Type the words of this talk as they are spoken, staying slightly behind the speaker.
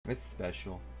It's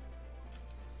special.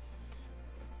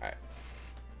 Alright.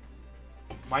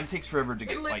 Mine takes forever to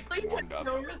get, like, warmed up.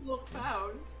 No results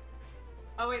found.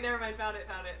 Oh, wait, never mind. Found it.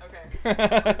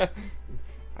 Okay.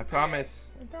 I promise.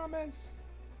 Okay. I promise.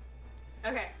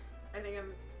 Okay. I think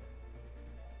I'm...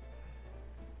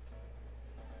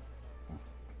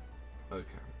 Okay.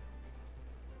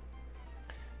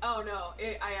 Oh, no.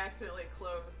 I accidentally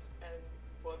closed and...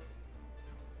 Whoops.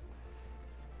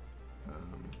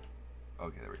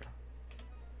 Okay, there we go.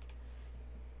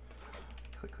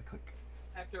 Click, click, click.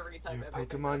 I have to retype Your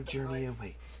everything. Pokemon journey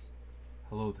awaits.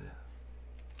 Hello there.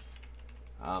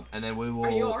 And then we will... Are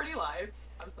you already live?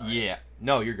 I'm sorry. Yeah.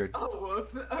 No, you're good. Oh,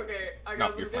 whoops. Okay, I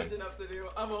got some catching up to do.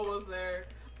 I'm almost there.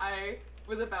 I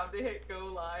was about to hit go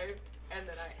live, and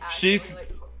then I accidentally,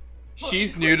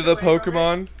 She's new to the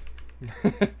Pokemon.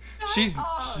 She's...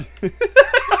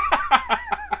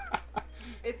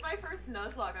 It's my first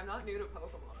Nuzlock. I'm not new to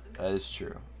Pokemon. That is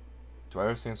true. Do I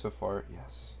understand so far?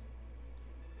 Yes.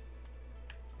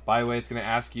 By the way, it's going to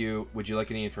ask you, would you like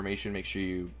any information? Make sure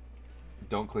you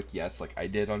don't click yes like I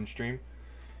did on stream.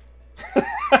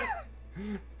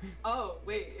 Oh,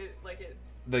 wait.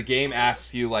 The game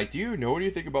asks you, like, do you know what you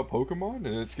think about Pokemon?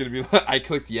 And it's going to be like, I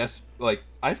clicked yes, like,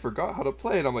 I forgot how to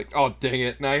play it. I'm like, oh, dang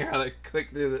it. Now I gotta click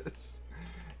through this.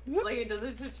 Whoops. Like, it does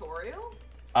a tutorial?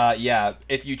 Yeah.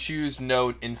 If you choose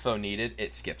no info needed,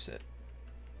 it skips it.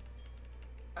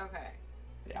 Okay.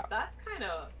 Yeah. That's kind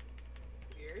of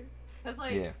weird. Cause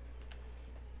like, yeah.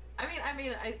 I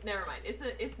mean, never mind.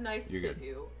 It's nice to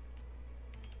do.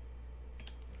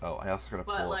 Oh, I also gotta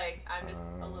pull. But like, I'm just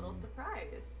a little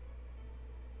surprised.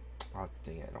 Oh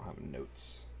dang it! I don't have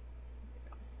notes.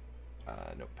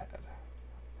 Notepad.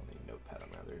 I need notepad on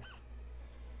my other.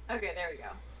 Okay, there we go.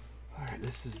 All right,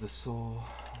 this is the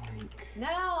SoulLink.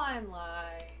 Now I'm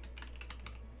live.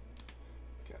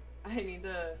 Okay. I need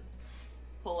to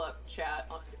pull up chat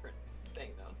on a different thing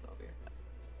though, so I'll be right back.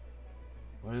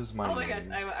 What is my name? Oh my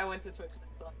gosh, I went to Twitch and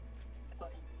I saw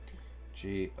you.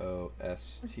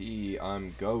 G-O-S-T.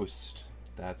 I'm Ghost.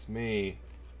 That's me.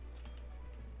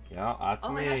 Yeah, that's me.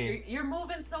 Oh my gosh, you're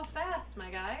moving so fast,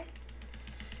 my guy.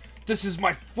 This is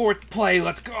my 4th play.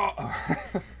 Let's go.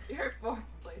 Your 4th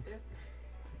play, dude.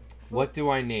 What do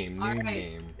I name? New right,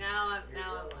 name. Now I'm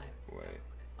live. Wait.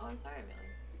 Oh, I'm sorry,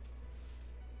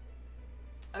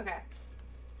 Millie. Okay.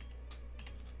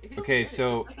 Okay,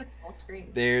 so like a small screen.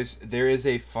 there is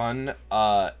a fun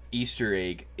Easter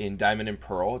egg in Diamond and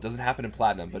Pearl. It doesn't happen in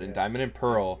Platinum, but in Diamond and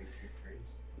Pearl,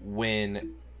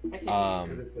 when because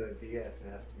it's a DS,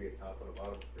 it has to be a top and a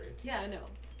bottom screen. Yeah, I know.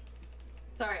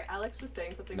 Sorry, Alex was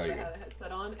saying something No, that I you're had a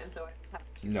headset on, and so I just have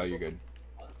to. No, you're good.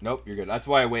 Nope, you're good. That's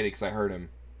why I waited, because I heard him.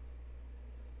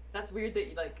 That's weird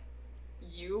that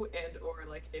you and or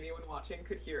like anyone watching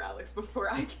could hear Alex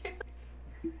before I can.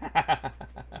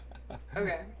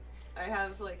 Okay, I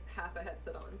have like half a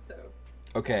headset on, so.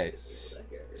 Okay,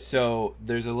 so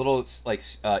there's a little like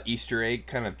Easter egg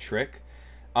kind of trick.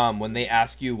 When they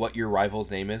ask you what your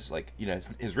rival's name is, like, you know,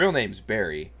 his real name's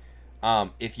Barry.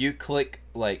 If you click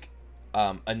like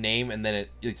a name and then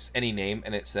it's any name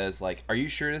and it says like, are you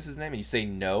sure this is his name? And you say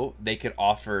no, they could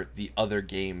offer the other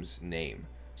game's name.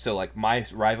 So like my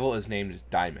rival is named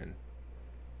Diamond.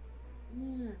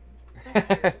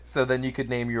 So then you could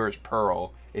name yours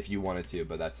Pearl if you wanted to,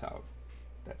 but that's how.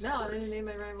 That's how it works. I'm gonna name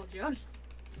my rival Joan.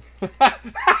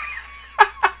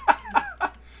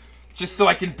 Just so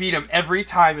I can beat him every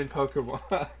time in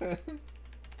Pokemon.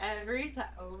 Every time,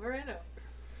 over and over.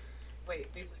 Wait,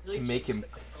 we literally To make him,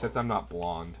 except I'm not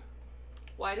blonde.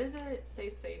 Why does it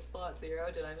say save slot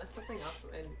 0? Did I mess something up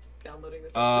in downloading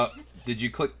this? Did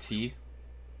you click T?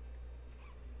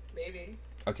 Maybe.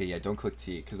 Okay, yeah, don't click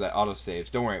T, because that auto-saves.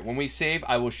 Don't worry, when we save,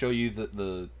 I will show you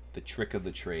the trick of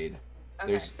the trade.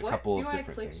 Okay. There's a couple of different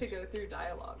What do I click things. to go through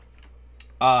dialogue?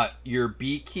 Your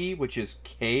B key, which is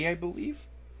K, I believe.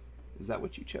 Is that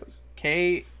what you chose?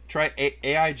 K, try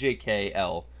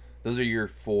A-I-J-K-L. Those are your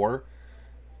 4.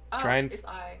 Oh, Try and... it's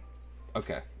I.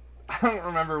 Okay. I don't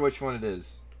remember which one it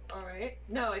is. Alright.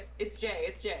 No, it's J.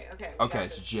 It's J. Okay. Okay,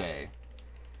 it's J.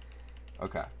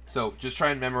 Okay. So, just try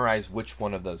and memorize which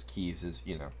one of those keys is,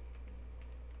 you know.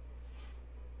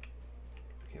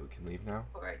 Okay, we can leave now.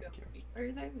 Alright, go. Where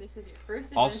is it? This is your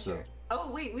first adventure. Also... Oh,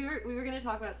 wait, we were gonna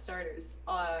talk about starters.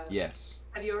 Yes.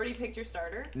 Have you already picked your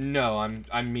starter? No,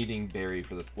 I'm meeting Barry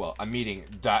for the... Well, I'm meeting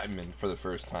Diamond for the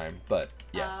first time, but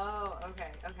yes. Oh,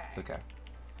 okay, okay. It's okay.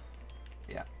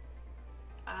 Yeah.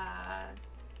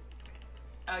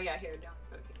 Oh yeah, here,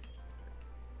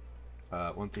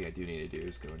 don't. One thing I do need to do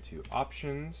is go into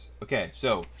options. Okay,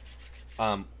 so,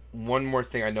 one more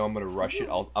thing. I know I'm gonna rush it.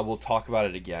 I will talk about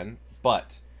it again,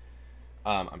 but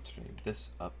I'm turning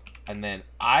this up. And then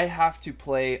I have to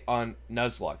play on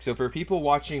Nuzlock. So for people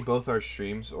watching both our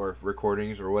streams or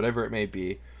recordings or whatever it may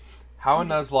be, how a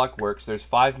Nuzlock works, there's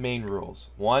 5 main rules.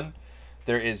 1,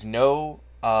 there is no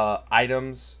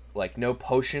items, like no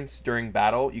potions during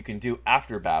battle. You can do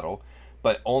after battle,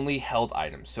 but only held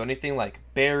items. So anything like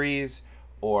berries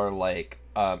or like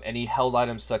any held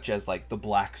items such as like the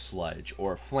black sludge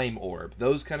or flame orb,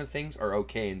 those kind of things are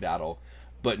okay in battle.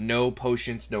 But no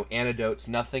potions, no antidotes,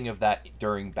 nothing of that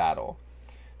during battle.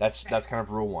 That's kind of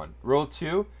rule 1. Rule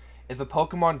 2, if a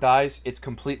Pokemon dies, it's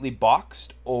completely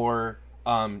boxed or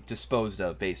disposed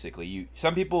of, basically.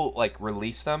 Some people like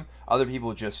release them, other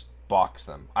people just box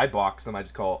them. I box them. I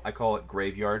call it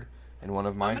graveyard in one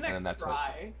of mine, and then that's what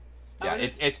yeah,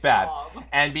 it's bad.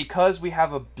 And because we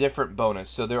have a different bonus,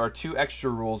 so there are 2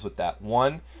 extra rules with that.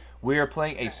 1, we are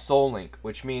playing a SoulLink,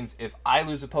 which means if I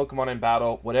lose a Pokemon in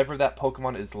battle, whatever that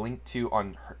Pokemon is linked to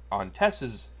on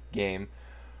Tessa's game,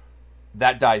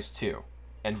 that dies too,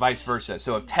 and vice versa.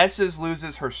 So if Tessa's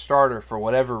loses her starter for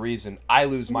whatever reason, I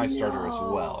lose my starter as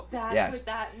well. That's what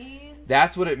that means?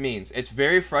 That's what it means. It's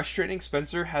very frustrating.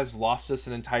 Spencer has lost us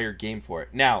an entire game for it.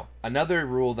 Now, another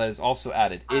rule that is also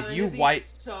added. And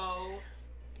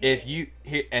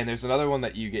there's another one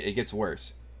that you get, it gets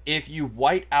worse. If you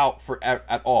white out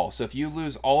at all, so if you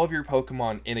lose all of your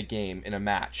Pokemon in a game, in a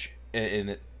match,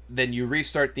 then you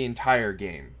restart the entire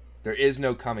game. There is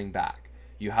no coming back.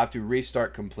 You have to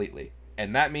restart completely.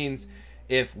 And that means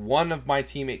if one of my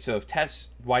teammates, so if Tess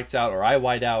whites out or I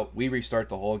white out, we restart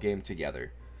the whole game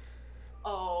together.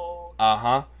 Oh.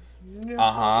 Uh-huh. No.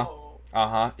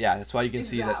 Uh-huh. Yeah, that's why you can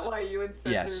see that's why you and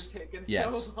Spencer have taken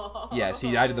so long? Yes,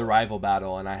 I did the rival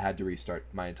battle and I had to restart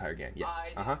my entire game. Yes.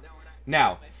 I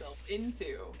Now, myself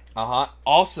into.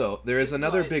 Also, there is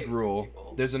another big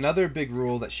rule. There's another big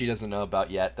rule that she doesn't know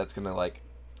about yet that's going to like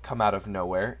come out of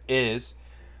nowhere is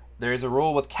there is a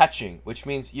rule with catching, which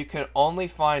means you can only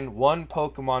find 1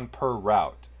 Pokemon per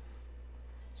route.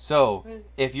 So,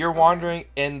 if you're wandering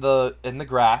in the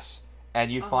grass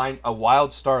and you find a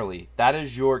wild Starly, that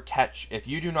is your catch. If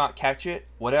you do not catch it,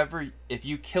 if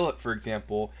you kill it, for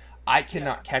example, I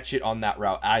cannot catch it on that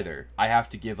route either. I have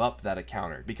to give up that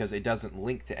encounter because it doesn't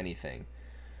link to anything.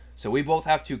 So we both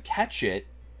have to catch it,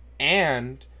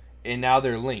 and now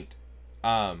they're linked.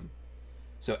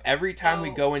 So every time we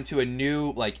go into a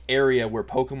new like area where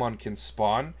Pokemon can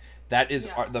spawn, that is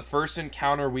the first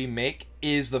encounter we make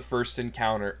is the first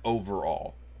encounter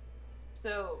overall.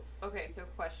 So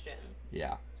question.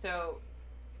 Yeah. So,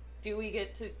 do we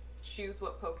get to choose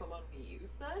what Pokemon we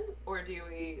use then, or do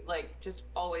we like just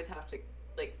always have to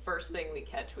like first thing we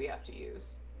catch we have to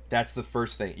use? That's the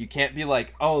first thing. You can't be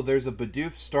like, oh, there's a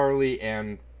Bidoof, Starly,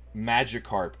 and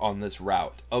Magikarp on this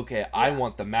route. Okay, I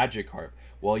want the Magikarp.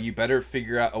 Well, you better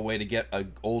figure out a way to get a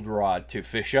Goldenrod to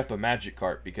fish up a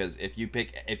Magikarp, because if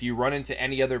you run into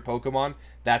any other Pokemon,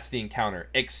 that's the encounter.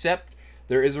 Except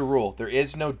there is a rule. There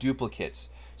is no duplicates.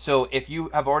 So if you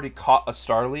have already caught a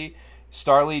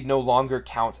Starly no longer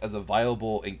counts as a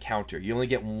viable encounter. You only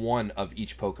get 1 of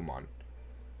each Pokemon.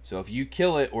 So if you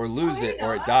kill it or lose it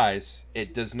or it dies,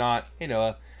 it does not,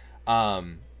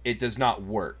 it does not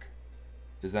work.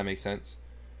 Does that make sense?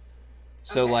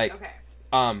 So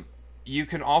you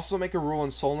can also make a rule in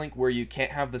SoulLink where you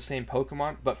can't have the same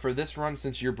Pokemon, but for this run,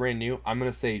 since you're brand new, I'm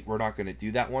going to say we're not going to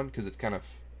do that one because it's kind of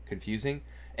confusing,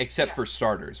 except for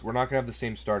starters. We're not going to have the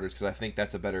same starters because I think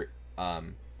that's a better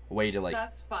way to like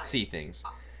see things.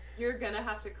 You're going to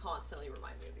have to constantly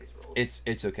remind me of these rules.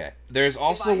 It's okay. There's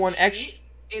also one extra...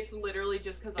 It's literally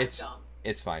just because I'm dumb.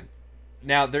 It's fine.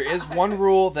 Now, there is one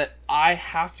rule that I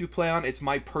have to play on. It's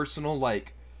my personal,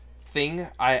 like, thing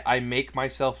I make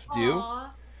myself do. Aww.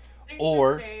 Thanks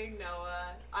for saying,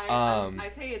 Noah.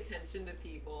 I pay attention to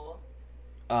people.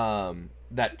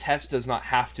 That Tess does not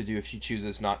have to do if she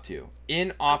chooses not to.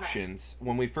 In options,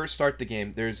 when we first start the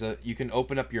game, you can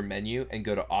open up your menu and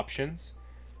go to options.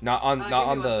 Not on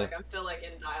the... I'm still, like,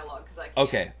 in dialogue, because I can't...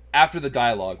 Okay. After the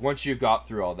dialogue, once you've got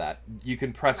through all that, you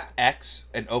can press X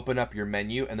and open up your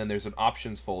menu, and then there's an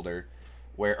options folder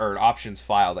or an options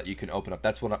file that you can open up.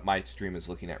 That's what my stream is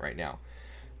looking at right now.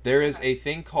 There is a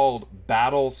thing called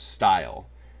Battle Style.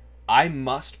 I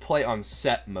must play on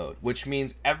set mode, which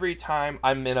means every time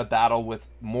I'm in a battle with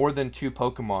more than 2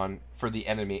 Pokemon for the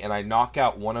enemy and I knock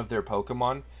out one of their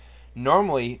Pokemon,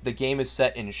 normally the game is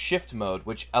set in shift mode,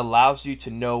 which allows you to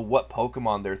know what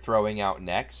Pokemon they're throwing out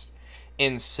next.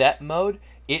 In set mode,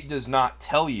 it does not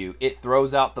tell you. It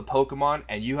throws out the Pokemon,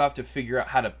 and you have to figure out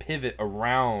how to pivot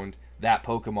around that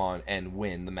Pokemon and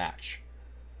win the match.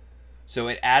 So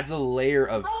it adds a layer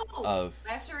of I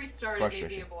have to restart it,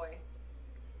 maybe a boy.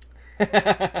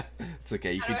 It's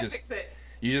okay. You How could do I just fix it?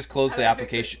 you just close How the do I fix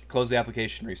application, close the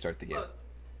application, restart the game. Close.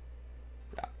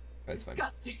 Yeah, that's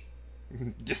Disgusting.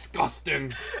 fine.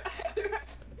 Disgusting.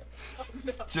 Oh,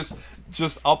 no.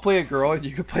 Just I'll play a girl and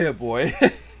you can play a boy.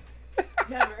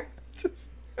 Never. Just-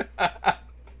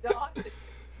 Not.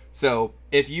 So,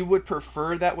 if you would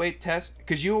prefer that way, Tess,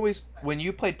 because you always, when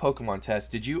you played Pokemon Tess,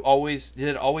 did it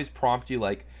always prompt you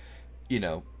like, you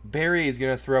know, Barry is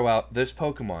gonna throw out this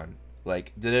Pokemon?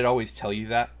 Like, did it always tell you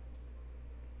that?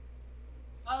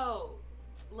 Oh,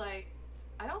 like,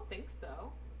 I don't think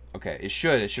so. Okay, it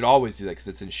should always do that because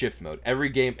it's in shift mode.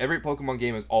 Every Pokemon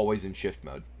game is always in shift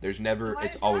mode. There's never, Why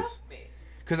it's did you always. ask me?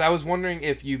 Because I was wondering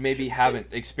if you maybe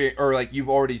haven't experienced, or like you've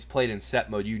already played in set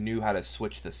mode, you knew how to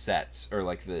switch the sets, or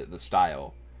like the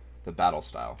style, the battle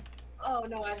style. Oh,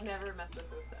 no, I've never messed with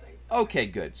those settings. Okay,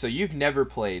 good. So you've never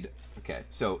played, okay,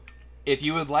 so if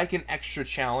you would like an extra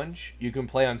challenge, you can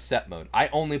play on set mode. I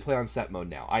only play on set mode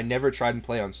now. I never tried and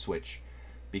play on Switch,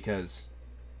 because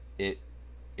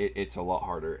it's a lot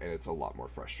harder and it's a lot more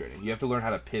frustrating. You have to learn how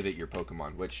to pivot your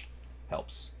Pokemon, which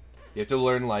helps. You have to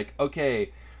learn, like,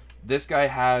 okay, this guy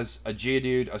has a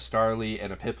Geodude, a Starly,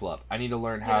 and a Piplup. I need to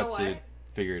learn how to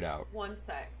figure it out. One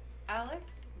sec.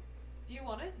 Alex, do you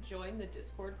want to join the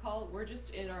Discord call? We're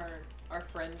just in our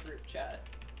friend group chat.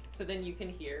 So then you can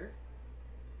hear.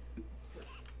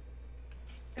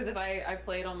 Because if I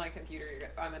play it on my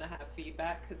computer, I'm going to have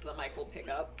feedback because the mic will pick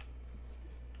up.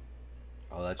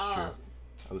 Oh, that's true.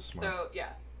 That was smart. So, yeah.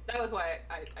 That was why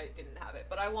I didn't have it,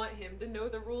 but I want him to know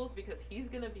the rules because he's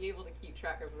gonna be able to keep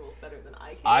track of rules better than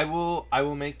I can. I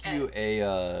will make you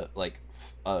a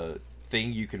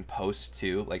thing you can post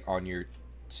to, like, on your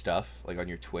stuff, like on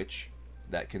your Twitch,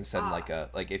 that can send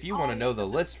like if you want to know the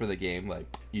list for the game, like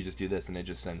you just do this and it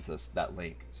just sends us that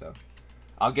link. So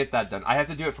I'll get that done. I have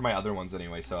to do it for my other ones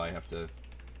anyway, so I have to.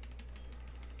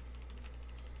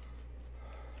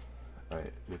 All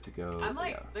right, we have to go. I'm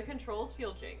like, the controls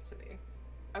feel jank to me.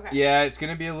 Okay. Yeah, it's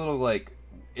gonna be a little like,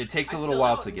 it takes a little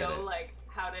while to get it. Like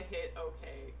how to hit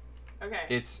okay. Okay.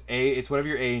 It's whatever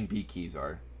your A and B keys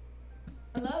are.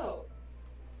 Hello.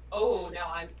 Oh, now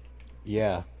I'm.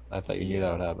 Yeah, I thought you knew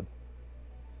that would happen.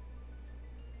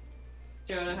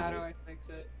 Jonah, how do I fix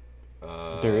it?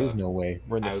 There is no way.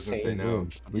 We're in the same room,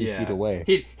 3 feet away.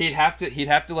 He'd have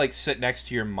to like sit next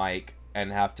to your mic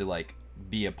and have to like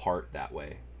be apart that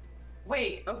way.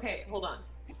 Wait. Okay. Hold on.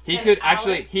 He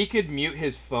could mute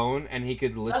his phone and he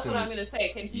could listen. That's what I'm gonna say.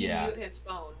 Can he mute his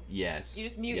phone? Yes. You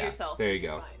just mute yourself. There you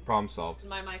go. Fine. Problem solved.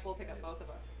 My mic will pick up both of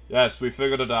us. Yes, we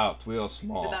figured it out. We are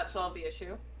small. Did that solve the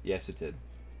issue? Yes, it did.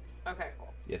 Okay,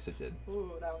 cool. Yes, it did.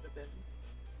 Ooh, that would have been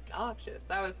noxious.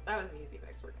 That was an easy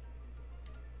fix. We're good.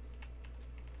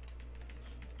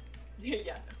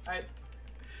 Yeah,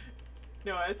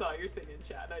 I saw your thing in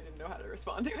chat. I didn't know how to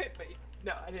respond to it, but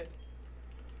no, I didn't.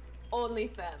 Only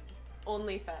femme.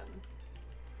 Only femme.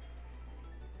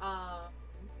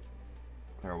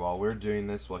 Alright, while we're doing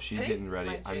this, while she's getting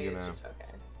ready, I'm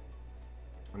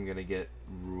gonna get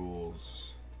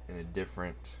rules in a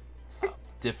different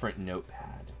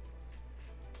notepad.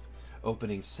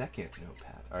 Opening second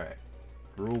notepad. Alright.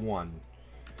 Rule 1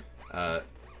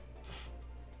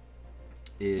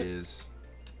 is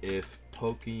if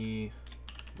Pokemon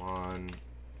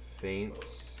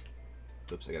faints.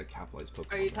 Oops, I gotta capitalize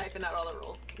Pokemon. Are you typing out all the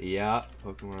rules? Yeah,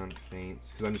 Pokemon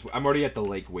faints. Because I'm already at the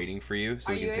lake waiting for you,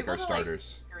 so we can pick our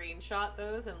starters. Like, screenshot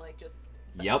those and like just.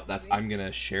 Yep, I'm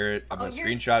gonna share it. I'm gonna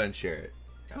screenshot and share it.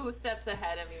 2 steps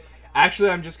ahead of me, my God. Actually,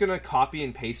 I'm just gonna copy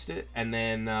and paste it, and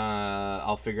then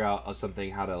I'll figure out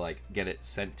something how to like get it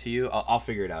sent to you. I'll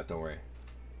figure it out. Don't worry.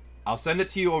 I'll send it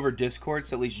to you over Discord,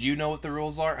 so at least you know what the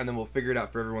rules are, and then we'll figure it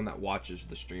out for everyone that watches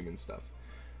the stream and stuff.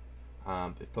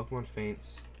 If Pokemon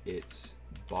faints, it's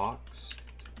boxed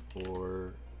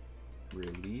or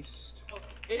released. Oh,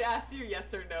 it asked you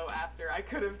yes or no after. I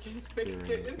could have just fixed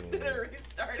it instead of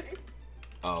restarting.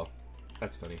 Oh,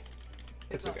 that's funny.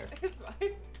 It's okay. It's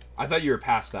fine. I thought you were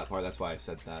past that part. That's why I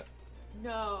said that.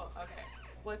 No. Okay.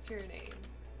 What's your name?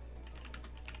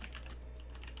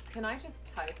 Can I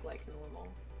just type like normal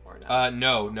or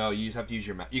no? No. You just have to use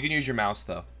your mouse. You can use your mouse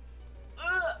though.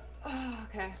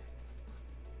 Okay.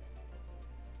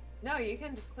 No, you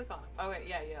can just click on it. Oh wait,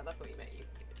 yeah, that's what you meant. You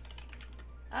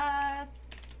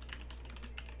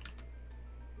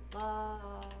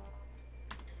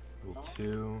Rule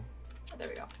 2. Oh, there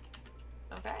we go.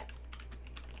 Okay.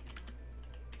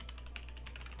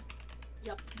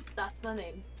 Yep, that's my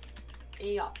name.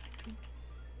 Yup.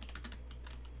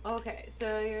 Okay,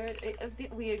 so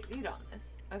we agreed on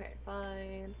this. Okay,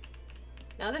 fine.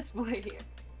 Now this boy here,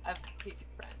 he's your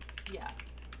friend. Yeah.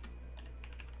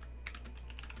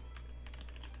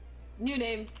 New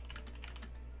name.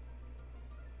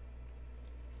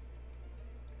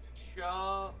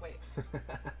 Wait.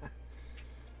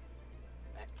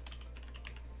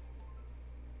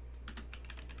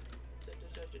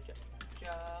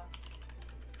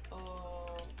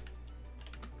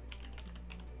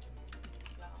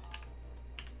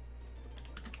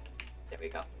 There we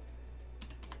go.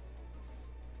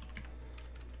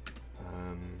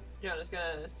 Jonah's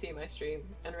gonna see my stream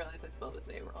and realize I spelled his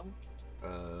name wrong.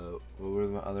 What were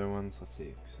the other ones? Let's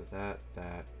see. So that.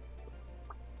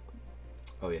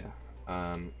 Oh yeah.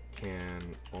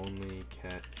 Can only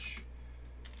catch.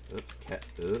 Oops.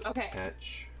 Okay.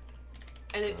 Catch.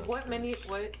 And what menu?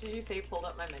 What did you say pulled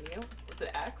up my menu? Was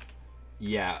it X?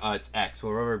 Yeah. It's X.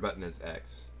 Well, rubber button is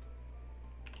X.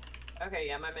 Okay.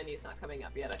 Yeah, my menu's not coming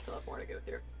up yet. I still have more to go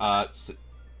through. So,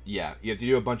 yeah, you have to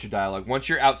do a bunch of dialogue. Once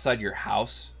you're outside your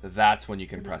house, that's when you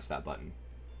can press that button.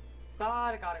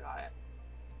 Got it.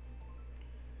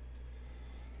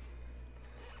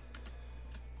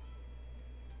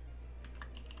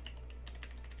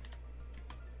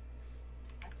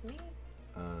 That's me.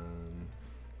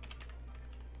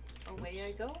 Away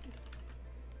I go.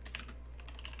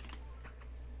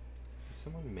 Did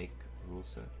someone make a rule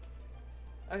set?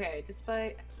 Okay,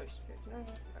 despite expression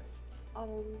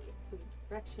auto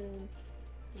direction,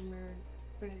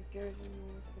 okay.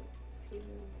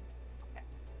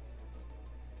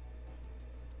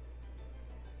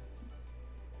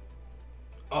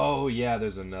 Oh yeah,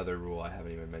 there's another rule I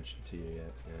haven't even mentioned to you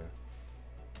yet. Yeah.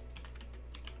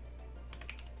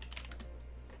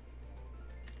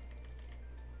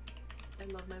 I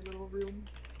love my little room.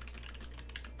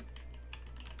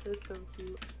 It's so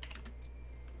cute.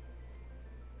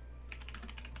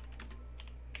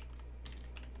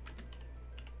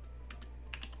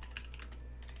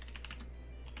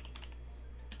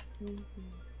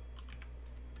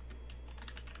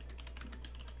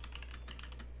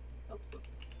 Oh,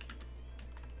 whoops.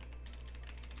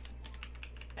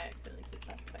 I accidentally clicked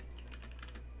that twice.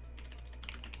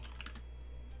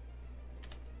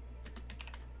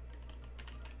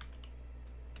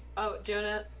 Oh,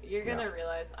 Jonah, you're gonna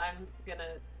realize I am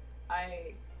gonna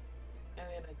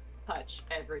touch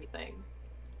everything.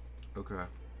 Okay.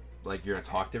 Like you're gonna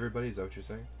talk to everybody? Is that what you're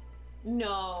saying?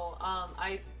 No,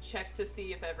 I checked to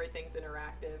see if everything's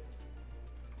interactive.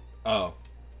 Oh.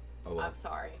 Oh well. I'm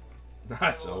sorry.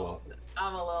 That's well.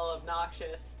 I'm a little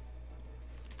obnoxious.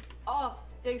 Oh,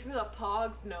 thanks for the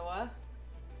pogs, Noah.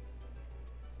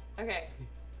 Okay.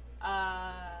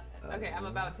 Okay, I'm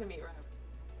about to meet Ryan.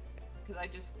 Because I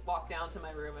just walked down to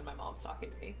my room and my mom's talking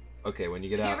to me. Okay, when you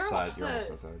get outside, you're almost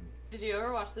outside. Did you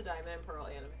ever watch the Diamond and Pearl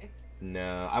anime?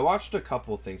 No, I watched a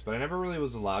couple things, but I never really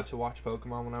was allowed to watch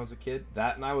Pokemon when I was a kid.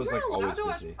 That and I was like always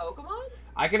busy. Watch Pokemon?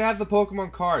 I could have the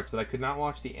Pokemon cards, but I could not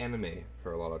watch the anime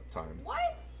for a lot of time.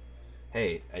 What?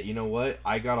 Hey, you know what?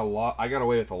 I got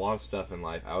away with a lot of stuff in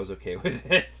life. I was okay with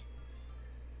it.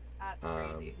 That's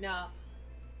crazy. No.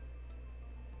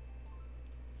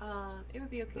 It would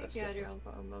be okay if you had your own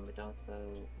Pokemon, but don't so.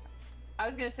 I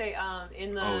was gonna say,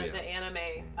 in the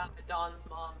anime, Dawn's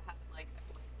mom had like,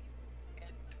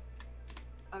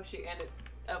 and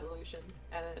its evolution,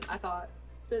 and I thought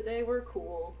that they were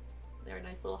cool. They were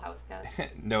nice little house cats.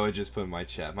 Noah just put in my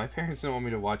chat. My parents didn't want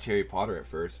me to watch Harry Potter at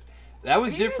first. That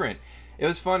was different. It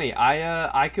was funny.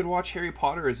 I could watch Harry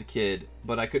Potter as a kid,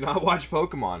 but I could not watch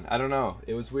Pokemon. I don't know.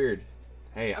 It was weird.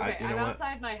 Hey, okay, you know I'm what?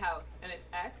 outside my house, and it's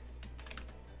X.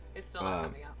 It's still not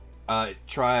coming up.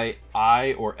 Try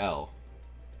I or L.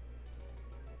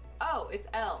 Oh, it's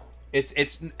L. It's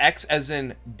X as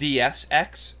in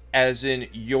DSX, as in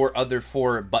your other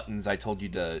 4 buttons I told you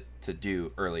to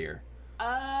do earlier.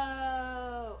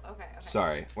 Oh, okay.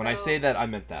 Sorry. When I say that, I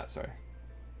meant that. Sorry.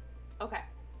 Okay.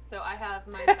 So I have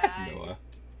my bag, Noah.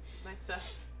 my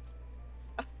stuff.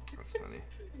 That's funny.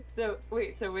 So,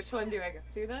 wait, so which one do I go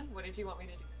to then? What did you want me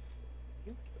to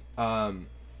do?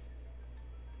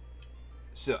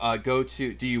 So, go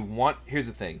to, do you want, here's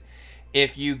the thing.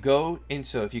 If you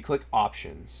click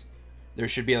options, there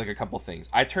should be like a couple things.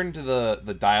 I turned to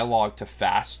the dialogue to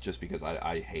fast just because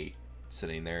I hate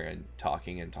sitting there and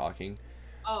talking.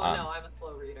 Oh, no, I'm a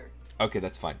slow reader. Okay,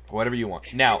 that's fine. Whatever you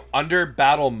want. Now, under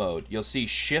battle mode, you'll see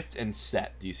shift and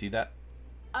set. Do you see that?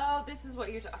 Oh, this is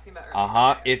what you're talking about.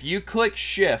 Uh-huh. If you click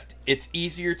shift, it's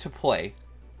easier to play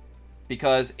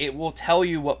because it will tell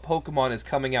you what Pokemon is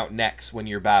coming out next when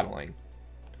you're battling.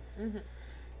 Mm-hmm.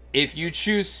 If you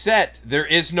choose set, there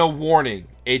is no warning.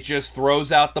 It just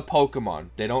throws out the Pokemon.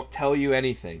 They don't tell you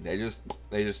anything. They just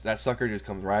that sucker just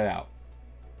comes right out.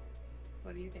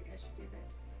 What do you think I should do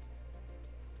next?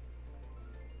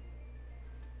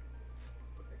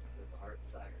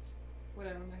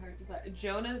 Whatever my heart desires.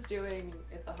 Jonah's doing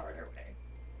it the harder way.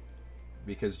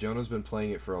 Because Jonah's been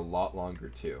playing it for a lot longer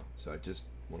too. So I just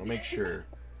want to make sure.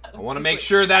 I want to make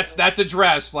sure that's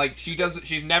addressed. Like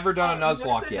she's never done a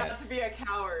Nuzlock yet. Not to be a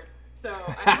coward, so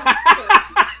I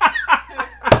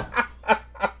have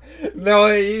to. No,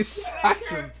 you suck.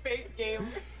 Fake game.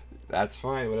 That's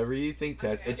fine. Whatever you think,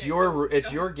 Tess. Okay, it's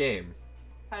your game.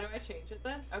 How do I change it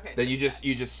then? Okay. Then you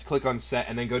just click on set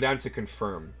and then go down to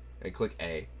confirm and click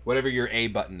A. Whatever your A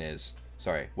button is.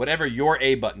 Sorry. Whatever your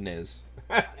A button is.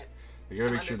 You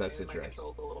gotta make sure that's addressed. A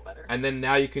little better. And then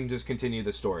now you can just continue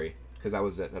the story because that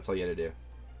was it. That's all you had to do.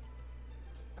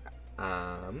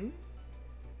 Okay.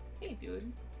 Hey,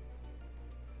 dude.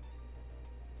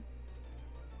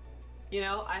 You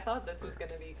know, I thought this was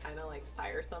gonna be kind of like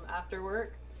tiresome after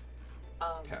work.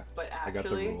 Okay. But actually, I got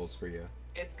the rules for you.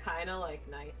 It's kind of like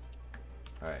nice.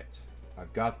 All right.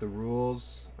 I've got the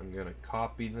rules. I'm gonna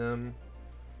copy them.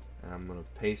 And I'm gonna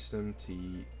paste them to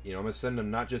I'm gonna send them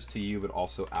not just to you but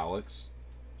also Alex,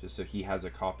 just so he has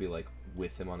a copy like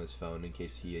with him on his phone in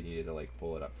case he needed to like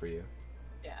pull it up for you.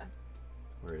 Yeah.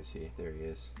 Where is he? There he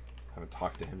is. I haven't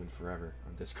talked to him in forever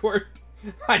on Discord.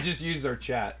 I just used our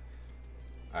chat.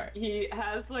 All right. He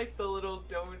has like the little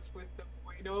doge with the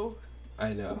bueno.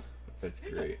 I know. That's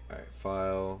great. All right.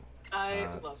 File. I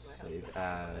love my save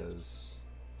husband. as.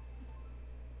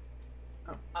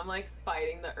 Oh. I'm like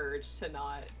fighting the urge to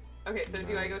not. Okay, so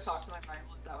do I go talk to my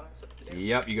rival? Is that what I'm supposed to do?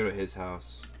 Yep, you go to his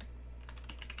house.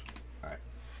 Alright.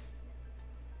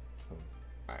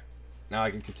 Alright. Now I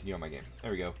can continue on my game.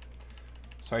 There we go.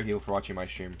 Sorry people for watching my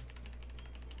stream.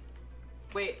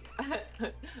 Wait.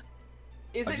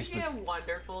 Isn't he a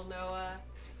wonderful Noah?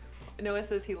 Noah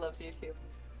says he loves you too.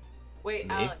 Wait,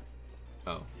 Me? Alex.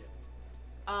 Oh.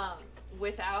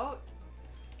 Without.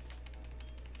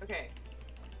 Okay.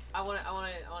 I wanna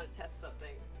test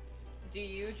something. Do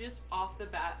you just off the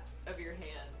bat of your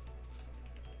hand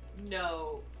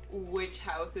know which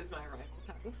house is my rival's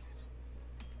house?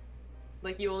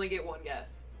 Like you only get one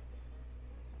guess.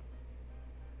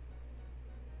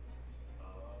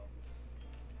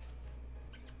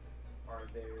 Are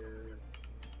there?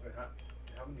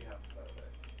 How many houses are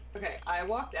there? Okay, I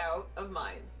walked out of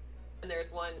mine, and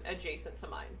there's one adjacent to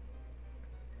mine.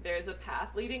 There's a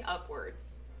path leading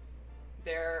upwards.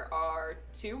 There are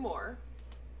two more,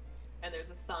 and there's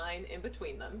a sign in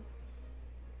between them.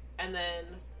 And then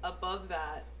above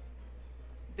that,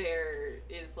 there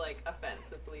is like a fence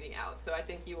that's leading out. So I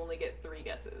think you only get 3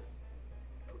 guesses.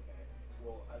 Okay.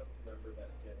 Well, I don't remember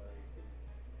that generation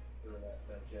or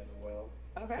that gen well.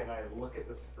 Okay. Can I look at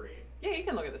the screen? Yeah, you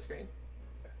can look at the screen.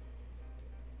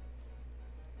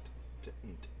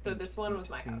 So this one was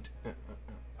my house.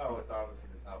 Oh, it's obviously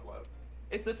the top left.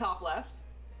 It's the top left.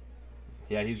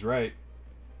 Yeah, he's right.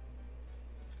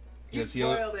 You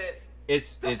spoiled it.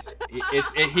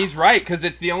 He's right because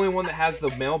it's the only one that has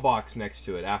the mailbox next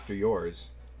to it after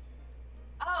yours.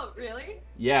 Oh, really?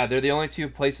 Yeah, they're the only 2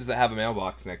 places that have a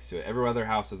mailbox next to it. Every other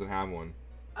house doesn't have one.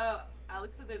 Oh,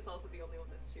 Alex said that it's also the only one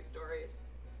that's 2 stories.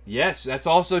 Yes, that's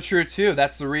also true too.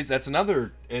 That's the reason. That's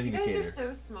another indicator. You guys are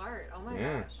so smart. Oh my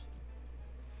gosh.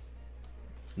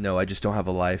 No, I just don't have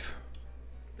a life.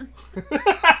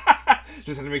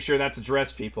 Just have to make sure that's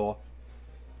addressed, people.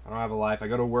 I don't have a life. I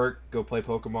go to work, go play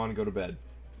Pokemon, go to bed.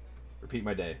 Repeat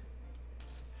my day.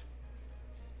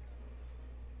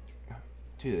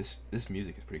 Dude, this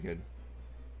music is pretty good.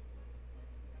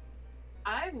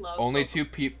 I love Only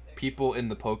Pokemon. 2 people in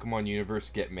the Pokemon universe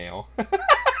get mail.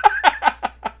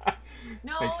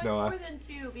 No, Thanks, it's Noah. more than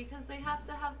 2 because they have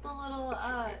to have the little,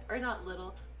 or not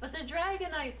little, but the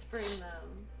Dragonites bring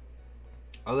them.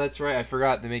 Oh, that's right. I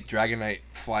forgot they make Dragonite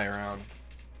fly around.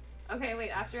 Okay,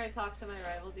 wait. After I talk to my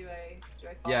rival, do I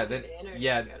follow him in, or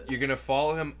you're gonna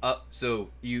follow him up. So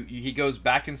he goes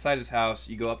back inside his house.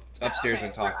 You go upstairs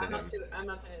and talk to him. I'm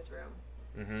up in his room.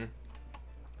 Mm-hmm.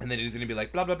 And then he's gonna be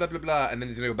like blah blah blah blah blah, and then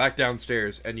he's gonna go back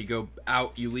downstairs, and you go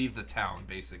out. You leave the town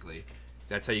basically.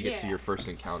 That's how you get to your first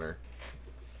encounter.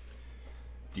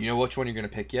 Do you know which one you're gonna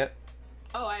pick yet?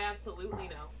 Oh, I absolutely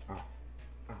know.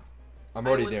 I'm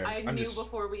already there. I knew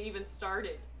before we even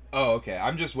started. Oh, okay.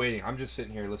 I'm just waiting. I'm just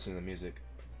sitting here listening to the music.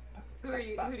 Who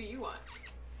do you want?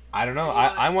 I don't know.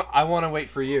 I want to wait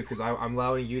for you because I'm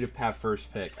allowing you to have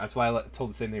first pick. That's why I told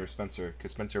the same thing with Spencer,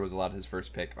 because Spencer was allowed his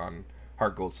first pick on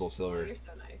Heart Gold Soul Silver. Oh, you're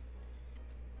so nice.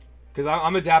 Because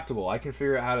I'm adaptable. I can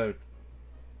figure out how to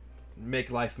make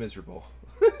life miserable.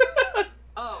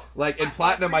 Oh. Like in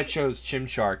Platinum, I chose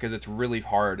Chimchar because it's really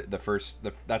hard.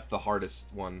 That's the hardest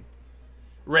one.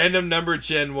 Random number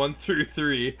gen 1 through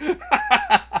 3.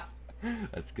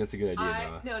 That's a good idea,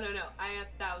 Noah. No. I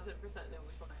 1000% know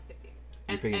which one I'm picking.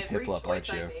 You're picking Piplup, aren't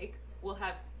you? Every choice I make will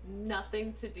have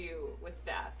nothing to do with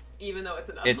stats, even though it's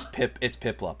an Nuzlocke. It's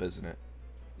Piplup, isn't it?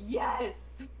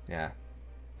 Yes! Yeah.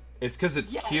 It's because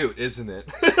it's cute, isn't it?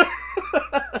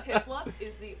 Piplup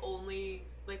is the only,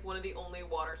 like, one of the only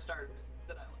water starters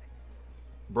that I like.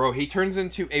 Bro, he turns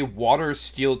into a water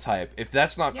steel type. If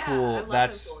that's not cool,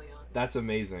 that's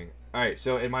amazing. Alright,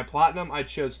 so in my platinum, I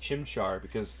chose Chimchar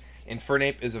because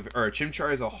Infernape is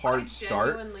Chimchar is a hard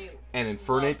start, and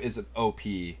Infernape is an OP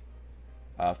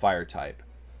fire type.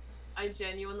 I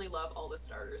genuinely love all the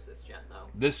starters this gen, though.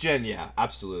 This gen, yeah,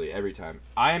 absolutely, every time.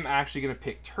 I am actually going to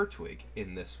pick Turtwig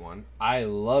in this one. I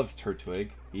love Turtwig.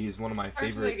 He's one of my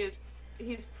favorite.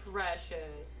 He's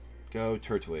precious. Go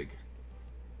Turtwig.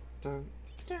 Dun,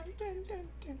 dun, dun, dun,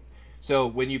 dun. So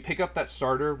when you pick up that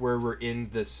starter where we're in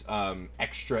this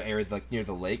extra area, like near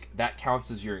the lake, that counts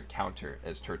as your encounter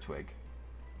as Turtwig.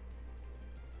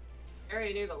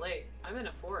 Area near the lake. I'm in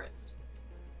a forest.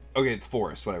 Okay, the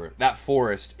forest, whatever. That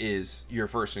forest is your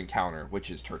first encounter,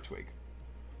 which is Turtwig.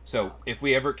 So if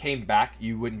we ever came back,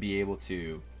 you wouldn't be able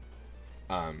to.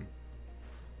 My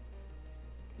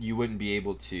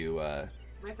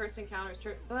first encounter is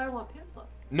Turtwig, but I want Piplup.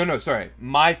 No, sorry.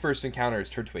 My first encounter is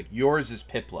Turtwig. Yours is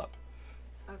Piplup.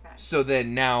 Okay. So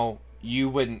then now you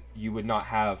would not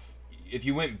have. If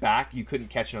you went back, you couldn't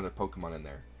catch another Pokemon in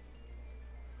there.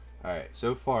 All right.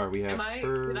 So far we have.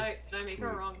 Did I make a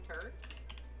wrong turn?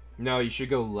 No, you should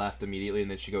go left immediately,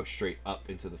 and then should go straight up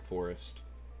into the forest.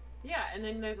 Yeah, and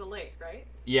then there's a lake, right?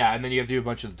 Yeah, and then you have to do a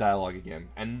bunch of dialogue again.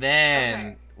 And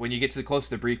then, when you get to the close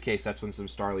to the briefcase, that's when some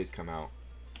Starlies come out.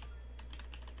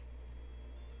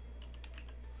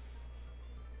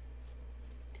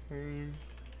 Okay.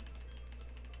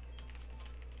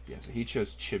 Yeah, so he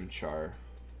chose Chimchar.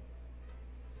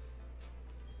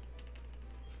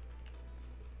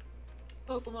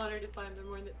 Pokemon are defined by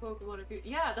more than Pokemon are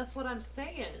beautiful. Yeah, that's what I'm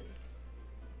saying.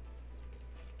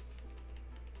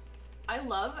 I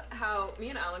love how me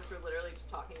and Alex were literally just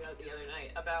talking about it the other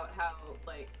night about how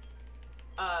like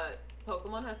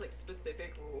Pokemon has like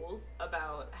specific rules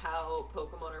about how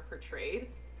Pokemon are portrayed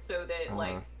so that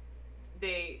like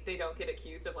they don't get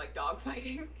accused of like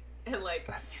dogfighting and like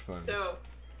that's funny. So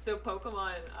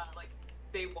Pokemon like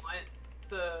they want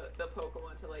the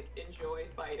Pokemon to like enjoy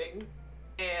fighting.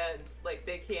 And like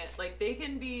they can't like they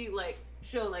can be like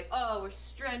show like, oh, we're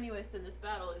strenuous and this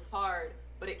battle is hard,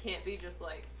 but it can't be just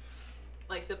like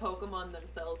the Pokemon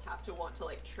themselves have to want to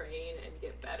like train and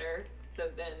get better, so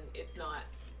then it's not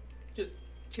just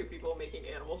two people making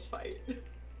animals fight.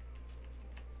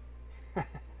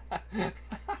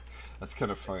 That's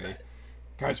kind of funny.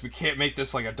 Guys, we can't make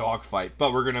this like a dog fight,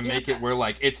 but we're gonna make it where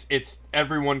like it's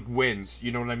everyone wins,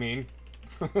 you know what I mean?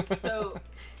 So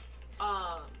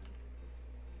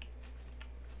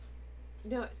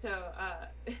no, so,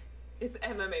 it's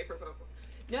MMA for Pokemon.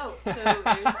 No, so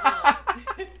there's,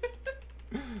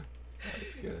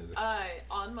 That's good.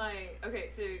 On my,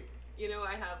 okay, so, you know,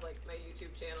 I have, like, my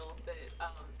YouTube channel that,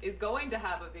 is going to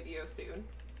have a video soon.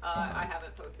 I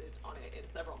haven't posted on it in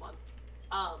several months.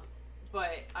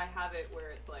 But I have it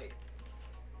where it's, like,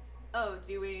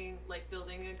 building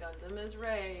a Gundam as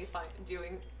Rey,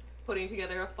 putting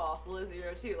together a fossil as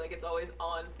 02. Like, it's always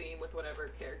on theme with whatever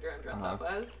character I'm dressed up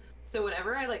as. So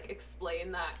whenever I like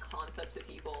explain that concept to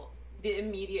people, the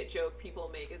immediate joke people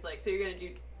make is like, so you're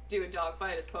gonna do a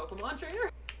dogfight as Pokemon trainer?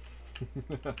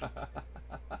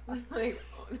 Like,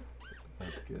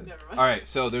 that's good. Never mind. All right,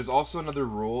 so there's also another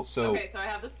rule. So okay, so I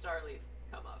have the Starlies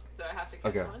come up, so I have to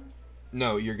catch one.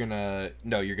 No, you're gonna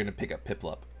pick up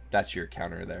Piplup. That's your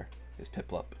counter there. Is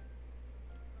Piplup.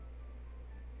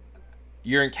 Okay.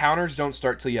 Your encounters don't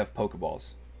start till you have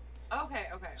Pokeballs. Okay.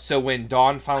 So when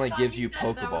Dawn finally gives you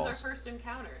Pokeballs, that was our first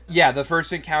encounter. So. Yeah, the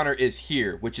first encounter is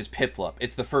here, which is Piplup.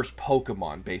 It's the first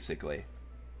Pokemon, basically.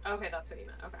 Okay, that's what you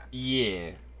meant. Okay.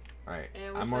 Yeah. All right.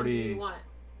 And which one do you want?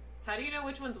 How do you know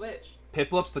which one's which?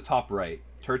 Piplup's the top right.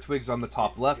 Turtwig's on the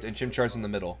top left, and Chimchar's in the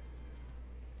middle.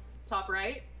 Top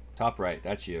right. Top right.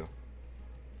 That's you.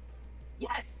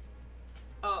 Yes.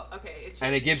 Oh, okay.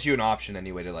 And it gives you an option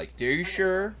anyway to like. Are you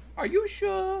sure? Are you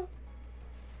sure?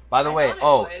 By the way,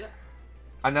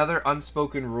 another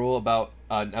unspoken rule about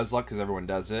Nuzlock, because everyone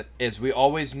does it, is we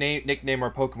always nickname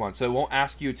our Pokemon. So it won't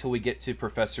ask you until we get to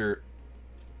Professor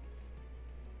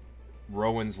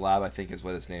Rowan's lab, I think is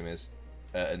what his name is,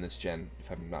 in this gen,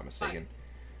 if I'm not mistaken.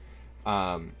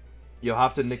 You'll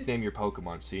have to nickname your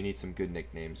Pokemon, so you need some good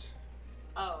nicknames.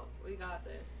 Oh, we got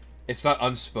this. It's not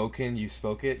unspoken, you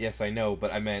spoke it. Yes, I know,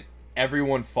 but I meant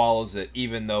everyone follows it,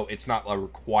 even though it's not a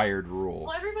required rule.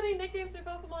 Well, everybody nicknames their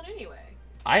Pokemon anyway.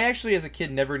 I actually, as a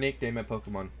kid, never nicknamed my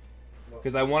Pokemon.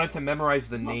 Because I wanted to memorize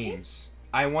the names.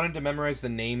 I wanted to memorize the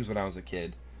names when I was a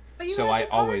kid. But you so had I the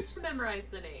cards always to memorize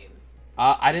the names.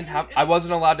 I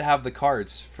wasn't allowed to have the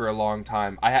cards for a long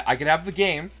time. I could have the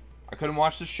game. I couldn't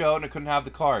watch the show, and I couldn't have the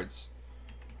cards.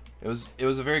 It was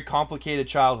a very complicated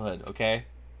childhood, okay?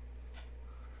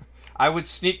 I would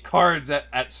sneak cards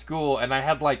at school, and I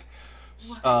had like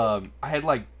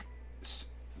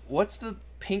what's the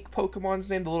pink Pokemon's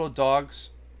name? The little dog's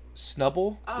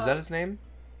Snubble? Is that his name?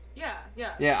 Yeah.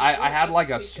 Yeah, I had like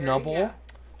a Snubble. Yeah.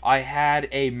 I had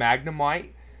a Magnemite.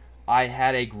 I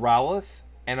had a Growlithe.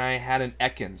 And I had an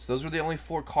Ekans. Those were the only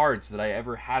 4 cards that I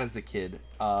ever had as a kid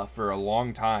for a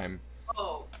long time.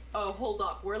 Oh, hold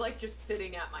up. We're like just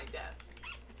sitting at my desk.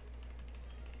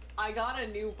 I got a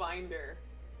new binder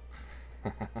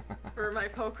for my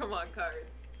Pokemon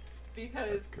cards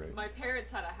because my parents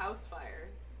had a house fire.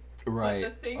 Right.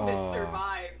 But the thing that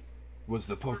survives was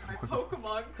the Pokemon. My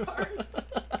Pokemon cards.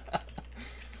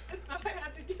 And so I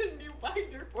had to get a new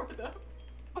binder for them.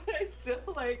 But I still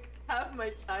like have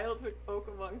my childhood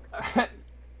Pokemon cards.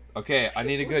 Okay, I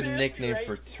need a good nickname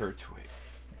for Turtwig.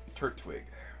 Turtwig.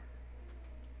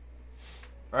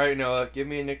 Alright, Noah, give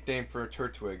me a nickname for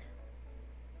Turtwig.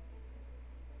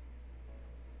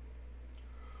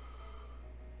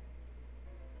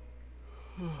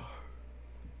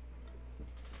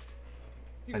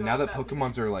 And now that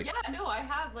Pokemons are like... Yeah, no, I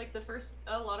have like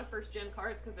a lot of first gen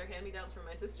cards because they're hand-me-downs from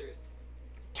my sisters.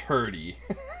 Turdy.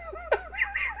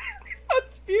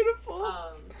 That's beautiful.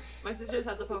 My sisters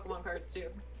had the Pokemon cards too.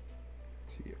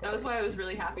 That was why I was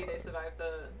really happy they survived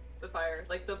the fire.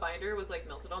 Like the binder was like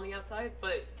melted on the outside,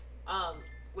 but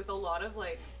with a lot of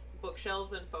like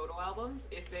bookshelves and photo albums,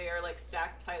 if they are like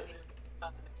stacked tightly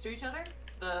next to each other,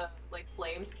 the like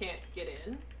flames can't get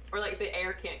in, or like the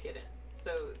air can't get in.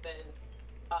 So then,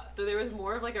 so there was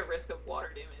more of like a risk of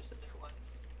water damage than there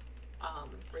was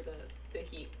for the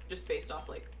heat, just based off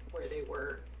like where they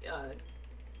were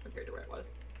compared to where it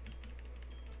was.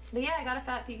 But yeah, I got a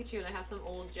fat Pikachu and I have some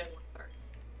old Gen 1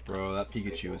 cards. Bro, that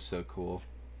Pikachu is so cool.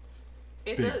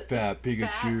 Big fat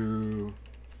Pikachu.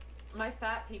 My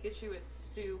fat Pikachu is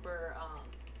super,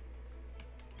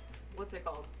 what's it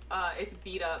called? It's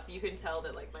beat up. You can tell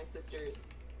that like my sisters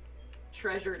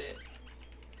treasured it.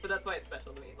 But that's why it's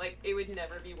special to me. Like, it would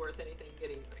never be worth anything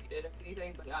getting graded or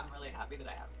anything, but I'm really happy that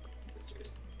I have it with my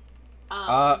sisters.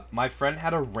 My friend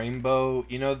had a rainbow,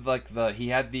 you know, like he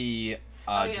had the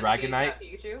Dragonite.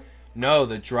 No,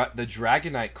 the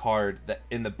Dragonite card that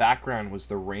in the background was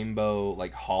the rainbow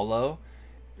like hollow,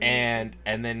 and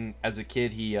then as a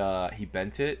kid he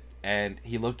bent it, and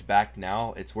he looked back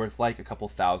now, it's worth like a couple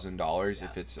 $1,000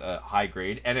 if it's a high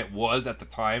grade, and it was at the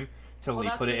time till he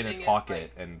put it in his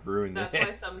pocket and ruined it. That's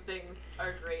why some things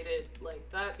are graded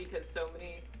like that, because so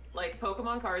many like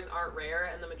Pokemon cards aren't rare,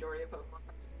 and the majority of Pokemon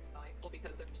cards are valuable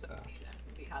because there's so many that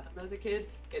we had them as a kid.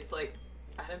 It's like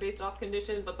kind of based off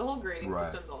condition, but the whole grading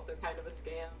system's also kind of a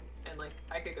scam, and like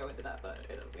I could go into that, but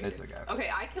it's okay. Okay,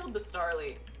 I killed the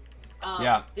Starly.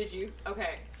 Yeah. Did you?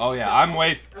 Okay. Oh yeah,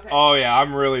 so, oh yeah,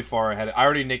 I'm really far ahead. I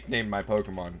already nicknamed my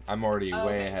Pokemon. I'm already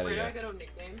way ahead of you. Where do I go to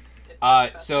nickname?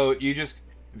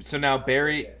 So now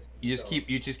Barry, you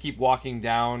just keep walking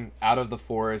down out of the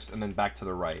forest and then back to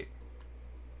the right.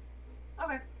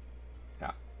 Okay.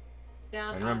 Yeah.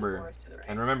 Down and remember, the forest to the right.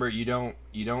 And remember, you don't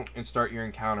start your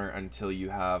encounter until you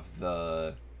have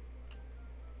the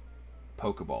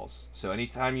Pokeballs. So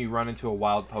anytime you run into a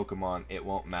wild Pokemon, it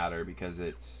won't matter because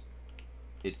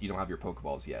you don't have your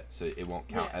Pokeballs yet, so it won't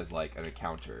count as like an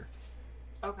encounter.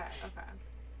 Okay.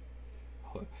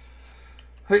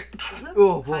 Hey,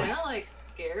 oh boy. Kind of like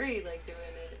scary, like doing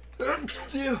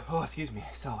it. Oh, excuse me,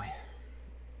 sorry.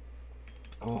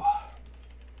 Oh.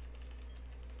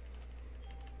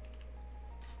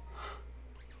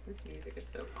 This music is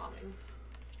so calming.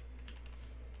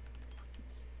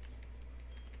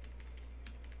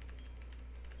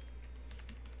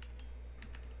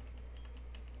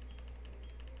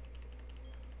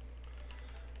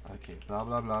 Okay, blah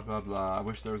blah blah blah blah. I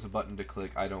wish there was a button to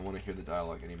click. I don't want to hear the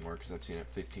dialogue anymore because I've seen it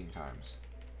 15 times.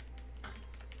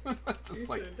 You're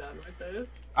so done with this.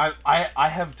 I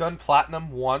have done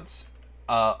platinum once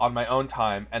on my own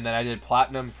time, and then I did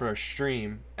platinum for a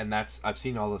stream, and I've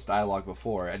seen all this dialogue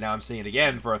before, and now I'm seeing it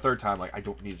again for a third time. Like, I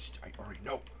already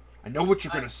know. I know what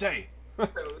you're gonna say. So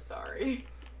sorry.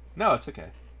 No, it's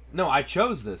okay. No, I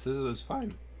chose this. This was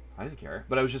fine. I didn't care,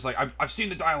 but I was just like, I've seen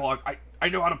the dialogue. I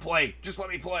know how to play. Just let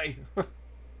me play.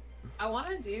 I want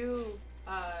to do,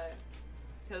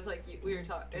 because like we were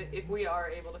talking, if we are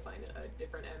able to find a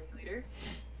different emulator,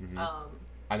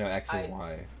 I know X and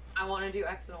Y. I want to do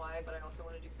X and Y, but I also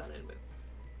want to do Sun and Moon.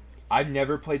 I've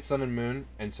never played Sun and Moon,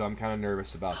 and so I'm kind of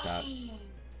nervous about that.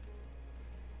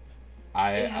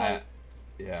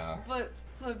 Yeah. But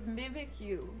But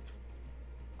Mimikyu.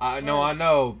 No, I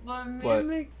know. But But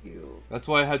Mimikyu. that's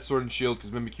why I had Sword and Shield,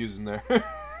 because Mimikyu's in there.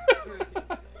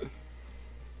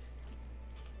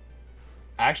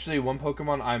 Actually, one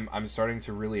Pokemon I'm starting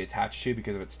to really attach to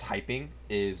because of its typing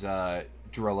is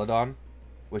Duraludon,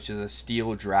 which is a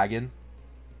steel dragon.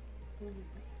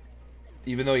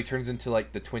 Even though he turns into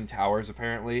like the Twin Towers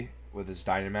apparently with his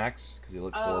Dynamax because he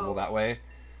looks horrible that way.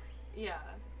 Yeah.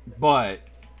 But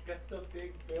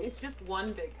it's just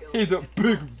one big building. He's a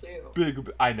it's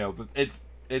big. I know, but it's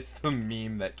the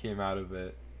meme that came out of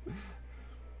it.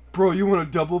 Bro, you want a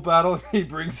double battle? And he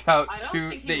brings out two.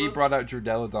 He brought out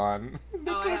Duraludon.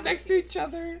 They put it next to each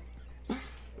other.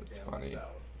 That's funny.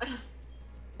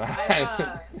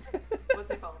 What's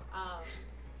it called?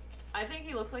 I think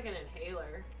he looks like an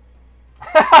inhaler.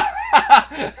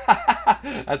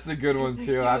 That's a good one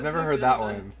too. I've never heard that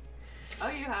one. Oh,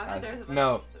 you haven't? There's a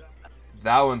no.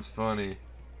 That one's funny.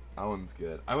 That one's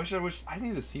good. I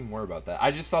need to see more about that.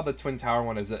 I just saw the Twin Tower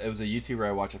one. It was a YouTuber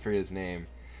I watched. I forget his name.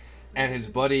 And his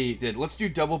buddy did. Let's do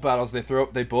double battles.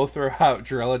 They both throw out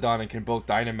Duraludon and can both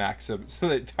Dynamax him. So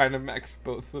they Dynamax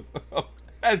both of them,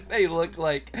 and they look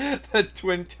like the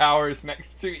Twin Towers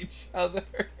next to each other.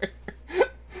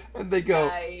 And they go,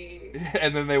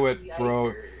 and then they went,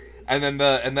 bro. And then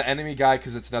the enemy guy,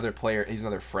 because it's another player, he's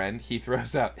another friend. He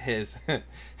throws out his, and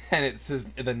it says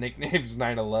the nickname's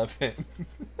 9/11.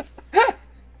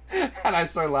 And I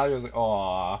started laughing. I was like,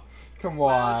 "Aw, come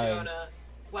on."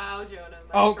 Wow, Jonah.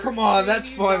 Oh, come on, that's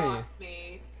funny.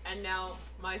 Me, and now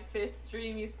my 5th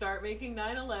stream, you start making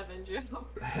 9/11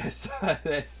 jokes.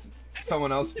 That's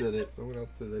someone else did it. Someone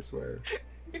else did it, I swear.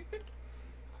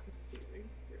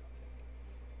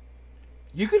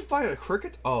 You can find a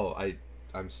cricket. Oh,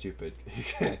 I'm stupid.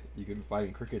 You can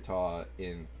find Cricketaw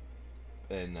in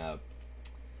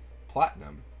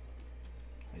Platinum.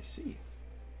 I see.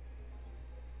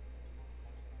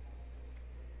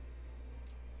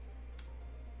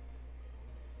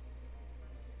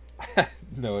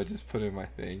 No, I just put in my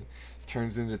thing.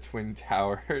 Turns into Twin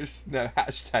Towers. No,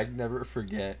 hashtag never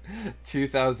forget.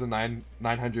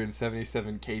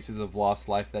 2,977 cases of lost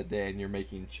life that day, and you're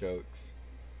making jokes.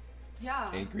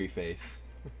 Yeah. Angry face.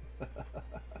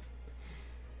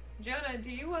 Jonah,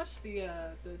 do you watch the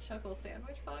Chuckle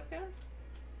Sandwich podcast?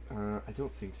 I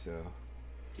don't think so.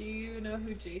 Do you know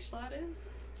who Jay Schlatt is?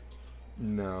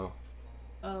 No.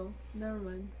 Oh, never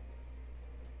mind.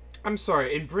 I'm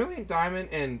sorry, in Brilliant Diamond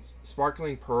and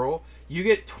Sparkling Pearl, you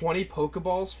get 20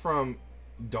 Pokeballs from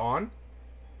Dawn?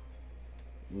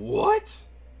 What?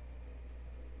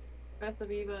 Best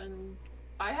of Eva, and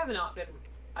I have not been.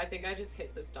 I think I just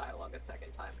hit this dialogue a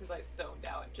second time because I zoned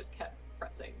out and just kept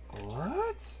pressing.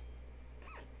 What?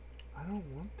 I don't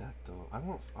want that though. I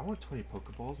want 20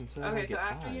 Pokeballs instead. Okay, so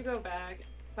after you go back,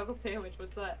 Chuckle Sandwich,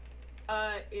 what's that?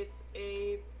 It's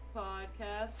a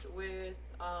podcast with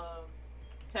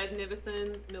Ted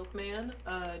Nivison, Milkman,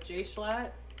 Jay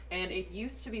Schlatt, and it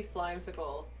used to be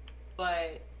Slimesicle,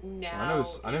 but now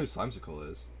I know who Slimesicle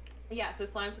is. Yeah, so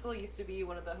Slimesicle used to be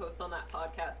one of the hosts on that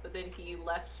podcast, but then he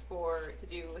left to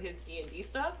do his D&D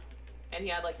stuff, and he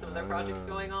had like some other projects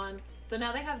going on. So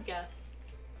now they have guests.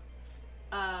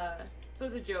 So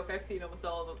it's a joke. I've seen almost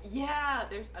all of them. Yeah,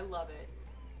 I love it.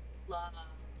 Love.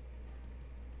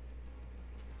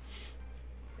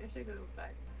 I should go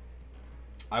back.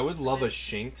 I would love a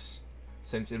Shinx,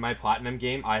 since in my Platinum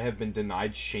game I have been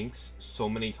denied Shinx so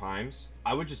many times.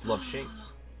 I would just love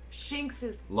Shinx. Shinx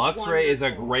is Luxray is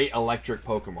a great electric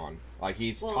Pokemon. Like,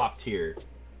 he's top tier.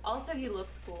 Also, he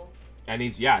looks cool. And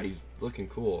he's looking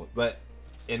cool. But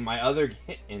in my other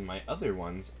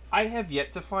ones, I have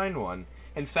yet to find one.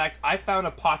 In fact, I found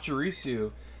a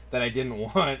Pachirisu that I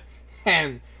didn't want,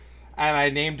 and I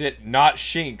named it not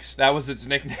Shinx. That was its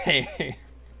nickname.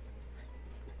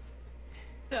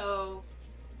 So,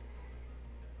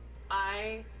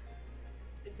 I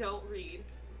don't read,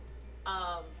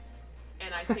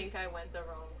 and I think I went the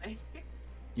wrong way.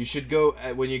 You should go,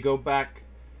 when you go back,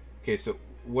 okay, so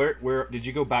where did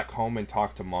you go back home and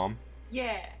talk to Mom?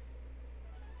 Yeah.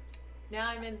 Now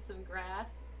I'm in some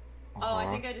grass. Oh,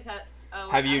 I think I just had,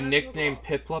 have you nicknamed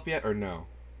Piplup yet, or no?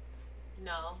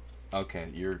 No. Okay,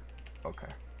 okay.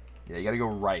 Yeah, you gotta go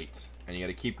right, and you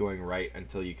gotta keep going right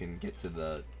until you can get to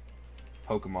the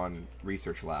Pokemon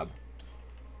Research Lab.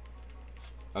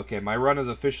 Okay, my run has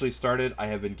officially started. I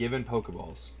have been given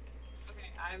Pokeballs.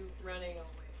 Okay, I'm running away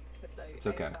because it's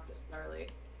okay. I found a Snarly.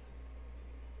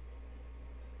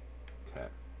 Okay.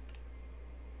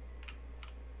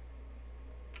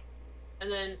 And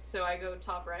then, so I go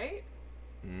top right?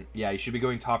 Yeah, you should be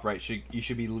going top right. You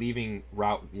should be leaving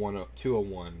Route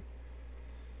 201.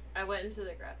 I went into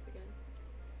the grass again.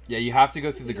 Yeah, you have to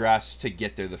go through the grass to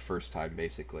get there the first time,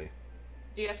 basically.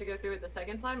 Do you have to go through it the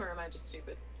second time, or am I just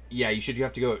stupid? Yeah, you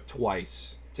have to go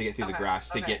twice to get through the grass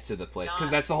to get to the place.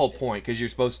 Because that's the whole point, because you're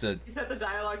supposed to... You said the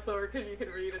dialogue slower because you can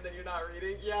read and then you're not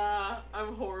reading. Yeah,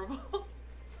 I'm horrible.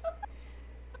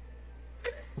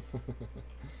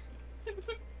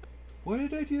 Why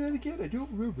did I do that again? I don't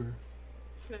remember.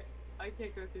 I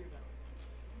can't go through that.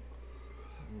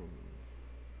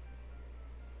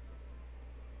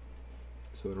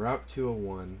 So in Route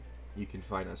 201, you can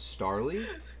find a Starly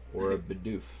or a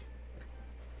Bidoof.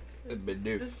 A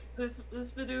Bidoof. This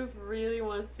Bidoof really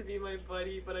wants to be my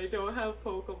buddy, but I don't have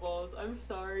Pokeballs. I'm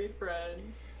sorry,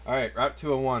 friend. Alright, Route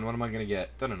 201, what am I gonna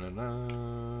get?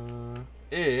 Dun-dun-dun-dun.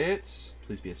 It's...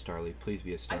 Please be a Starly, please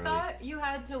be a Starly. I thought you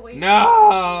had to wait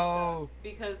No!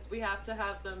 Because we have to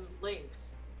have them linked.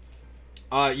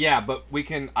 Yeah, but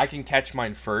I can catch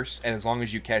mine first, and as long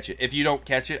as you catch it. If you don't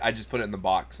catch it, I just put it in the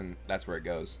box, and that's where it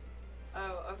goes.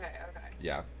 Oh, okay.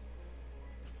 Yeah.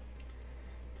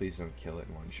 Please don't kill it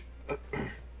in one shot.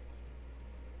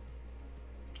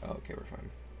 Oh, okay, we're fine.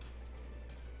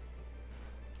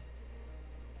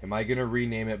 Am I gonna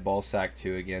rename it Ballsack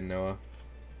 2 again, Noah?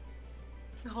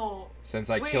 No. Since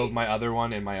I killed my other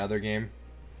one in my other game?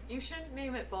 You shouldn't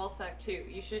name it Ballsack 2.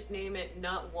 You should name it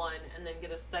Nut 1 and then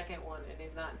get a second one and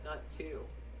name that Nut 2.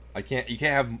 You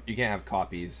can't have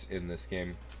copies in this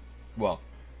game. Well,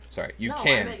 sorry, you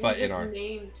can, but in our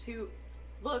name 2.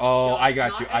 Look, oh, John, I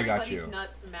got you. I got you.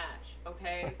 Nuts match,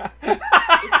 okay?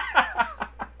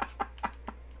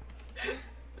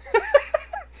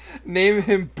 Name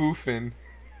him Boofin.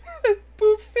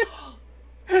 Boofin.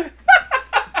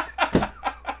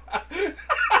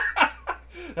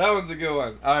 That one's a good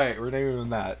one. Alright, we're naming him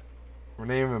that. We're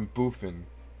naming him Boofin.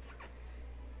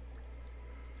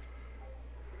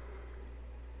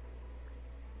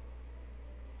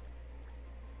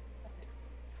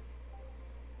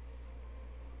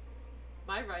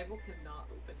 My rival cannot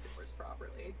open doors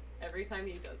properly. Every time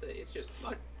he does it, it's just...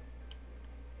 Because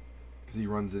he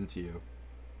runs into you.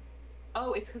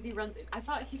 Oh, it's because he runs in. I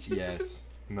thought he just... Yes.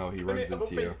 No, he runs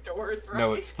into you. Doors, right?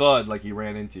 No, it's thud like he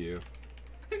ran into you.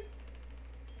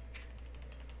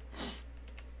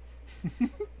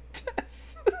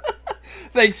 Tess.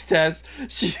 Thanks, Tess.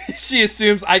 She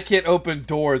assumes I can't open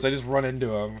doors. I just run into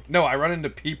them. No, I run into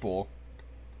people.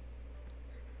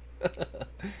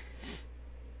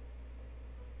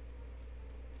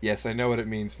 Yes, I know what it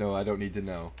means. No, I don't need to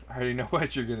know. I already know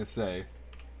what you're gonna say.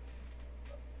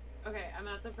 Okay, I'm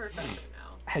at the professor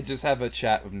now. I just have a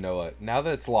chat with Noah. Now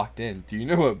that it's locked in, do you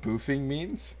know what boofing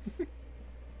means?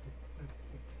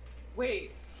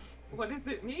 Wait, what does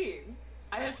it mean?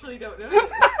 I actually don't know.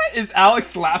 Is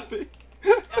Alex laughing?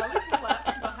 Alex is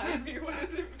laughing behind me. What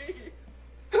does it mean?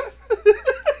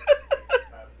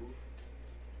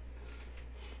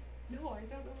 No, I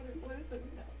don't know what does it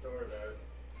mean. Don't worry about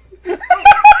it.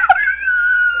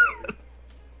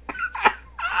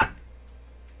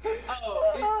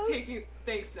 Oh, it's taking...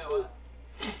 Thanks, Noah.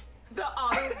 The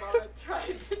Autobot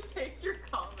tried to take your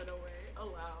comment away.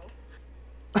 Allow.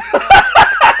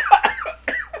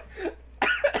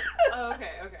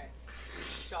 Okay.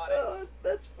 Got it. Oh,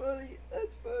 that's funny.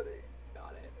 That's funny.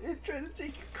 Got it. It tried to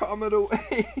take your comment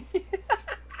away.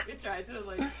 It tried to,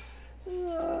 like...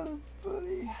 Oh, that's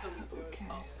funny. Okay.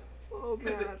 Oh,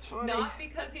 man, that's funny. Not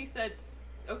because he said...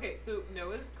 Okay, so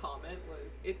Noah's comment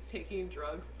was, it's taking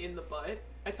drugs in the butt.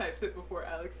 I typed it before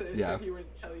Alex said it, so he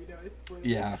wouldn't tell you Noah's point.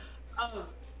 Yeah.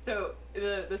 So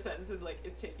the sentence is like,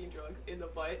 it's taking drugs in the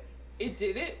butt. It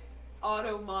didn't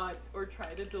auto-mod or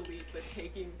try to delete the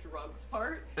taking drugs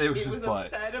part. It was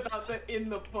upset about the in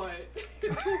the butt.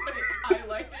 It's what it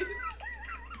highlighted.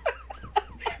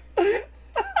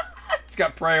 It's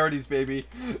got priorities, baby.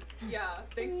 Yeah,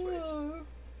 thanks, Twitch.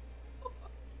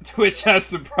 Twitch has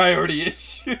some priority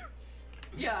issues.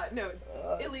 Yeah, no,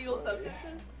 illegal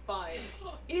substances, fine.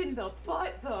 In the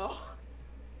butt, though.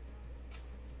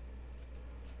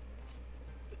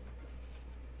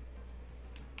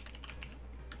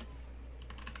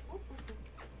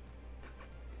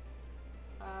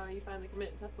 You finally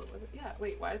committed Tesla, was it? Yeah,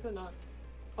 wait, why is it not?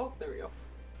 Oh, there we go.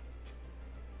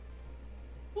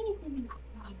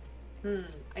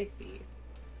 I see.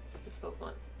 This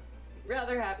Pokemon.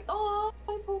 Rather happy. Oh,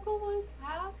 my Pokemon's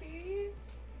happy.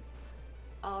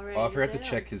 Already. Oh, I forgot to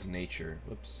check his nature.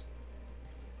 Whoops.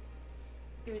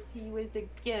 Give it to you as a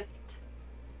gift.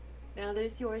 Now that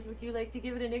it's yours, would you like to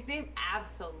give it a nickname?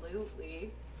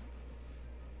 Absolutely.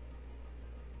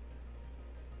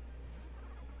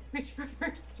 Which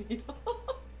prefers needles?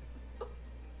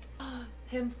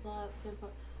 Pimplop.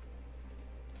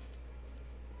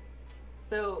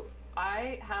 So,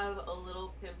 I have a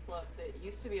little Pimplop that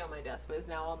used to be on my desk, but is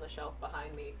now on the shelf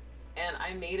behind me. And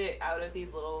I made it out of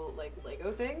these little, like,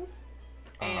 Lego things.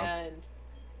 And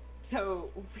so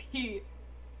we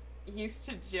used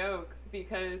to joke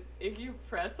because if you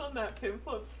press on that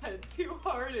Pimplop's head too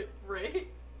hard, it breaks.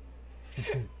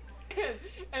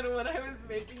 and when I was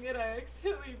making it, I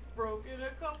accidentally broke it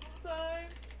a couple times.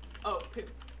 Oh,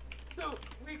 so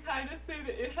we kind of say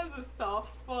that it has a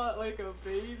soft spot like a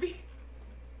baby.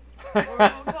 Or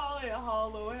we'll call it a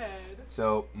hollow head.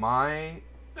 So my...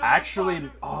 Actually,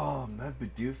 oh, that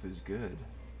Bidoof is good.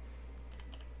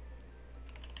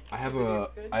 I have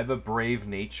a brave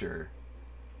nature.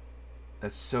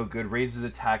 That's so good. Raises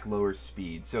attack, lowers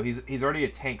speed. So he's already a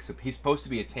tank. So he's supposed to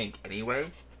be a tank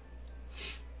anyway.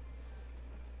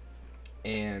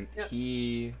 And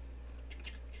he...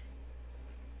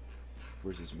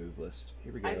 Where's his move list?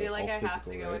 Here we go. I feel like I have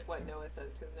to go with what Noah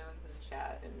says because Noah's in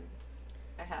chat and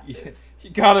I have to. Yeah, you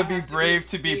gotta be brave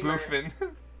to be boofing.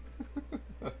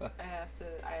 I have to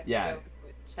go with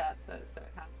what chat says, so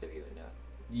it has to be what Noah says.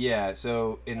 Yeah,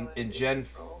 so in Gen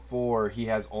 4, he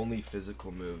has only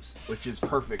physical moves, which is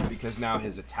perfect because now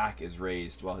his attack is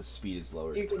raised while his speed is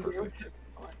lowered. It's perfect.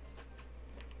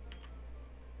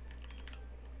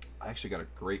 I actually got a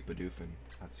great Bidoofin.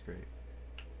 That's great.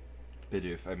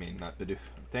 Bidoof, I mean, not Bidoof.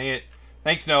 Dang it.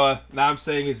 Thanks, Noah. Now I'm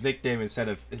saying his nickname instead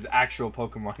of his actual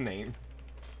Pokemon name.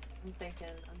 I'm thinking.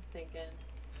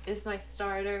 It's my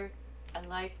starter. I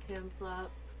like Pimplop.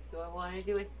 Do I want to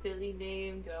do a silly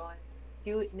name? Do I want a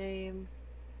cute name?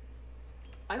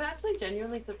 I'm actually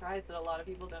genuinely surprised that a lot of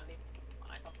people don't name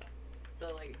Pokemon. I thought that's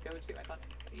the, like, go-to. I thought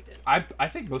everybody did. I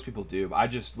think most people do, but I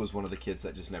just was one of the kids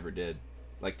that just never did.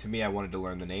 Like, to me, I wanted to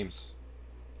learn the names.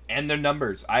 And their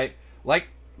numbers.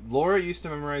 Laura used to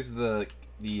memorize the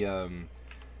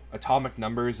atomic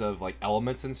numbers of, like,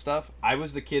 elements and stuff. I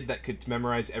was the kid that could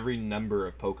memorize every number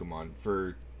of Pokemon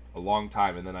for a long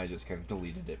time, and then I just kind of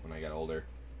deleted it when I got older.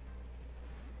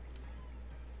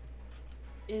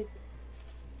 Is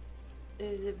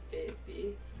it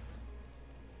baby?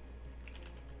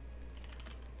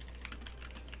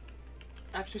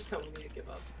 After so many to give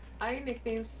up. I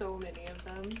nicknamed so many of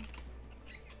them.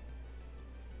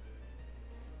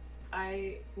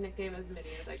 I nickname as many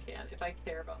as I can. If I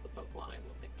care about the Pokemon, I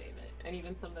will nickname it. And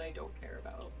even some that I don't care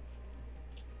about.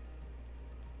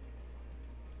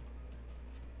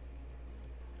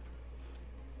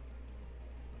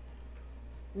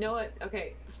 Noah,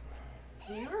 okay.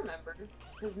 Do you remember?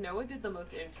 Because Noah did the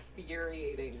most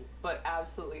infuriating but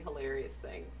absolutely hilarious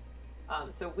thing.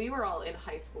 So we were all in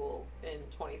high school in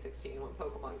 2016 when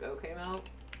Pokemon Go came out.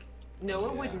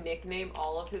 Noah would nickname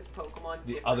all of his Pokemon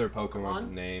the other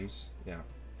Pokemon names. Yeah.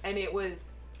 And it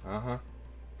was...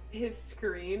 His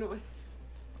screen was...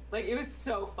 Like, it was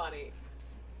so funny.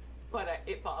 But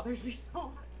it bothered me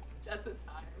so much at the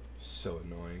time. So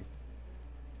annoying.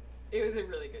 It was a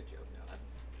really good joke, Noah.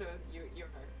 So you are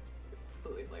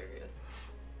absolutely hilarious.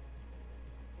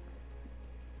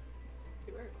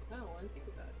 You are... No, I want to do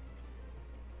that.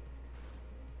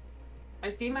 I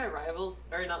see my rivals,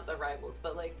 or not the rivals,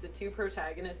 but like the two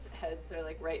protagonists' heads are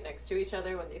like right next to each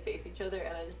other when they face each other,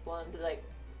 and I just wanted to like,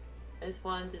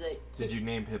 Did you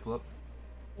name Piplup?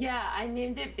 Yeah, I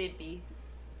named it Bibby.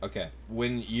 Okay,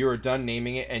 when you are done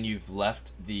naming it and you've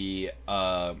left the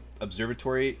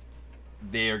observatory,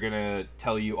 they are gonna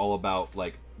tell you all about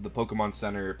like the Pokemon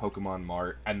Center, Pokemon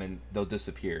Mart, and then they'll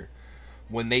disappear.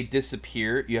 When they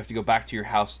disappear, you have to go back to your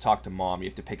house to talk to Mom. You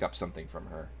have to pick up something from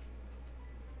her.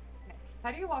 How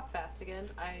do you walk fast again?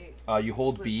 You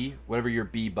hold B, whatever your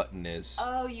B button is.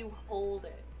 Oh, you hold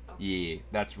it. Okay. Yeah,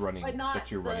 that's running. But not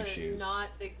that's your running shoes. Not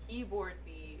the keyboard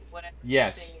B. Whatever.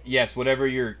 Yes, whatever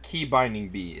your key binding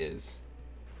B is.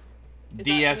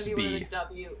 DSB.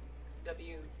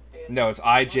 No, it's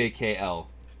IJKL.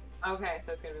 Okay,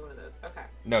 so it's gonna be one of those. Okay.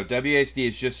 No, WASD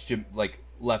is just like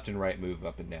left and right move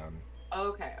up and down.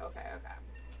 Okay.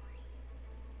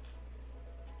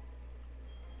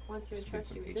 I want to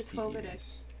entrust you with this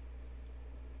Pokedex.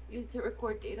 Use it to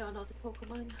record data on all the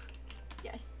Pokemon.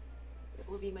 Yes, it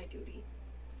will be my duty.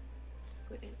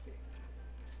 Good answer.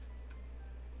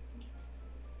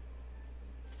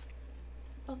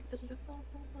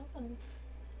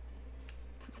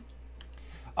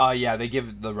 Yeah, they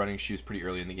give the running shoes pretty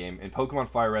early in the game. In Pokemon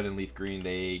Fire Red and Leaf Green,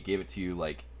 they gave it to you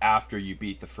like after you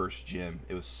beat the first gym.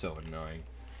 It was so annoying.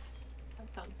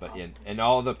 But in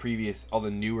all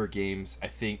the newer games, I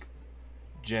think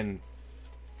Gen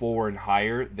 4 and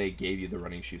higher, they gave you the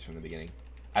running shoes from the beginning.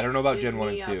 I don't know about Gen 1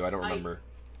 and 2. I don't remember.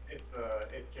 It's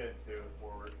Gen 2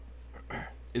 forward.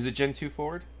 Is it Gen 2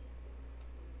 forward?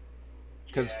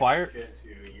 Because yeah, Fire... Gen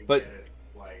 2, you but... get it,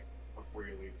 like, before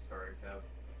you leave the starting tab.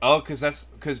 Oh,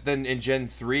 because then in Gen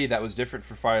 3 that was different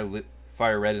for Fire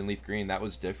Red and Leaf Green. That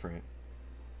was different.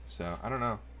 So I don't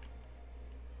know.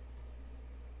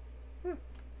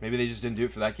 Maybe they just didn't do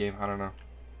it for that game. I don't know.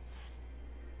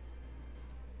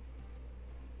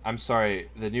 I'm sorry.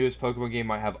 The newest Pokemon game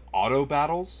might have auto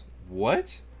battles.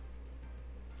 What?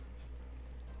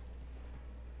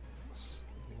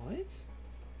 What?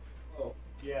 Oh,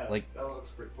 yeah. Like, that looks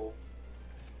pretty cool.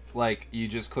 Like, you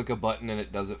just click a button and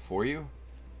it does it for you?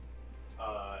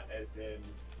 As in,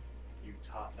 you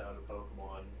toss out a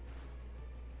Pokemon,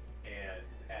 and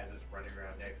as it's running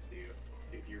around next to you,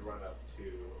 if you run up to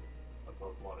a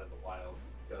Pokemon in the wild,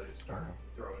 they'll just start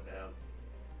throwing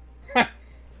down.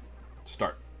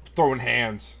 Start throwing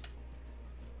hands.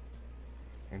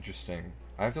 Interesting.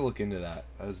 I have to look into that.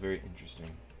 That was very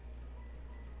interesting.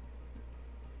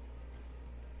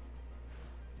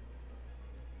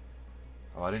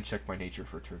 Oh, I didn't check my nature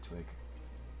for Turtwig.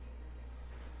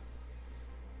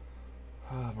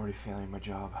 Oh, I'm already failing my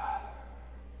job.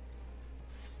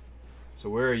 So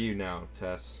where are you now,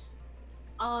 Tess?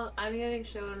 I'm getting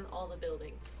shown all the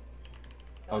buildings.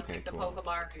 So okay, like the cool.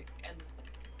 Pokemon and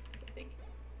the thing.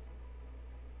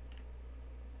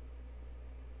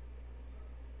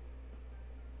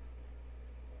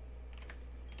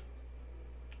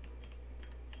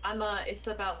 It's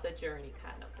about the journey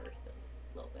kind of person,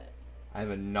 a little bit. I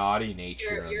have a naughty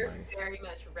nature. You're very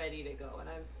much ready to go, and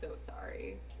I'm so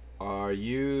sorry. Are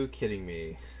you kidding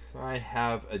me? I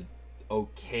have a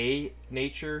okay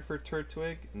nature for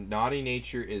Turtwig. Naughty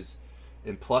nature is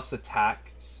in plus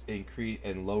attack, increase,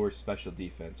 and lower special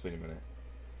defense. Wait a minute.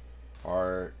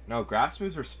 No, grass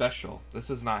moves are special. This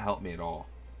does not help me at all.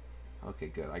 Okay,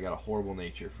 good. I got a horrible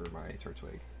nature for my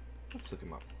Turtwig. Let's look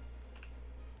him up.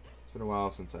 It's been a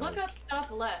while since I look up stuff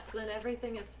less, then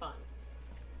everything is fun.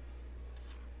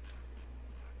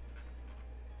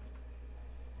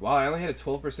 Wow, I only had a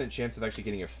 12% chance of actually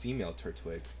getting a female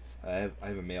Turtwig. I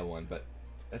have a male one, but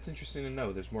that's interesting to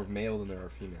know. There's more male than there are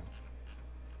female.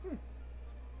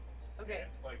 Okay.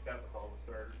 Like that with all the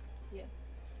starters. Yeah.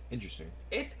 Interesting.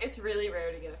 It's really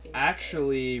rare to get a female.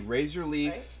 Actually,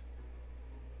 starter,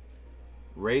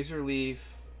 Razor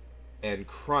Leaf, and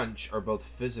Crunch are both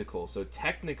physical, so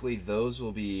technically those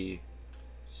will be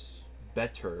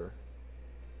better.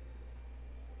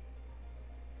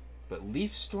 But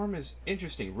Leaf Storm is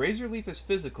interesting. Razor Leaf is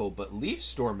physical, but Leaf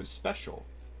Storm is special.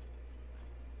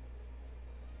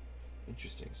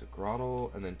 Interesting. So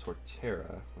Grotle and then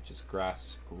Torterra, which is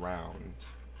Grass Ground.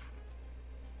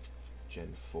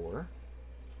 Gen 4.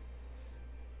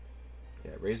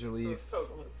 Yeah, Razor Leaf.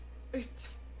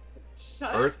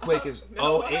 Earthquake is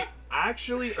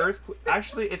actually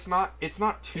it's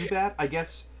not too bad. I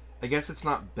guess it's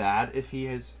not bad if he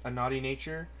has a naughty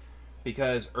nature.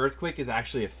 Because Earthquake is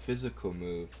actually a physical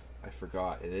move. I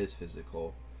forgot. It is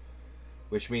physical.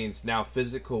 Which means now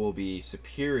physical will be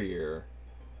superior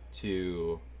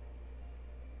to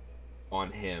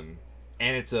on him.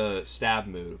 And it's a stab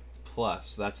move. Plus,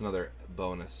 so that's another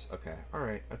bonus. Okay.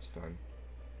 Alright. That's fun.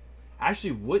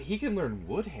 Actually, he can learn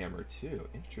Woodhammer too.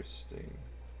 Interesting.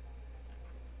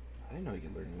 I didn't know he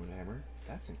could learn Woodhammer.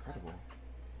 That's incredible.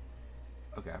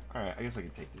 Okay. Alright. I guess I can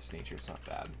take this nature. It's not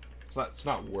bad. It's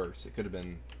not worse. It could have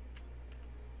been...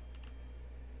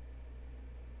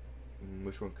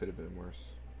 Which one could have been worse?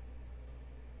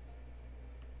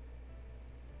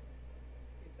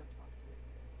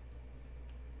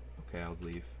 Okay, I'll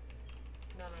leave.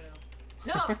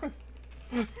 No.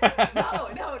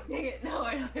 No, dang it. No,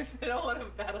 I don't want to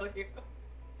battle you.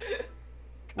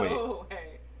 Go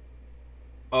away.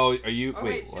 Oh, are you... Oh,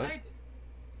 wait, what?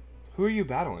 Who are you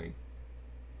battling?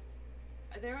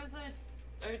 There was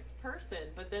a person,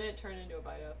 but then it turned into a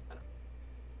Vita. I'm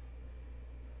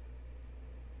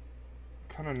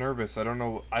kind of nervous. I don't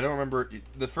know. I don't remember.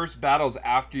 The first battle's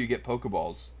after you get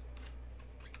Pokeballs.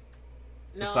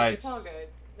 No, it's all good.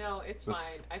 No, it's fine.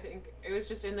 I think it was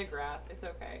just in the grass. It's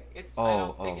okay. I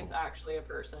don't think it's actually a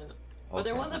person. But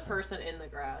there was a person in the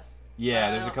grass.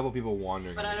 Yeah, there's a couple people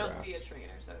wandering but in the I don't grass. see a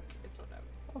trainer, so it's whatever.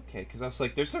 Okay, because I was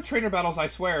like, there's no trainer battles, I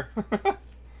swear.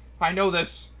 I know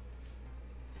this.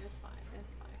 It's fine.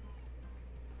 It's fine.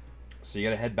 So you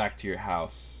gotta head back to your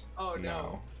house. Oh,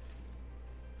 no.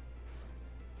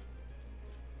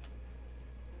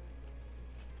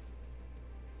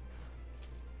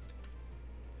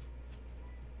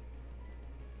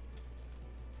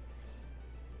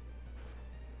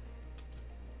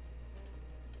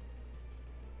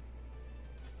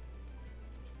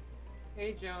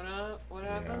 Hey Jonah, what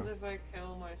happens if I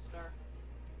kill my star?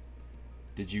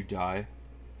 Did you die?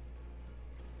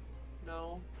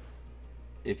 No.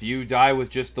 If you die with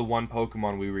just the one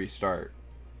Pokemon, we restart.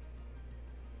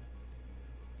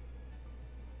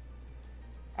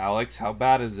 Alex, how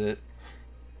bad is it?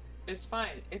 It's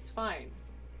fine. It's fine.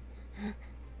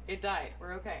 It died.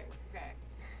 We're okay.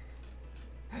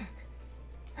 We're okay.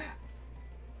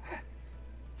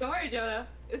 Don't worry, Jonah.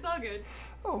 It's all good.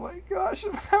 Oh my gosh,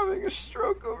 I'm having a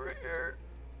stroke over here.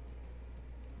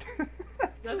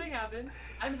 Nothing happened.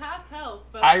 I'm half health,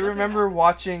 but I remember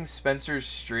watching Spencer's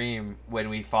stream when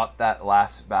we fought that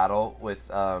last battle with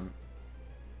I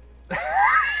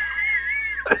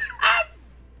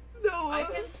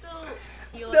can still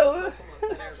heal at the Pokemon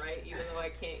Center, right? Even though I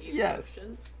can't use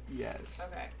potions? Yes.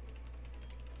 Okay.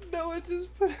 Noah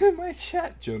just put in my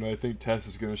chat. Jonah, I think Tess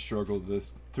is gonna struggle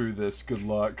through this. Good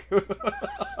luck.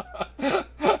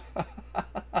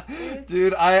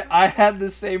 Dude, I had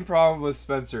the same problem with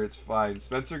Spencer. It's fine.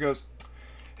 Spencer goes,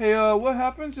 hey, what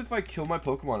happens if I kill my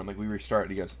Pokemon? I'm like, we restart.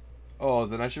 And he goes, oh,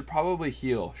 then I should probably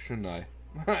heal, shouldn't I?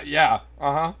 Yeah,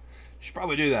 you should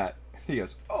probably do that. He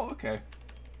goes, oh, okay.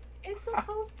 It's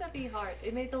supposed to be hard.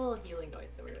 It made the little healing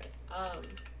noise, so we're good.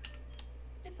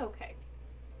 It's okay.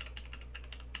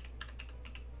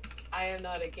 I am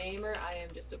not a gamer, I am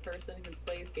just a person who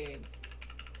plays games.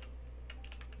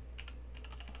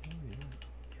 Oh yeah,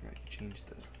 I can change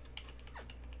the...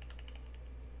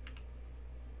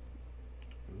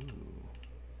 Ooh.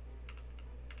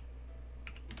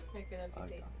 Check it out the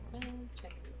date.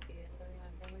 Check it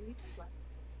out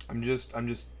the I'm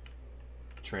just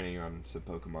training on some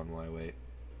Pokemon while I wait.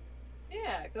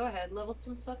 Yeah, go ahead, level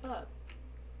some stuff up.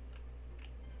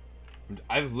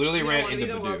 I've literally ran into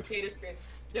the world's Bidoof. greatest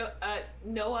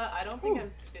Noah, I don't think I'm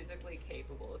physically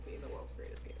capable of being the world's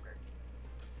greatest gamer.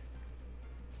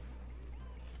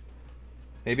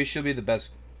 Maybe she'll be the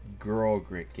best girl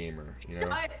great gamer, you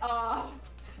know?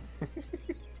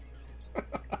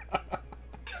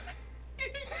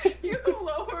 You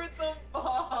lowered the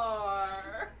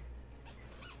bar.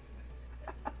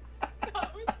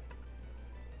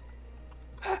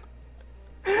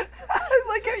 I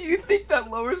like how you think that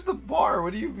lowers the bar.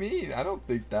 What do you mean? I don't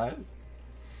think that.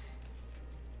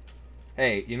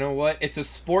 Hey, you know what? It's a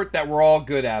sport that we're all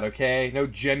good at, okay? No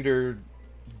gender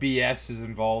BS is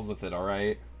involved with it,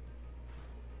 alright?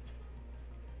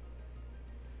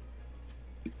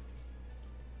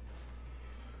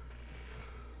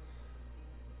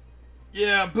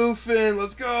 Yeah, boofing,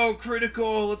 let's go,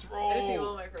 critical, let's roll. I did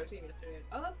all my protein yesterday.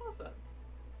 Oh, that's awesome.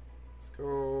 Let's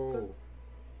go.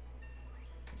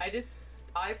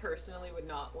 I personally would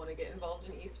not want to get involved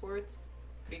in esports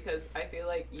because I feel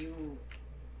like you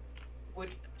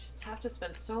would just have to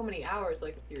spend so many hours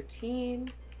like with your team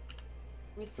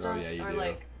with stuff. Oh yeah, you or do.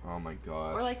 Like, oh my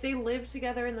gosh. or like they live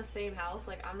together in the same house.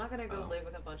 Like I'm not gonna go live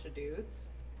with a bunch of dudes.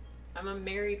 I'm a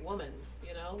married woman,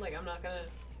 you know? Like I'm not gonna.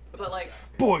 But like.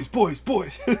 Boys.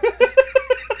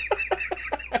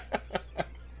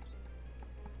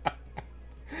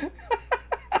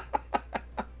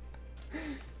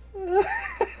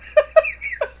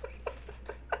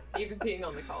 Even being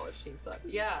on the college team sucked.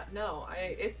 Yeah, no,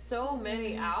 it's so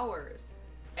many hours,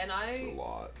 and It's a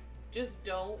lot. just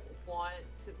don't want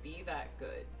to be that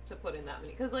good to put in that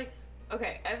many. Cause like,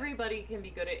 okay, everybody can be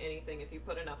good at anything if you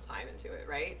put enough time into it,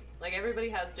 right? Like everybody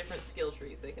has different skill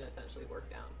trees they can essentially work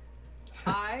down.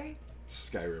 I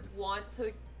Skyrim.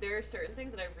 there are certain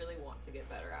things that I really want to get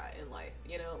better at in life.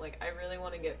 You know, like I really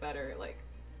want to get better, like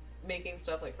making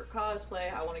stuff like for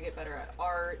cosplay. I want to get better at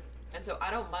art. And so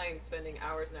I don't mind spending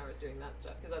hours and hours doing that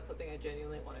stuff because that's something I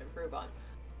genuinely want to improve on.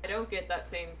 I don't get that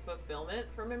same fulfillment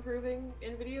from improving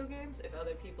in video games. If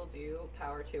other people do,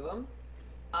 power to them.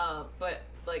 But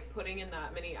like putting in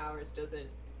that many hours doesn't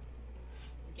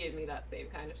give me that same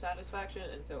kind of satisfaction.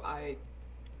 And so I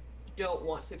don't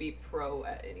want to be pro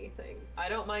at anything. I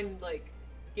don't mind like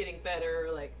getting better.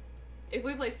 Like if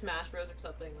we play Smash Bros or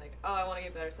something, like, oh, I want to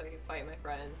get better so I can fight my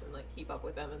friends and like keep up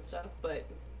with them and stuff. But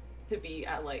to be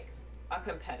at like a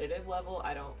competitive level,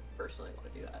 I don't personally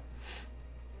want to do that.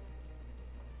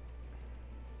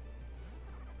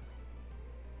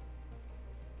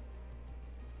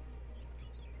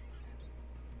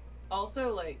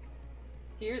 Also, like,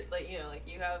 here, like, you know, like,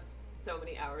 you have so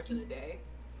many hours in a day.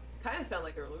 Kind of sound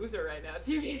like a loser right now,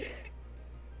 TV.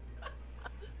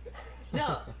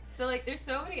 No, so, like, there's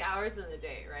so many hours in the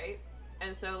day, right?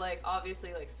 And so, like,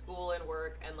 obviously, like, school and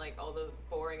work and, like, all the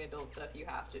boring adult stuff you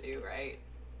have to do, right?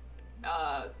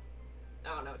 I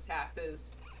don't know,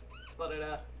 taxes,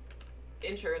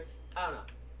 insurance, I don't know.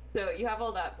 So you have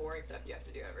all that boring stuff you have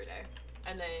to do every day.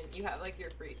 And then you have, like,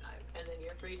 your free time. And then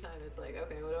your free time is like,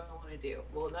 okay, what do I want to do?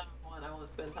 Well, number one, I want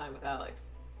to spend time with Alex.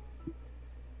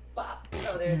 Wow.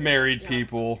 Oh, married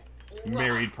people.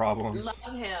 Married problems.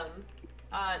 Love him.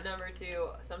 Number 2,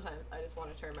 sometimes I just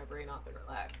want to turn my brain off and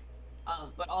relax.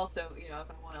 But also, you know, if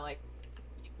I want to like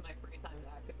use my free time to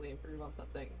actively improve on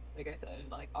something, like I said,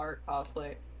 like art,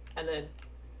 cosplay, and then,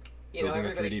 you know,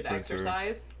 everybody should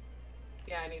exercise.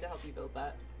 Yeah, I need to help you build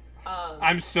that.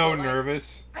 I'm so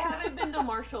nervous. I haven't been to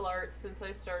martial arts since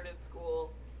I started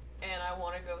school, and I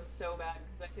want to go so bad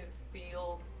because I can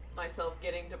feel myself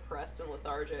getting depressed and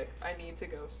lethargic. I need to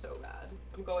go so bad.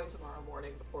 I'm going tomorrow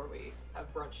morning before we have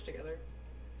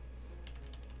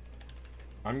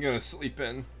I gonna sleep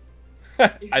in.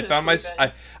 I found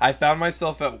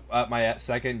myself at my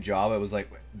second job. It was like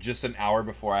just an hour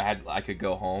before I could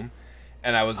go home,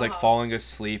 and I was like falling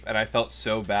asleep, and I felt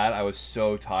so bad. I was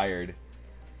so tired.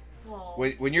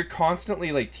 When you're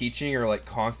constantly like teaching or like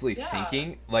constantly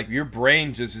thinking, like your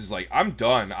brain just is like, I'm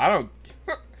done. I don't.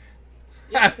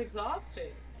 Yeah, it's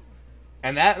exhausting.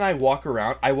 And I walk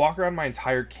around my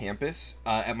entire campus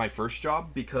at my first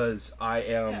job because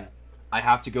I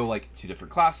have to go like to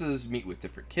different classes, meet with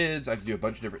different kids. I have to do a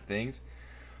bunch of different things.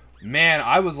 Man,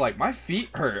 I was like, my feet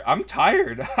hurt. I'm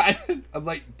tired. I'm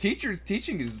like,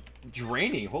 teaching is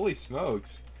draining. Holy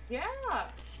smokes. Yeah.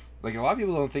 Like a lot of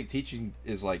people don't think teaching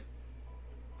is like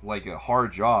a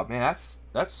hard job. Man,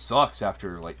 that sucks.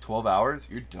 After like 12 hours,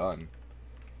 you're done.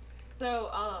 So,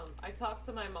 I talked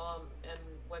to my mom and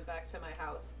went back to my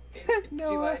house.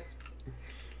 No.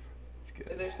 It's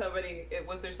good.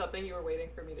 Was there something you were waiting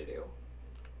for me to do?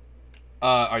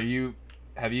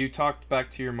 Have you talked back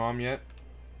to your mom yet?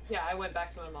 Yeah, I went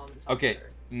back to my mom and talked to her.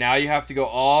 Now you have to go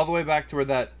all the way back to where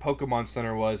that Pokemon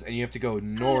Center was, and you have to go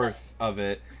north of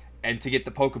it, and to get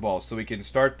the Pokeballs so we can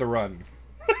start the run.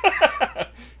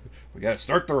 We gotta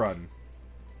start the run.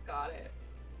 Got it.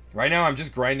 Right now I'm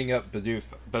just grinding up Bidoof,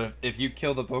 but if you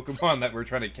kill the Pokemon that we're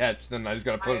trying to catch, then I just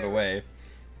gotta put it away.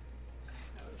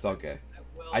 It's okay.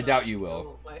 I doubt you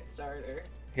will. My starter.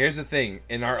 Here's the thing,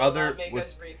 in our other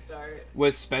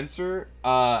with Spencer,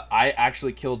 I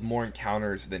actually killed more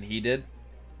encounters than he did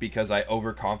because I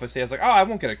overcompensated. I was like, oh, I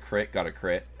won't get a crit. Got a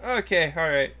crit. Okay, all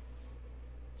right.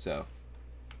 So,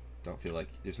 don't feel like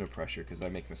there's no pressure because I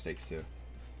make mistakes too.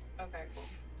 Okay, cool.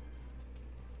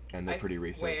 And they're pretty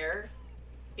recent. I swear,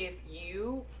 if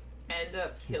you end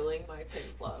up killing my pin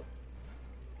club,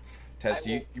 Tess,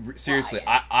 seriously,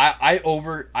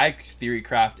 I theory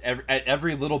craft at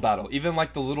every little battle, even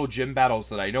like the little gym battles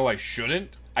that I know I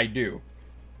shouldn't, I do.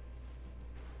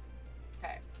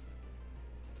 Okay.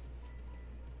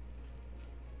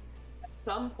 At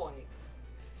some point,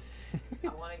 I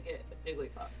want to get a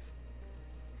Jigglypuff.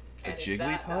 And a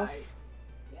Jigglypuff?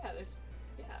 Yeah,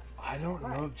 I don't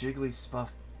know if Jigglypuff.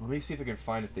 Let me see if I can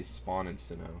find if they spawn in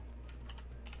Sinnoh.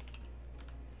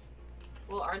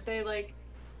 Well, aren't they like?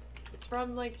 It's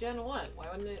from like Gen 1. Why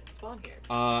wouldn't it spawn here?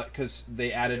 Because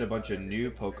they added a bunch of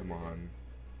new Pokemon.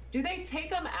 Do they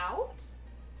take them out?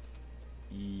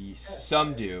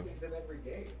 Some do.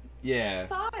 Yeah. I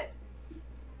thought.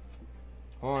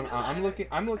 Hold on,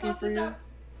 I'm looking for you.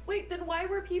 Wait, then why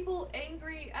were people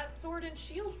angry at Sword and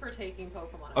Shield for taking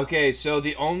Pokemon out? Okay, so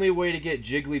the only way to get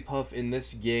Jigglypuff in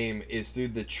this game is through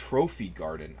the Trophy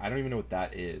Garden. I don't even know what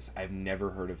that is. I've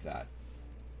never heard of that.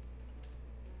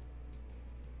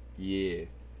 Yeah.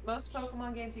 Most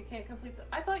Pokemon games you can't complete them.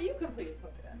 I thought you completed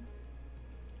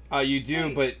Pokedex. You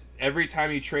do, but every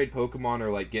time you trade Pokemon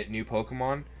or like get new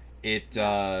Pokemon, it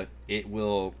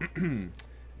will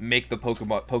make the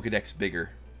Pokedex bigger.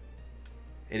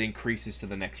 It increases to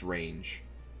the next range.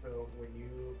 So when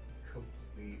you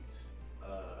complete,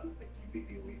 like you beat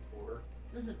the Elite Four,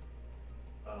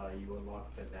 you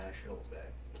unlock the Nationals Dex,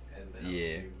 and then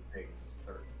new things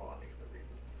start spawning in the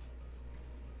region.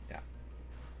 Yeah.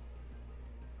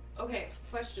 Okay,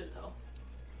 question though.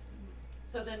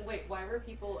 So then, wait, why were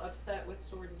people upset with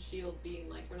Sword and Shield being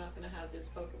like, we're not going to have this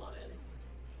Pokemon in?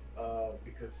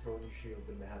 Because Sword and Shield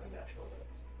didn't have a National Dex.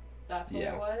 That's what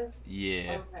it was?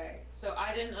 Yeah. Okay. So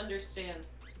I didn't understand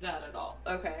that at all.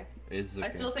 Okay. Okay. I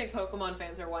still think Pokemon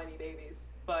fans are whiny babies,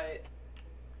 but...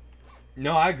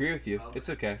 No, I agree with you. It's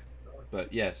okay.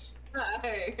 But yes.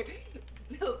 I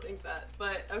still think that.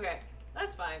 But, okay.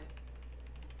 That's fine.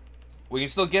 We can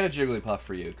still get a Jigglypuff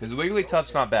for you, because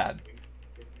Wigglytuff's not bad.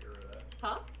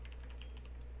 Huh?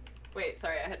 Wait,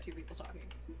 sorry, I had two people talking.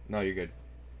 No, you're good.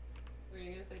 What were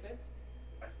you going to say, Bibs?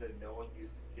 I said no one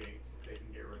uses Jinx. They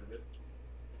can get rid of it.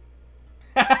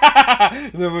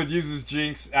 No one uses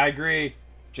Jinx. I agree.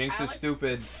 Jinx Alex is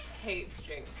stupid. Hates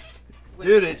Jinx.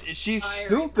 Dude, she's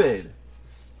stupid.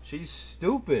 She's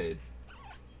stupid.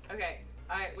 Okay,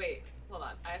 wait, hold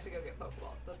on. I have to go get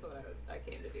Pokeballs. That's what I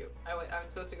came to do. I was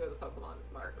supposed to go to the Pokemon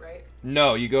Mart, right?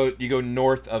 No, you go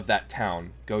north of that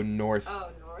town. Go north. Oh,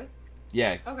 north?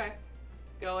 Yeah. Okay.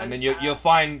 Go and then you'll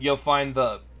find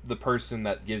the person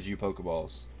that gives you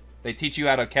Pokeballs. They teach you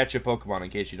how to catch a Pokemon in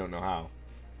case you don't know how.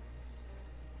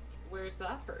 Where's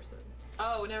that person?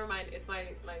 Oh, never mind. It's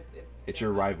it's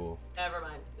your rival. Never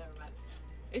mind.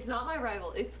 It's not my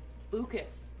rival. It's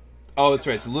Lucas. Oh, that's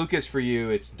right. It's Lucas for you.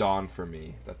 It's Dawn for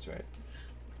me. That's right.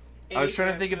 I was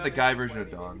trying to think of the guy version of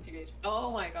Dawn.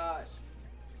 Oh my gosh.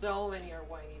 So many are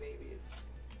whiny babies.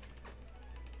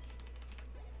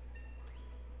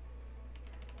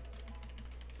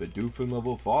 Bidoofin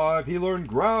level 5. He learned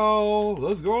Growl.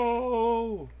 Let's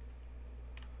go.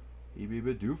 He be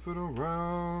Bidoofing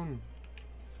around.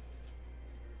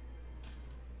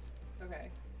 Okay.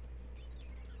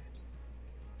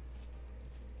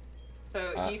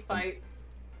 So he fights.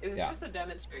 Is this just a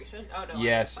demonstration? Oh no.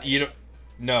 Yes, you don't.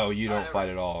 No, you don't fight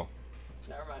at all.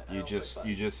 Never mind. You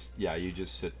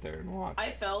just sit there and watch. I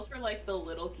fell for like the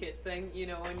little kid thing, you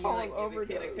know, when you like give a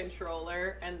kid a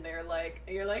controller and you're like,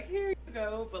 here you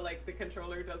go, but like the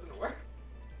controller doesn't work.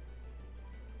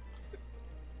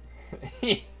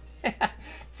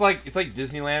 It's like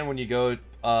Disneyland when you go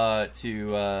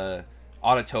to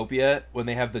Autotopia when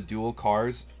they have the dual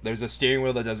cars. There's a steering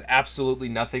wheel that does absolutely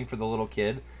nothing for the little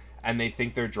kid, and they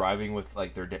think they're driving with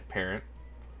like their parent.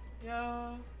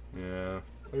 Yeah. Yeah,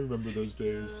 I remember those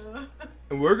days.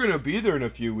 And we're gonna be there in a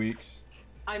few weeks.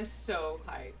 I'm so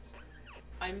hyped.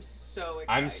 I'm so excited.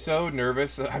 I'm so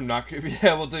nervous that I'm not gonna be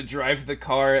able to drive the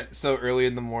car so early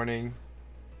in the morning.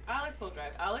 Alex will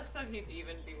drive. Alex said he'd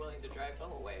even be willing to drive the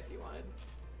whole way if you wanted.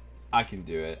 I can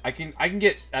do it. I can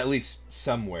get at least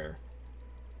somewhere.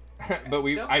 But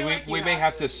we may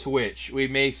have to switch. We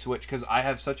may switch because I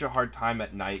have such a hard time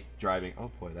at night driving.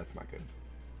 Oh boy, that's not good.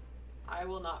 I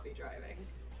will not be driving.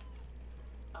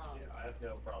 Yeah, I have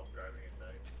no problem driving at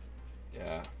night.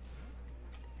 Yeah.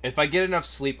 If I get enough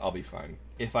sleep, I'll be fine.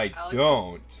 If I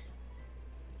don't,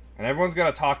 and everyone's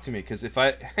gotta talk to me because if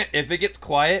it gets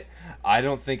quiet, I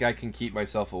don't think I can keep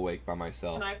myself awake by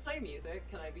myself. Can I play music?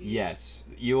 Can I be? Yes,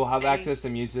 you will have access to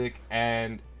music,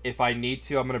 and if I need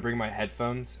to, I'm gonna bring my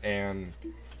headphones and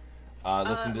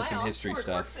listen to some history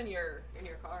stuff. Works in your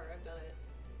car. I've done it.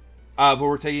 But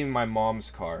we're taking my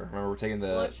mom's car. Remember, we're taking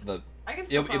the. I can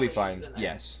it'll be fine.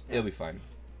 Yes, it'll be fine.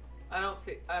 I don't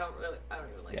even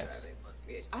like driving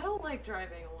alone. I don't like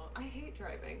driving alone. I hate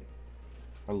driving.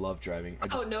 I love driving.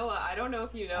 Noah, I don't know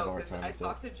if you know, because I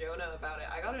talked to Jonah about it.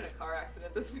 I got in a car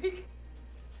accident this week.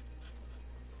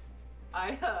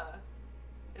 It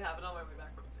happened on my way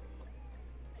back from school.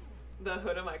 The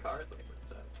hood of my car is like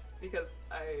messed up because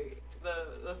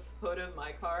the hood of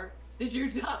my car. Did you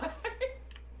die?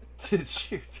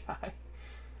 Did you die?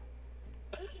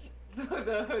 So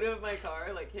the hood of my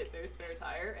car like hit their spare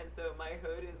tire, and so my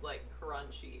hood is like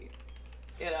crunchy.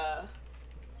 It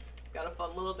got a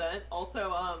fun little dent.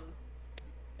 Also,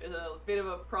 there's a bit of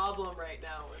a problem right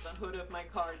now where the hood of my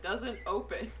car doesn't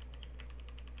open.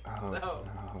 Oh, so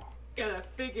no. Gonna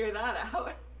figure that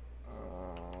out.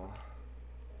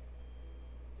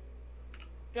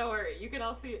 Don't worry, you can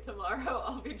all see it tomorrow.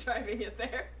 I'll be driving it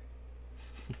there.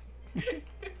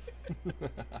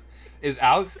 Is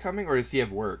Alex coming or does he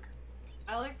have work?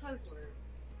 Alex has work.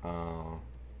 Oh.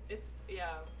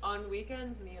 Yeah, on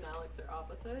weekends me and Alex are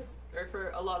opposite. Or for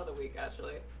a lot of the week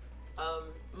actually.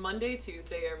 Monday,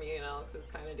 Tuesday are me and Alex's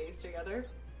kind of days together.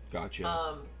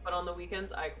 Gotcha. But on the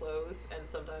weekends I close, and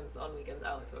sometimes on weekends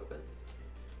Alex opens.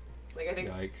 Like I think.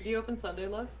 Yikes. Do you open Sunday,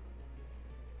 love?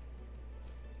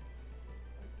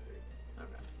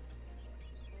 Okay.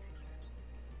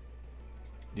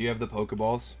 Do you have the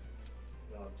Pokeballs?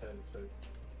 No, I'm 10-6.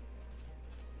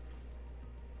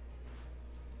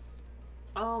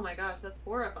 Oh my gosh, that's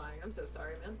horrifying. I'm so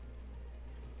sorry, man.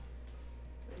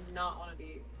 I do not want to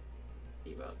be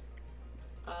T-Bone.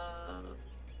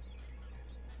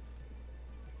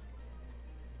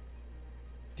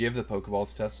 Do you have the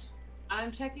Pokeballs, Tess?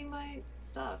 I'm checking my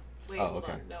stuff. Wait, hold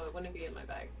on. No, it wouldn't be in my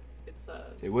bag. It's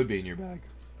It would be in your bag.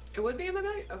 It would be in my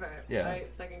bag? Okay. Yeah. I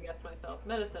second guessed myself.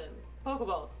 Medicine.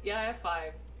 Pokeballs. Yeah, I have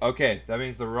 5. Okay, that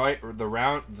means the round,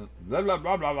 blah blah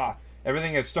blah blah blah.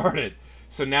 Everything has started.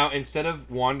 So now instead of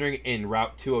wandering in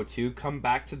Route 202, come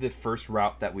back to the first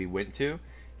route that we went to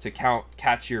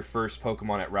catch your first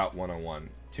Pokemon at Route 101.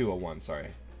 201, sorry.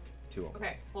 201.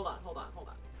 Okay, hold on.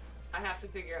 I have to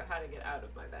figure out how to get out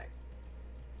of my bag.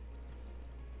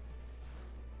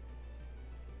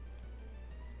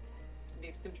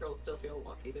 These controls still feel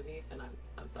wonky to me, and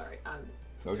I'm sorry.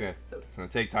 It's okay. It's gonna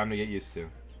take time to get used to.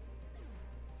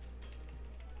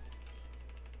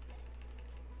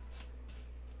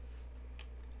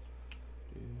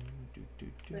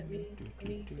 Let me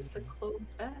get the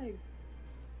closed bag.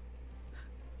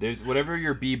 There's whatever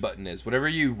your B button is. Whatever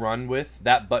you run with,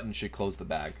 that button should close the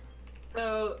bag.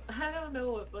 So, I don't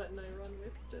know what button I run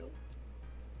with still.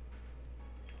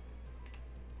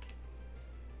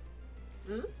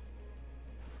 Hmm?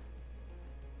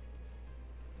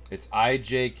 It's I,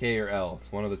 J, K, or L.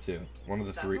 It's one of the two. One of the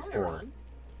Is that three, how I 4. run?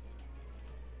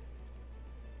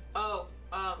 Oh,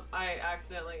 I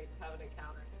accidentally have an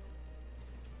encounter.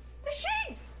 The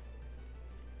Shinx!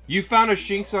 You found a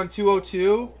Shinx on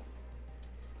 202?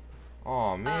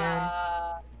 Oh man.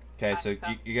 Okay, so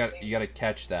you gotta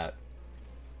catch that.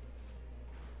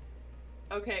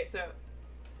 Okay, so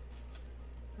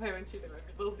I haven't cheated my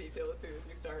little detail as soon as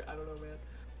we start. I don't know, man.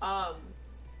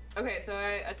 Okay, so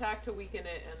I attack to weaken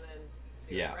it and then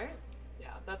do it, right? Yeah,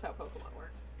 that's how Pokemon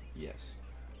works. Yes.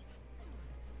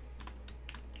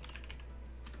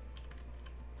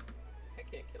 I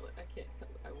can't kill it. I can't kill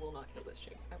it. I will not kill this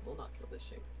Shinx. I will not kill this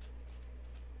Shinx.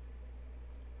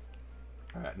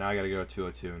 Alright, now I gotta go to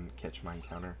 202 and catch my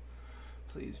encounter.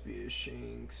 Please be a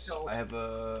Shinx. No. I have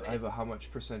a how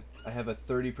much percent? I have a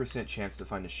 30% chance to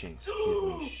find a Shinx. Give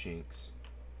me Shinx.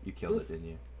 You killed it, didn't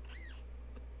you?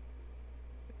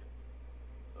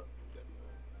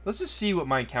 Let's just see what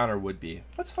my encounter would be.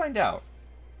 Let's find out.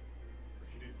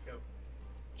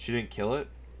 She didn't kill it?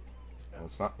 Well,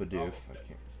 it's not Bidoof. I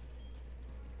can't.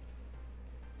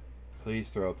 Please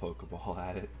throw a Pokeball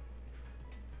at it.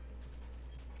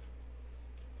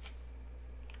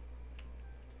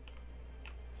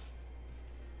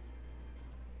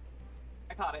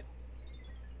 I caught it.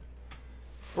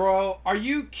 Bro, are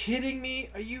you kidding me?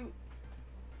 Are you...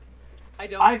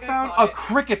 I found a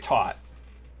Kricketot.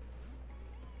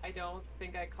 I don't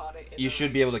think I caught it. You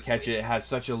should be able to catch it. It has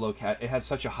such a it has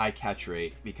such a high catch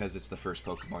rate because it's the first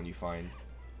Pokemon you find.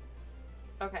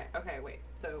 Okay, wait.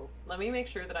 So, let me make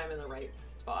sure that I'm in the right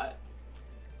spot.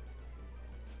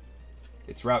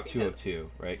 It's Route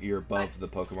 202, right? You're above the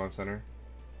Pokemon Center.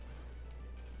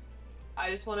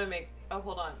 I just want to make... Oh,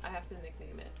 hold on. I have to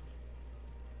nickname it.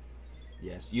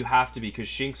 Yes, you have to be, because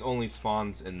Shinx only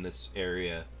spawns in this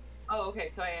area. Oh,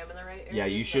 okay, so I am in the right area? Yeah,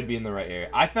 you should be in the right area.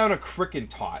 I found a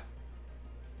Kricketot.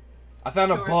 I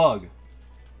found a bug.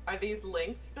 Are these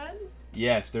linked, then?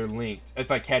 Yes, they're linked.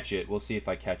 If I catch it, we'll see if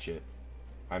I catch it.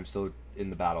 I'm still in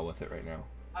the battle with it right now.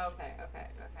 Okay.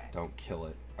 Don't kill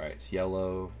it. Alright, it's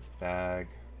yellow, bag,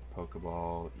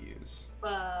 Pokeball, use.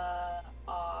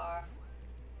 Are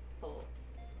full.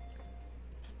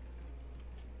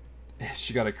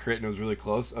 She got a crit and it was really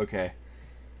close? Okay.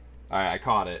 Alright, I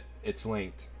caught it. It's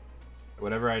linked.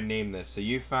 Whatever I name this. So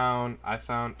I found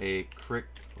a I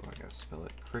gotta spell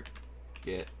it.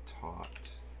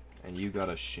 Kricketot. And you got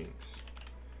a Shinx.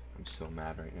 I'm so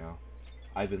mad right now.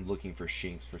 I've been looking for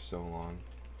Shinx for so long.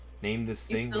 Name this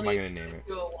thing? What am I gonna name it?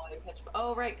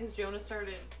 Oh, right, because Jonah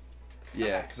started...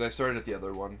 Yeah, because I started at the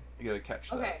other one. You gotta catch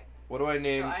that. Okay. What do I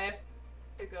name? So I have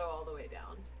to go all the way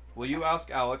down. Will you ask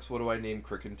Alex what do I name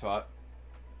Kricketot?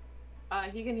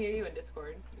 He can hear you in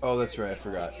Discord. Oh, that's right, I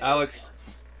forgot. Alex,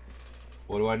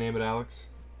 what do I name it, Alex?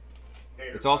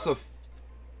 It's also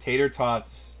Tater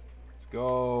Tots. Let's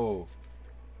go.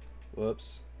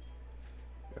 Whoops.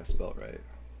 Gotta spell it right.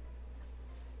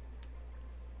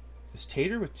 Is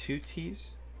Tater with 2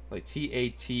 T's? Like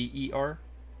T-A-T-E-R?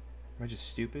 Am I just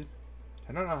stupid?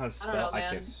 I don't know how to spell. I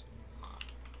can't.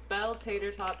 Spell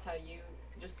Tater Tots how you...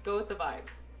 Just go with the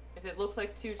vibes. If it looks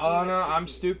like 2 T's... Oh, no, I'm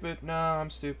stupid. No, I'm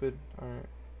stupid. Alright.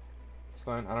 It's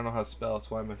fine. I don't know how to spell.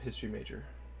 That's why I'm a history major.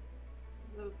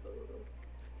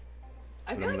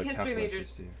 I feel like history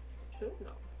majors should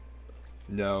know.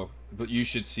 No, but you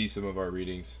should see some of our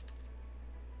readings.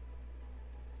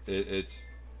 It's...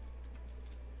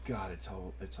 God, it's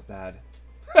so bad.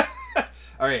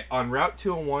 Alright, on Route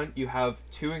 201, you have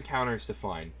 2 encounters to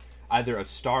find. Either a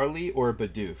Starly or a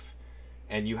Bidoof.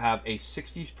 And you have a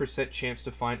 60% chance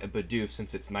to find a Bidoof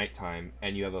since it's nighttime,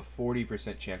 and you have a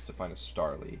 40% chance to find a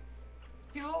Starly.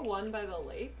 201 by the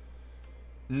lake?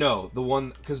 No,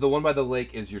 because the one by the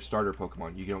lake is your starter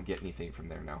Pokemon. You don't get anything from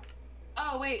there now.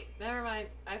 Oh, wait, never mind.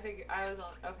 I figured I was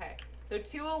on... Okay. So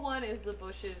 201 is the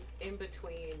bushes in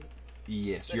between...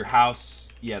 Yes, your house...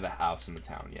 Yeah, the house in the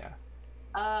town, yeah.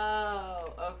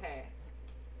 Oh, okay.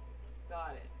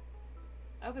 Got it.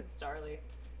 I hope it's Starly.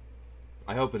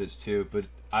 I hope it is too, but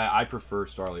I prefer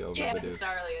Starly over Bidoof. Yeah, it's a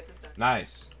Starly, it's a Starly.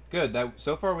 Nice. Good.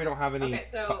 So far we don't have any okay,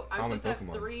 so common I'm supposed to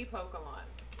Pokemon. have 3 Pokemon.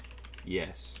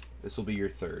 Yes. This will be your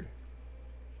 3rd.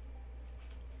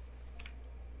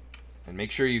 And make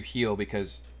sure you heal,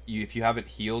 because if you haven't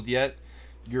healed yet,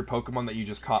 your Pokemon that you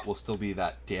just caught will still be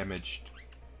that damaged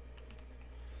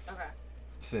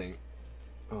thing.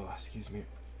 Oh, excuse me.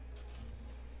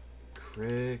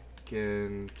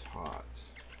 Kricketot.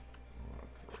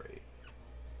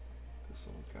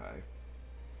 guy.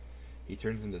 He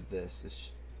turns into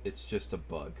this. It's just a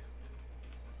bug.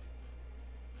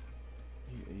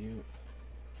 You.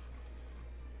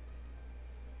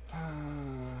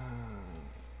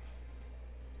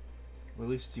 Well, at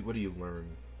least what do you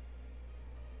learn?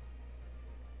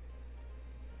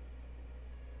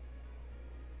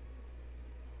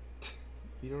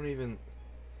 You don't even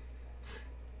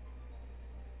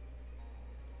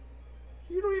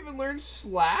learn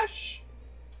slash?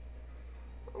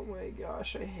 Oh my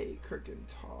gosh, I hate Crick and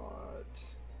Tot.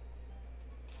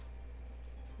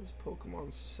 This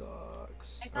Pokemon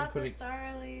sucks. I thought the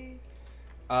Starly.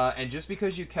 And just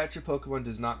because you catch a Pokemon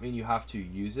does not mean you have to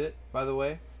use it, by the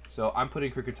way. So I'm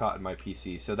putting Crick and Tot in my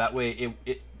PC, so that way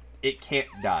it can't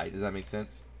die. Does that make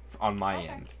sense? On my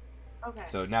end. Okay.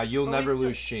 So now you'll never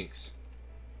lose Shinx.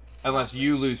 Unless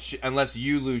you lose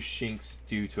Shinx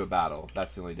due to a battle.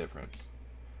 That's the only difference.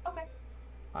 Okay.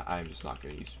 I'm just not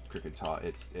gonna use Crick and Tot.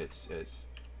 It's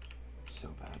so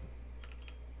bad.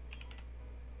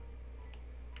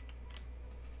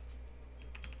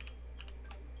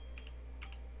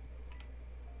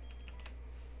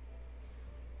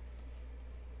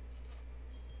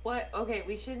 What? Okay,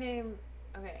 we should name.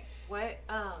 Okay, what?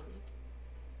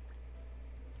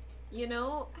 You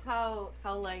know how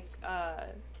like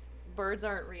birds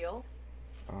aren't real.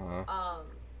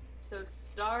 So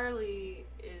Starly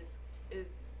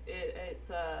it's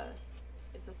a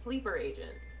sleeper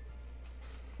agent.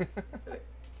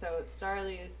 so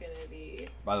Starly is gonna be.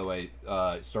 By the way,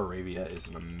 Staravia is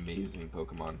an amazing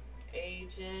Pokemon.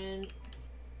 Agent.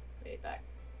 Wait back.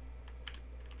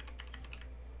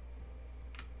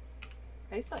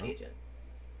 How do you spell agent?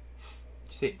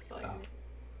 See,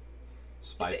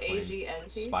 spy plane.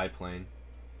 A-G-N-T? Spy plane.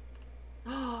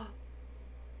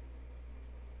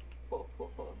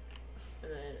 Cool.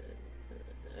 And then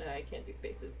I can't do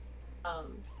spaces.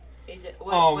 Agent.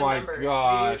 What number?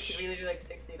 Gosh. Should we do like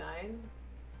 69?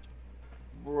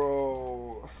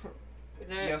 Bro.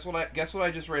 Guess what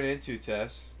I just ran into,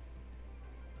 Tess?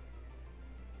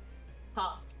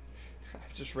 Huh. I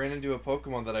just ran into a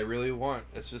Pokemon that I really want.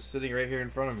 It's just sitting right here in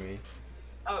front of me.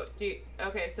 Oh,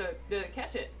 okay, so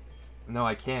catch it. No,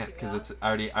 I can't because I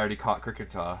already caught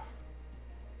Kricketot.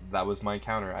 That was my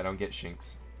encounter. I don't get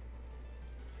Shinx.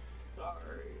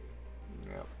 Sorry.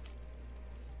 Yep.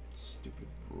 Stupid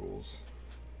rules.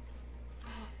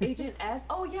 Agent S?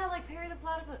 Oh yeah, like Perry the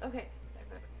Platypus. Okay.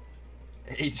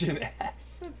 Agent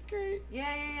S? That's great.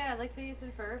 Yeah. Like Phineas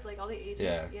and Ferb, like all the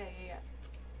agents. Yeah.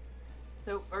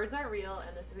 So birds aren't real,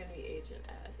 and this is gonna be Agent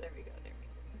S. There we go.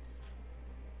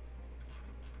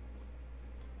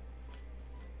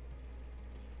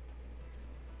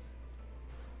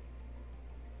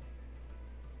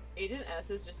 Agent S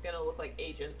is just gonna look like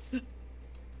agents,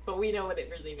 but we know what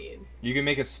it really means. You can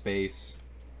make a space.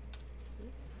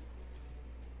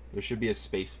 There should be a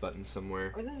space button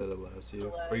somewhere that allows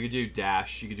you. Or you could do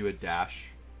dash. You could do a dash.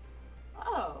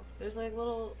 Oh, there's like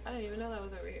little. I didn't even know that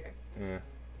was over here. Yeah.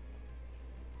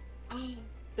 Oh,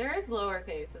 there is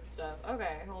lowercase and stuff.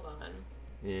 Okay, hold on.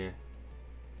 Yeah.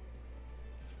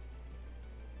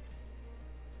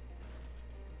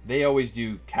 They always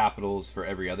do capitals for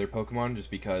every other Pokemon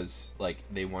just because, like,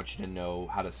 they want you to know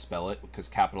how to spell it because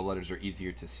capital letters are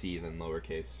easier to see than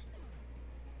lowercase.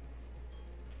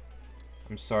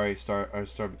 I'm sorry, I'm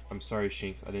sorry,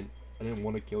 Shinx. I didn't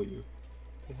want to kill you.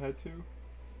 I had to.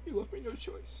 You left me no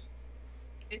choice.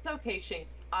 It's okay, Shinx.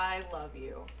 I love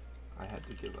you. I had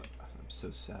to give up. I'm so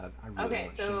sad. I really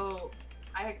want Shinx. So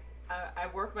I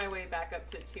worked my way back up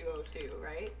to 202,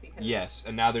 right? Because... Yes,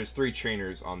 and now there's 3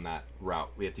 trainers on that route.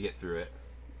 We have to get through it.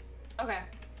 Okay.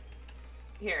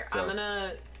 Here, so, I'm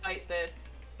gonna fight this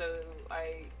so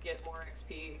I get more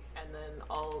XP, and then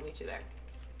I'll meet you there.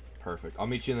 Perfect. I'll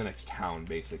meet you in the next town,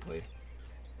 basically.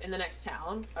 In the next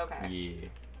town? Okay. Yeah.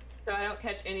 So I don't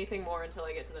catch anything more until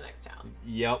I get to the next town.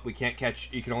 Yep, we can't catch...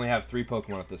 You can only have 3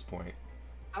 Pokemon at this point.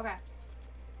 Okay.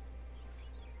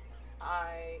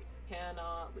 I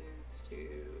cannot lose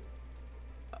to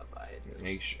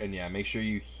make sure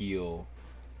you heal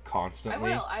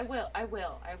constantly. I will.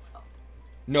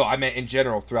 No, I meant in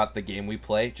general throughout the game we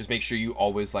play. Just make sure you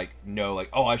always know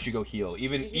oh, I should go heal,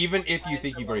 even if you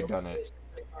think you've already done it.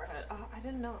 Oh, I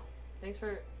didn't know. Thanks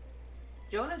for.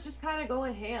 Jonah's just kind of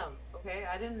going ham. Okay,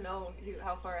 I didn't know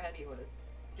how far ahead he was.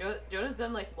 Jonah's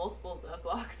done like multiple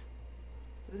Nuzlocks.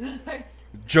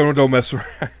 Jonah, don't mess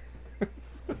around.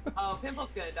 Oh,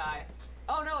 Pimple's gonna die.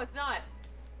 Oh no, it's not.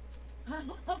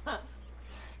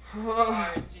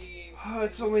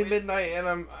 It's only midnight and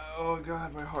I'm. Oh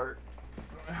god, my heart.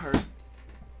 My heart.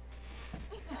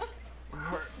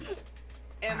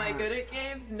 Am I good at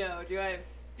games? No. Do I have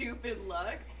stupid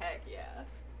luck? Heck yeah.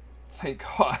 Thank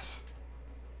God.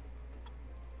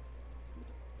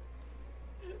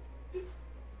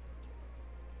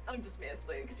 I'm just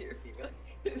mansplaining because you're a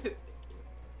female.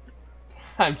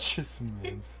 I'm just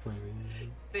mansplaining.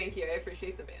 Thank you. I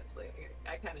appreciate the mansplaining.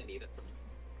 I kind of need it sometimes.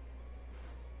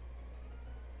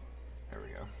 There we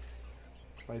go.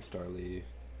 Bye, Starly.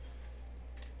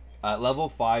 At level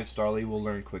 5, Starly will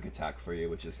learn Quick Attack for you,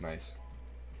 which is nice.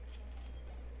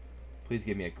 Please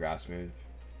give me a grass move.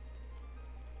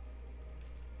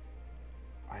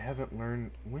 I haven't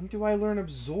learned... When do I learn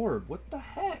Absorb? What the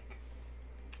heck?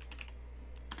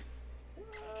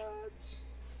 What?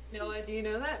 Noah, do you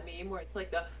know that meme where it's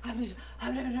like the... And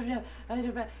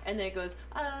then it goes...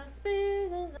 I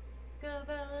spin like a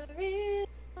ballerina.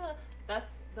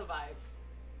 That's the vibe.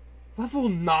 Level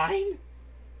 9?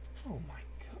 Oh my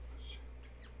gosh.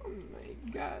 Oh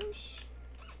my gosh.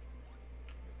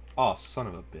 Oh, son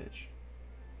of a bitch.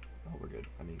 Oh, we're good.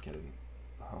 I didn't get it.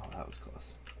 Oh, that was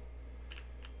close.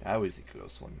 That was a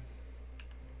close one.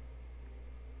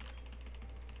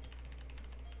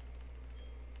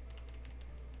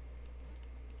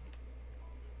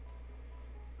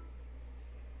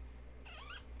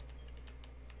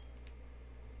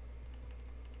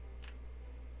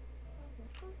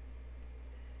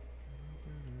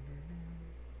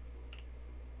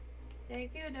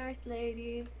 Thank you, nurse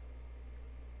lady.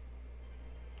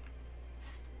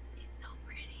 She's so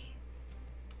pretty.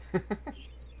 You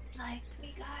liked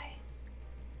me, guys.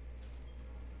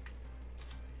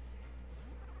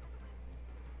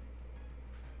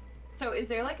 So, is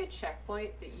there like a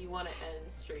checkpoint that you want to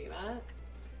end stream at?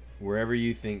 Wherever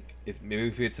you think. If maybe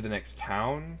if we get to the next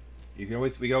town, we can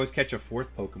always catch a 4th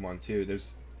Pokemon too.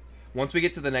 Once we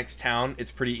get to the next town,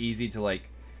 it's pretty easy to like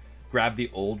grab the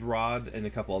old rod and a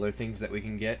couple other things that we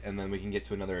can get, and then we can get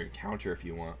to another encounter if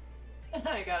you want.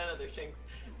 I got another Shinx.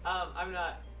 I'm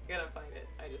not gonna find it.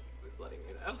 I just was letting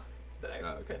you know that I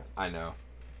okay. I know.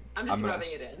 I'm just rubbing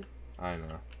it in. I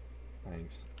know.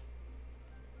 Thanks.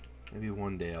 Maybe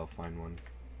one day I'll find one.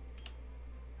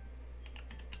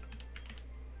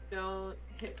 Don't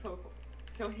hit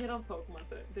on Pokemon.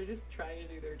 They're just trying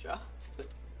to do their job.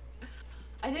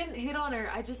 I didn't hit on her.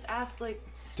 I just asked, like...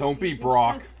 Don't be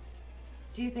Brock.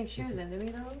 Do you think she was into me,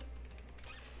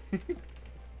 though?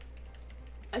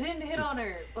 I didn't hit on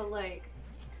her, but, like...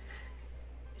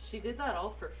 She did that all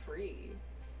for free,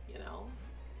 you know?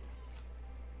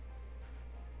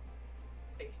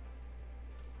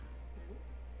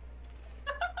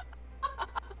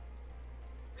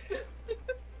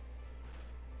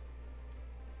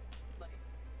 Like,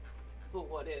 but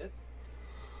what if?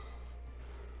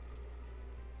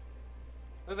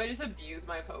 What if I just abuse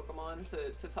my Pokemon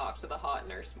to talk to the hot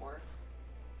nurse more?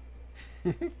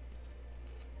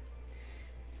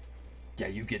 Yeah,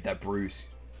 you get that, Bruce.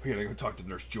 We're gonna go talk to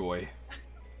Nurse Joy.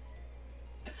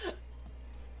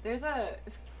 There's a...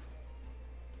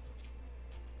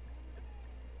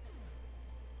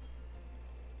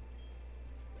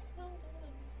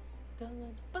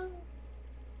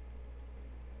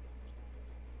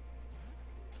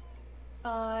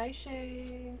 Bye,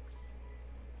 Shanks.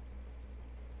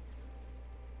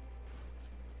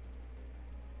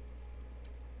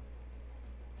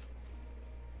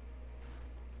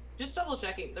 Just double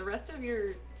checking. The rest of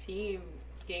your team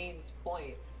gains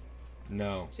points.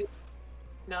 No.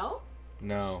 No?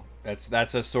 No.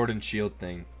 That's a Sword and Shield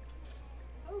thing.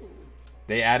 Oh.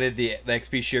 They added the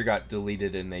XP share got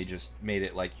deleted, and they just made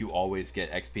it like you always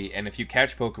get XP. And if you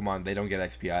catch Pokemon, they don't get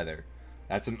XP either.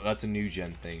 That's a new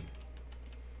gen thing.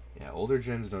 Yeah, older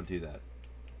gens don't do that.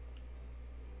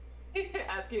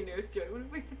 Asking Nurse Joy, what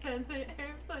if we pretend that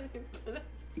airplane instead of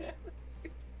Spanish?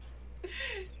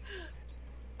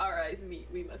 Our eyes meet,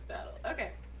 we must battle.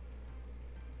 Okay.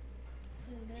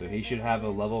 So he should have a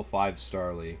level 5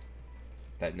 Starly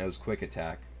that knows Quick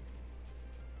Attack.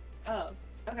 Oh,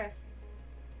 okay.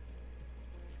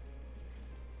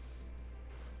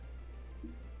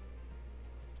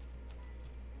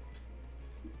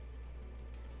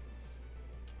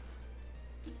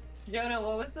 Jonah,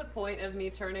 what was the point of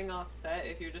me turning off set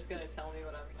if you're just gonna tell me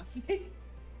what I'm gonna say?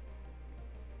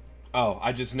 Oh,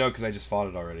 I just know because I just fought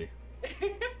it already.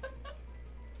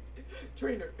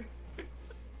 Trainer.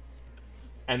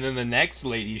 And then the next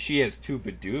lady, she has 2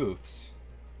 Bidoofs.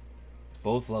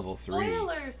 Both level 3.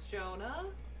 Spoilers, Jonah.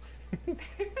 Oh my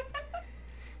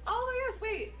gosh,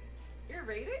 wait. You're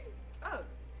rating? Oh,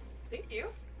 thank you.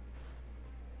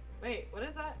 Wait, what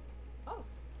is that? Oh,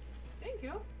 thank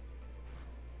you.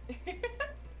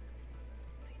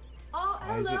 Oh,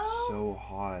 hello. Why is it so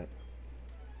hot?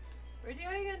 We're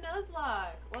doing a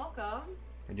Nuzlock. Welcome.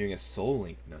 We're doing a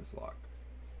SoulLink Nuzlock.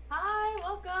 Hi,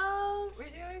 welcome. We're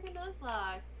doing a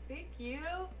Nuzlock. Thank you.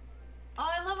 Oh,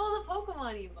 I love all the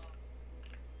Pokemon emotes.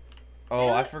 Oh,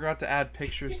 I forgot to add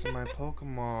pictures to my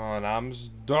Pokemon. I'm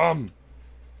dumb.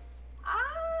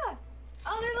 Ah!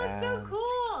 Oh, they look so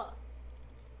cool.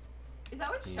 Is that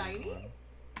what's shiny?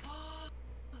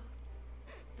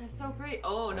 That's so great.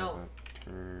 Oh no.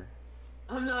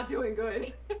 I'm not doing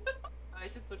good. I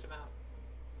should switch them out.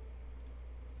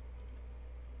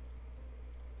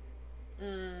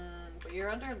 But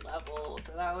you're under level,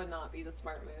 so that would not be the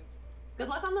smart move. Good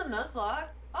luck on the Nuzlock.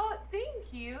 Oh,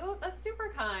 thank you. That's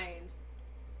super kind.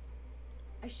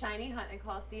 A shiny hunt in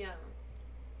Coliseum.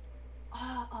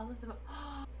 Oh, all of them.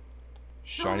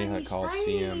 Shiny hunt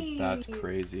Coliseum. That's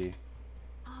crazy.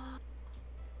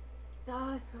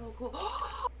 That is so cool.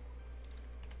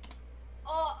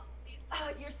 Oh,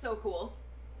 you're so cool.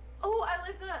 Oh, I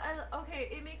like the. Okay,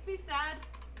 it makes me sad.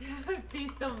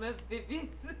 Beat them with babies.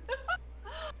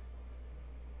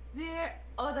 There.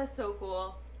 Oh, that's so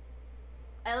cool.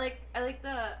 I like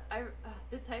the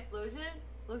Typhlosion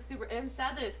looks super. I'm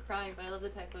sad that it's crying, but I love the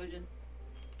Typhlosion.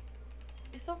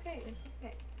 It's okay. It's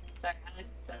okay. Sorry, I like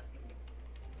to say.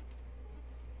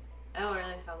 I don't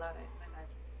realize how loud I am.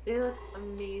 They look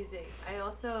amazing. I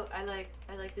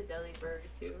like the Delibird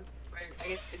too. Or I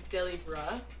guess it's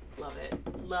Delibra. Love it.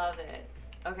 Love it.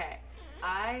 Okay.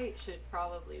 I should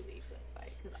probably leave this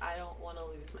fight because I don't want to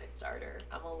lose my starter.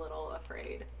 I'm a little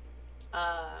afraid.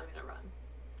 I'm gonna run.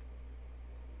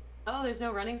 Oh, there's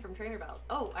no running from trainer battles.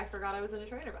 Oh, I forgot I was in a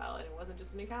trainer battle and it wasn't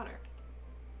just an encounter.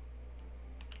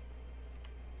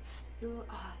 Ooh,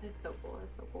 that's so cool.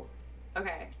 That's so cool.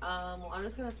 Okay. Well, I'm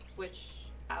just gonna switch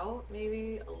out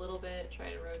maybe a little bit.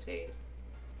 Try to rotate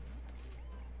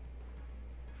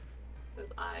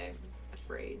because I'm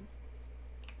afraid.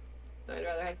 So I'd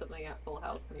rather have something at full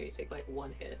health, maybe take like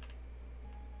one hit.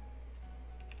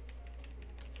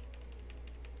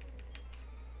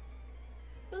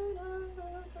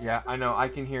 Yeah, I know. I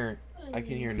can hear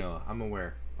Noah. I'm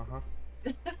aware.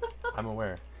 I'm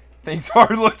aware. Things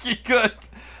are looking good.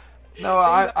 No,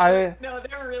 No,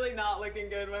 they're really not looking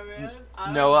good, my man.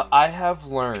 Noah, I have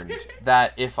learned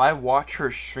that if I watch her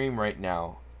stream right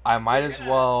now, I might as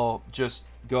well just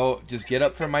get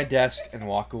up from my desk and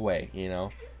walk away, you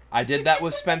know? I did that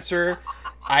with Spencer.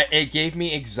 It gave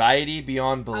me anxiety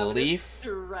beyond belief. I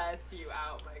would stress you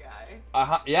out, my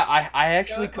guy. Yeah, I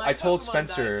actually I told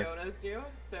Spencer. Jonas do,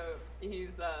 so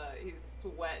he's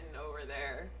sweating over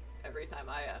there every time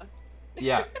I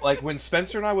Yeah, like when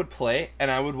Spencer and I would play,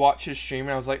 and I would watch his stream,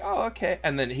 and I was like, oh, okay.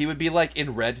 And then he would be like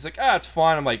in red. He's like, ah, it's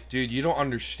fine. I'm like, dude, you don't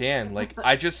understand. Like,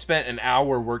 I just spent an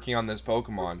hour working on this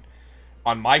Pokemon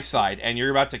on my side, and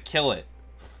you're about to kill it.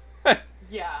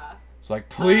 Yeah. It's like,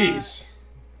 please.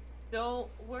 Don't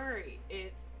worry.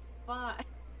 It's fine.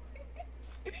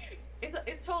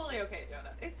 It's totally okay,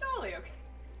 Jonah. It's totally okay.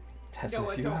 Tessa,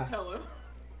 Noah, don't tell him.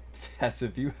 Tessa,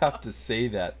 if you have to say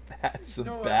that, that's a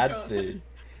bad thing.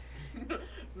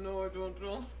 No,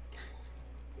 don't.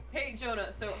 Hey,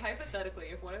 Jonah, so hypothetically,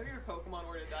 if one of your Pokemon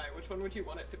were to die, which one would you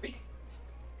want it to be?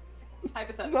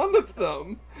 Hypothetically. None of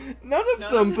them. None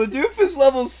of them. Bidoof is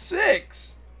level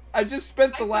 6. I just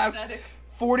spent the last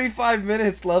 45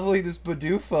 minutes leveling this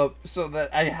Bidoof up so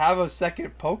that I have a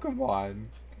second Pokemon.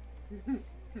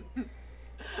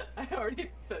 I already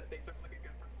said things are looking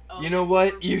good. You know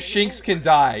what? You Shinx can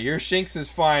die. Your Shinx is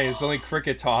fine. It's only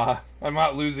Kricketot. I'm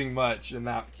not losing much in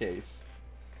that case.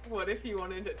 What if you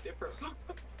wanted a different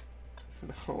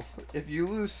No. If you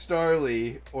lose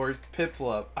Starly or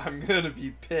Piplup, I'm gonna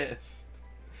be pissed.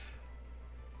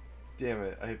 Damn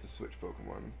it. I have to switch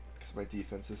Pokemon because my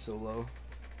defense is so low.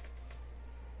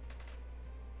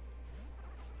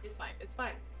 It's fine. It's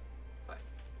fine. It's fine.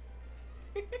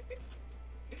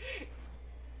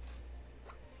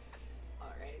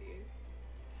 Alrighty.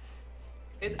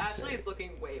 It's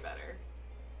looking way better.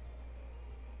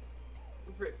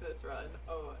 Rip this run.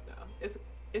 Oh no.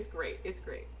 It's great. It's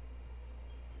great.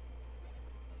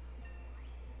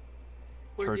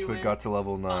 Torchwood got to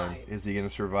level 9. Fine. Is he gonna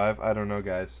survive? I don't know,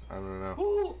 guys. I don't know.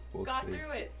 Ooh, we'll got see.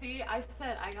 Through it. See, I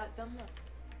said I got dumb luck.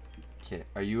 Okay,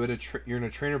 are you at you're in a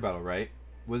trainer battle, right?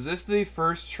 Was this the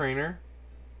first trainer?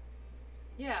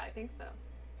 Yeah, I think so.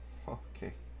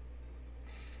 Okay.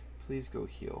 Please go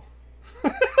heal.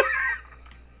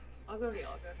 I'll go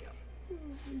heal.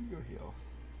 Please go heal.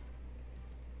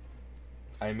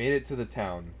 I made it to the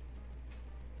town.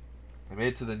 I made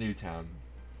it to the new town.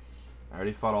 I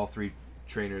already fought all 3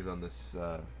 trainers on this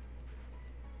area.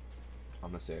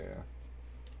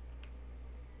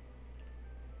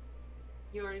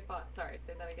 You already fought. Sorry,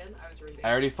 say that again. I was reading. I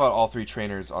already fought all 3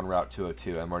 trainers on Route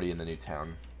 202. I'm already in the new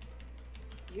town.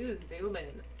 You zoom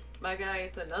in. My guy,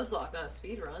 it's a Nuzlock, not a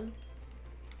speed run.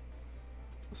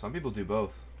 Some people do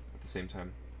both at the same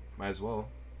time. Might as well.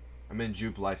 I'm in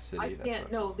Jupe Life City. I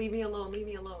can't. No, leave me alone. Leave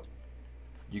me alone.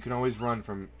 You can always run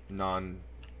from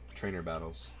non-trainer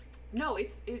battles. No,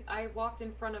 I walked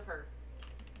in front of her.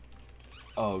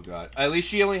 Oh god. At least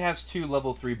she only has 2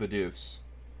 level 3 Bidoofs.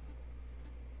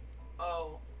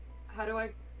 Oh. How do I...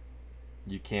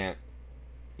 You can't.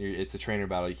 It's a trainer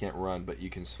battle. You can't run, but you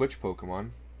can switch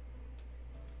Pokemon.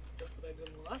 That's what I did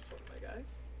in the last one, my guy.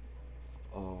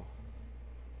 Oh.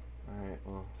 Alright,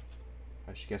 well.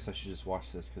 I guess I should just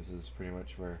watch this, because this is pretty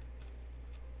much where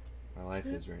my life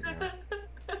is right now.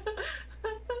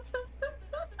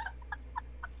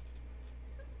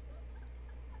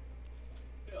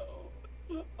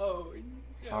 No. Oh,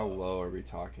 no. How low are we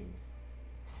talking?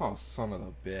 Oh, son of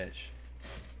a bitch.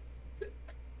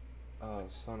 Oh,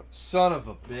 son of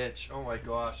a bitch. Oh my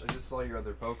gosh, I just saw your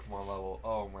other Pokemon level.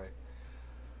 Oh my.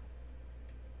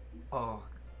 Oh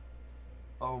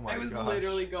my gosh. I was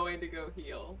literally going to go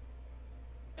heal,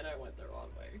 and I went the wrong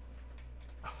way.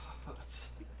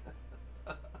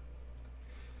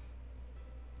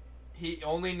 He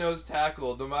only knows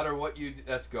tackle, no matter what you do.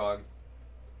 That's gone.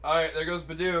 Alright, there goes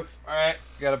Bidoof. Alright,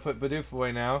 gotta put Bidoof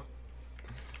away now.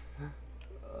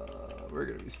 We're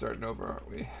gonna be starting over, aren't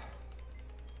we?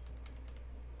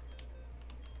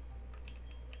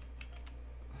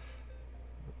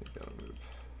 We gotta move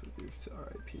Bidoof to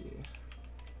RIP.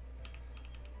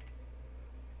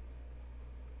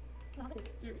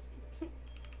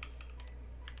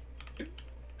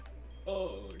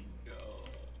 Oh no.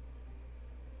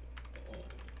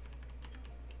 Oh.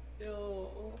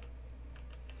 No.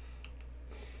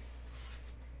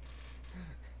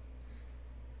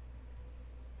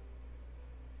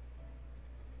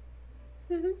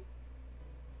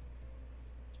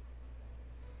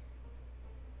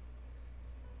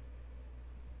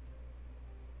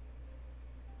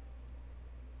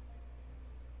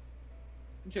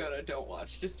 Jonah, don't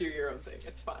watch. Just do your own thing.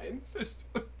 It's fine.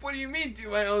 What do you mean, do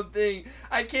my own thing?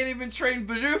 I can't even train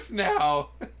Bidoof now.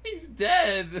 He's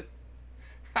dead.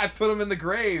 I put him in the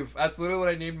grave. That's literally what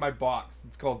I named my box.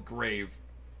 It's called Grave.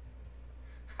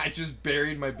 I just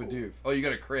buried my Bidoof. Oh, you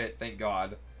got a crit. Thank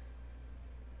God.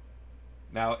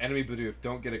 Now, enemy Bidoof,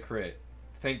 don't get a crit.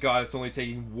 Thank God it's only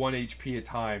taking 1 HP a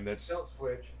time. That's... Don't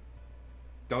switch.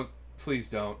 Don't. Please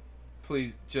don't.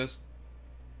 Please, just...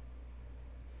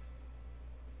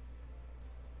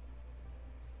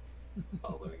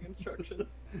 Following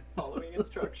instructions. Following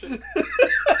instructions.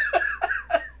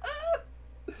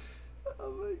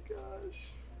 Oh my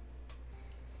gosh.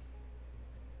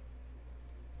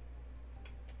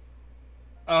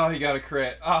 Oh, he got a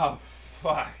crit. Oh,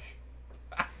 fuck.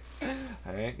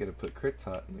 Alright, gotta put Crit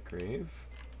Tot in the grave.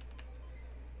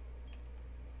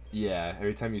 Yeah,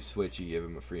 every time you switch, you give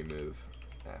him a free move.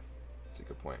 Yeah, that's a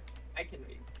good point. I can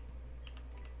read.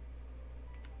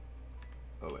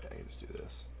 Oh wait, I can just do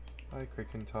this. Hi,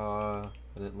 Crickentaw.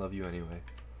 I didn't love you anyway.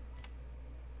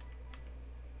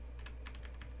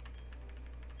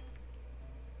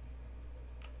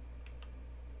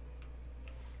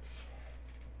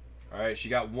 Alright, she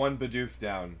got 1 Bidoof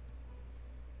down.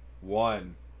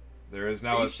 1. There is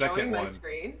now a second one.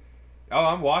 Screen? Oh,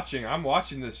 I'm watching. I'm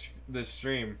watching this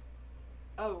stream.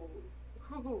 Oh.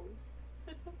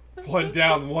 1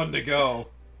 down, 1 to go.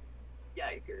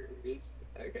 Yikers.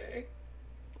 Okay.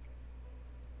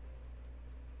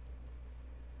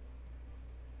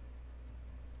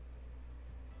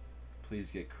 Please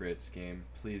get crits, game.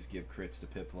 Please give crits to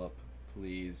Piplup.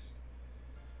 Please.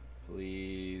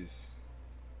 Please.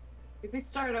 If we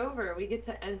start over, we get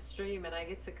to end stream and I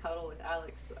get to cuddle with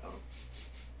Alex, though.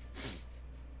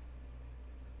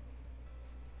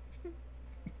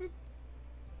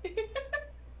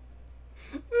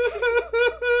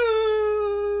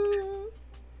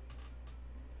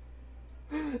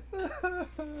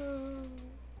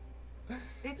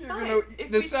 It's fine.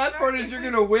 The sad part is you're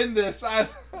gonna win this. I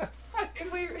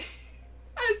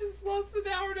just lost an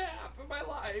hour and a half of my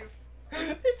life.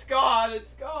 It's gone.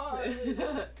 It's gone.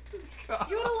 It's gone.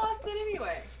 You would have lost it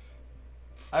anyway.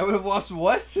 I would have lost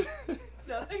what?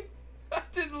 Nothing. I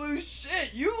didn't lose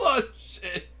shit. You lost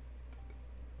shit.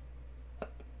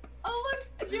 Oh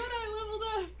look, you and I leveled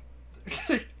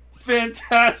up.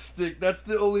 Fantastic. That's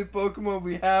the only Pokemon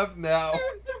we have now.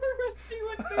 She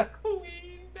went the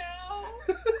queen now.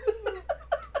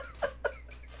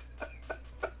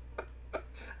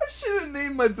 I should have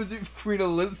named my Bidoof Queen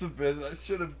Elizabeth. I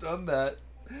should have done that.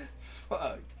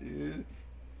 Fuck, dude.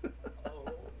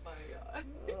 Oh my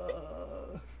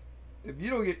god. If you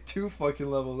don't get 2 fucking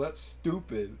levels, that's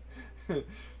stupid. So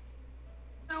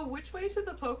which way should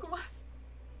the Pokemon?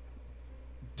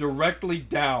 Directly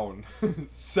down.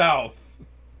 South.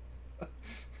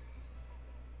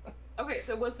 Okay,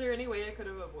 so was there any way I could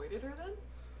have avoided her then?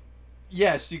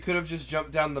 Yes, you could have just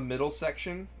jumped down the middle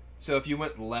section. So if you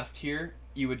went left here,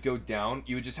 you would go down.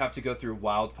 You would just have to go through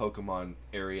wild Pokemon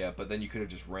area, but then you could have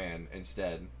just ran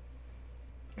instead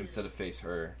of face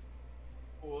her.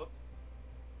 Whoops.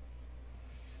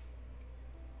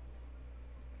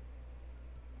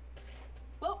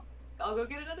 Well, I'll go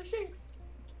get another Shinx.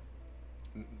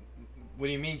 What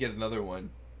do you mean get another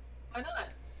one? Why not?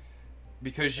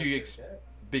 Because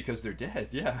because they're dead,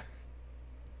 yeah.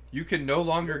 You can no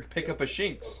longer pick up a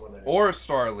Shinx or a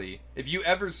Starly. If you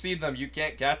ever see them, you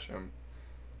can't catch them.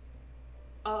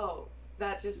 Oh,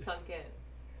 that just sunk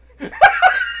in.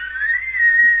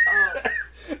 Oh.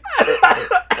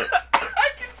 I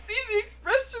can see the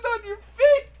expression on your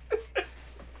face.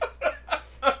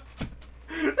 Oh,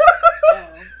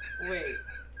 wait.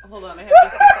 Hold on, I have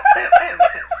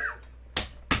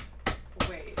to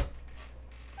wait.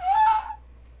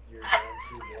 You're down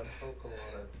to one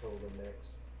Pokemon until the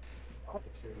next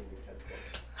opportunity has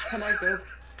been. Can I go?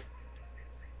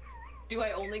 Do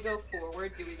I only go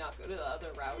forward? Do we not go to the other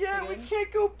route? Yeah, again? we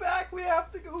can't go back. We have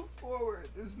to go forward.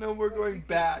 There's no more going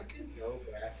back. You can go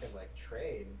back and like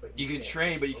train, but you can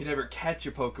train, but you can never catch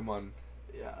a Pokemon.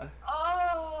 Yeah.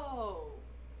 Oh.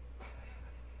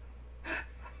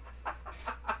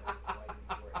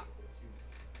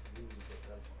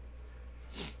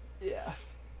 Yeah.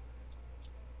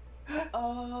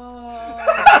 Oh.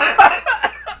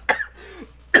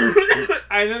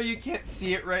 I know you can't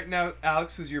see it right now,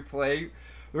 Alex, as you're playing.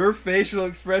 Her facial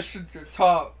expressions are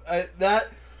top.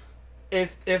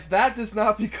 If that does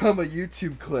not become a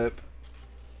YouTube clip,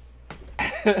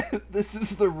 this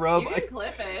is the rub. You can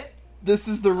clip it. This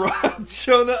is the rub,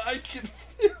 Jonah. I can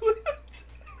feel it.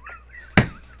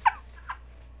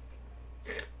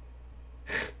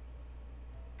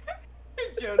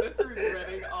 Jonas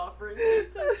regretting offering to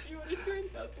test you want to join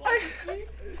Tesla with me.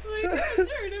 Like,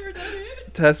 sure, never done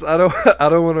it. Tess, I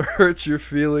don't want to hurt your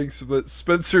feelings, but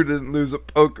Spencer didn't lose a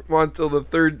Pokemon till the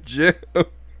 3rd gym.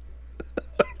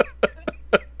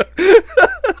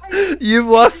 You've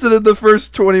lost it in the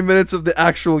first 20 minutes of the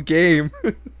actual game.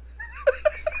 It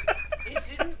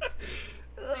didn't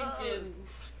sink in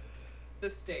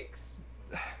the stakes.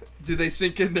 Do they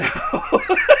sink in now?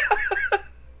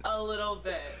 A little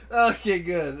bit. Okay,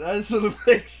 good. I just want to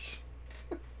make sure.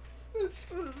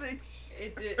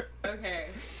 It did. Okay.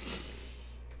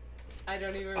 I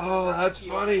don't even remember. Oh, that's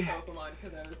funny. Pokemon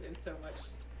because I was in so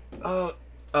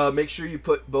much. Make sure you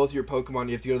put both your Pokemon.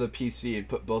 You have to go to the PC and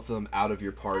put both of them out of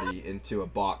your party into a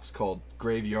box called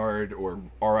Graveyard or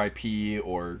RIP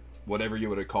or whatever you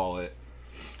want to call it.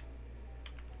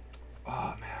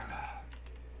 Oh man.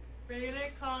 We're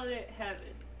gonna call it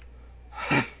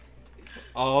Heaven.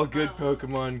 All good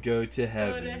Pokemon go to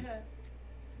heaven. Go to heaven.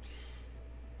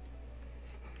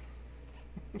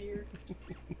 Here.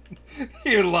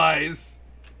 Your lies.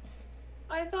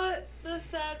 I thought the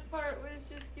sad part was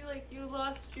just you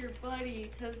lost your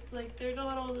buddy because they're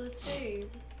not all the same.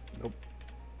 Nope.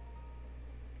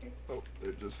 Oh,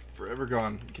 they're just forever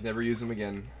gone. You can never use them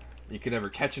again. You can never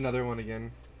catch another one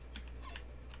again.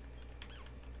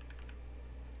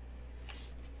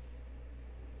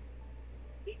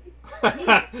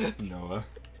 Noah.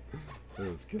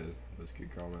 That was good. That was a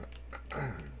good comment.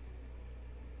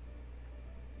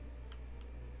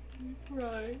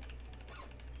 Right.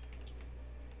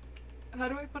 How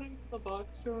do I put it in the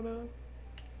box, Jonah?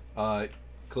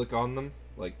 Click on them,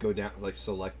 go down,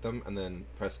 select them, and then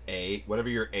press A. Whatever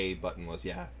your A button was,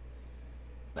 yeah.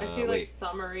 I see wait.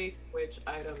 summary, switch,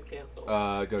 item, cancel.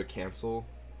 Go to cancel.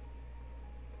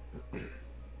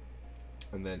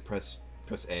 And then press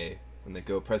A. And then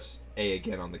go press A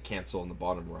again on the cancel on the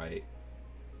bottom right.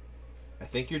 I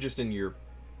think you're just in your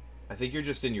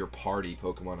party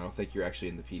Pokemon. I don't think you're actually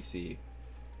in the PC.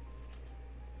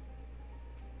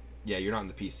 Yeah, you're not in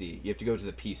the PC. You have to go to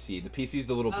the PC. The PC is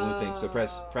the little blue thing, so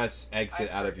press exit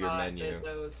out of your menu. That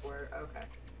those were okay.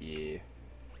 Yeah.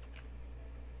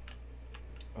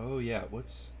 Oh yeah,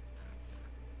 what's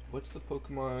the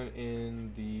Pokemon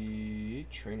in the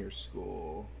trainer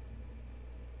school?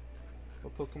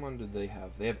 What Pokemon did they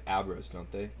have? They have Abras,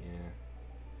 don't they? Yeah.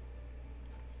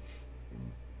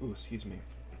 Ooh, excuse me.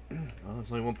 Well,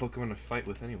 there's only one Pokemon to fight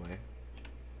with anyway.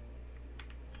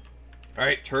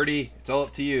 Alright, Turdy, it's all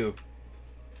up to you.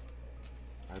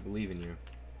 I believe in you.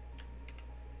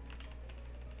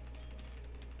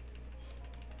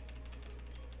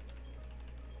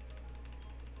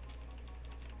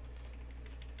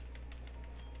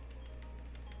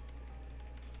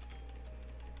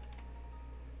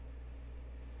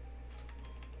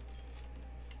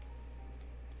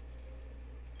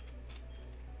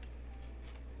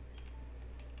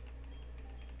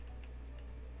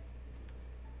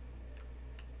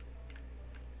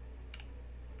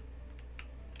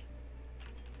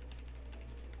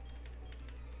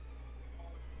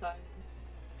 silence.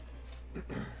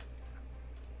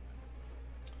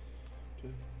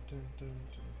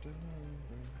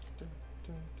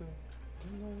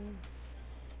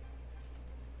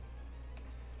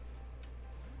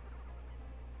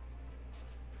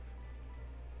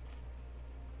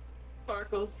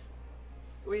 Sparkles,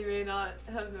 we may not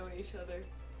have known each other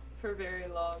for very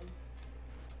long,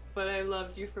 but I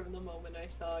loved you from the moment I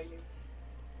saw you.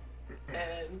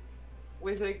 And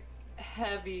with a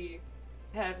heavy,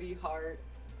 heavy heart,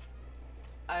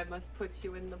 I must put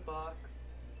you in the box.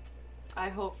 I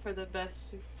hope for the best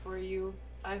for you.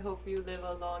 I hope you live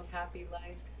a long, happy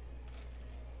life.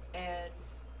 And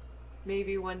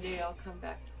maybe one day I'll come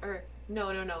back. Or, no.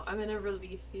 I'm gonna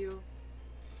release you.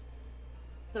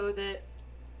 So that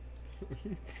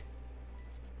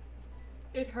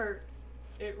it hurts.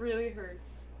 It really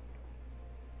hurts.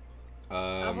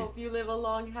 I hope you live a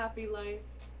long, happy life.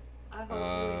 I hope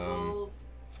you evolve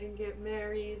and get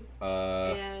married.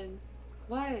 And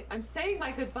what? I'm saying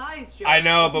my goodbyes, Joe. I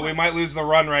know, but we might lose the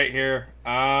run right here.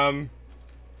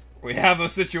 We have a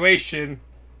situation.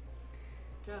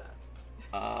 Shut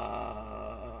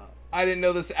up. I didn't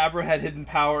know this Abra had hidden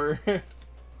power. I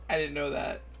didn't know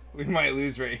that. We might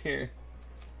lose right here.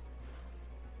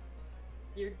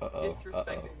 You're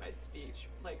disrespecting my speech.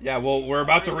 Like, yeah, well, we're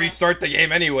about to restart the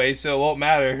game anyway, so it won't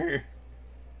matter.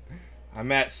 I'm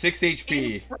at 6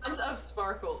 HP. In front of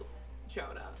Sparkles,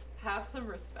 Jonah. Have some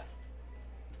respect.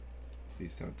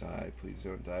 Please don't die. Please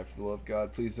don't die. For the love of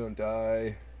God, please don't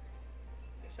die.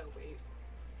 I shall wait.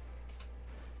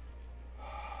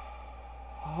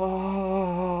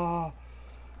 Oh,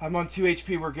 I'm on 2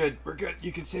 HP. We're good. We're good.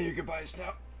 You can say your goodbyes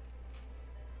now.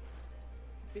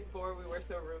 Before we were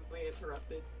so rudely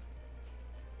interrupted.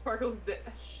 Sparkles,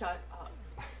 shut up.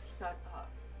 Shut up.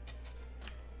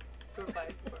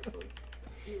 Goodbye, Sparkles.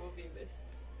 You will be missed,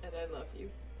 and I love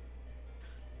you.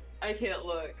 I can't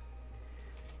look.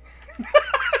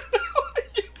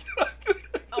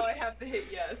 Oh, I have to hit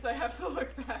yes. I have to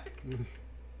look back.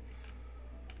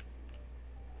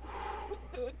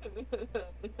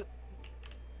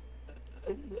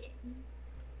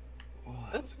 Oh,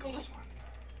 that was a close one.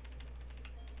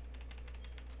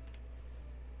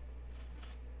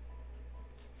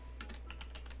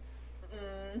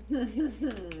 No,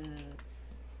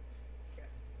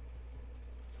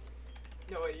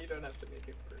 wait, you don't have to make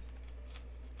it first.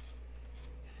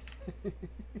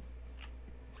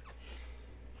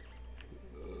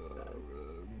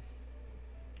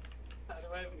 How do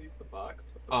I leave the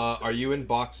box? Are you in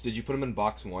box? Did you put them in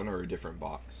box 1 or a different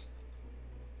box?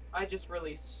 I just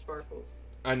released Sparkles.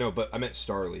 I know, but I meant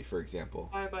Starly, for example.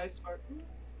 Bye,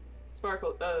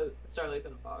 Sparkle. Starly's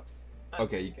in a box. I don't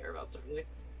really care about Starly.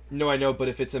 No, I know, but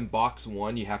if it's in box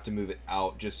 1, you have to move it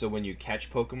out just so when you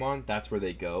catch Pokemon, that's where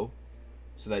they go.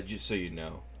 So that just so you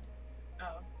know.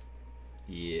 Oh.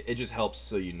 Yeah, it just helps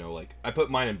so you know, like, I put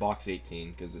mine in box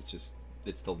 18 because it's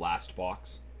the last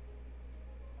box.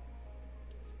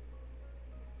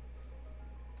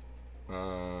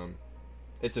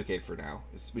 It's okay for now.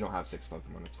 We don't have 6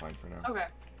 Pokemon, it's fine for now. Okay.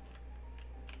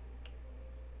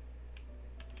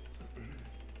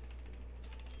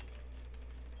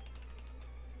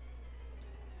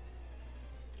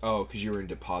 Oh, because you were in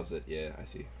deposit. Yeah, I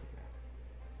see.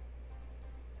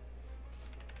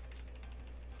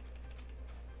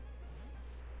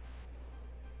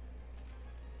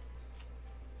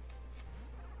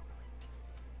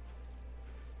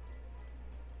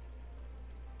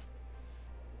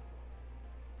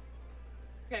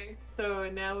 Okay, so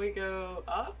now we go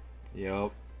up?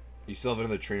 Yep. You still have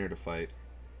another trainer to fight.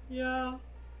 Yeah.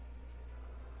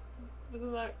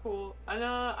 Isn't that cool? I'm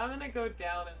gonna go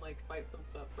down and like fight some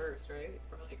stuff first, right?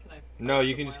 Or like, can I? No,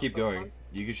 you can just keep going.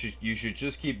 You should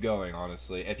just keep going.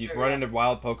 Honestly, if you've run into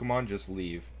wild Pokemon, just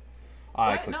leave.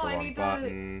 I clicked the wrong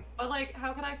button. But like,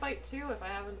 how can I fight 2 if I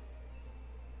haven't?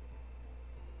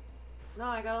 No,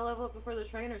 I gotta level up before the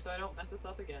trainer so I don't mess this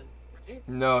up again. Right?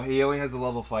 No, he only has a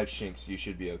level 5 Shinx. You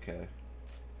should be okay.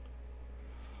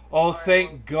 Oh,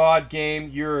 thank God, game.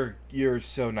 You're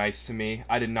so nice to me.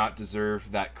 I did not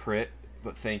deserve that crit,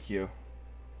 but thank you.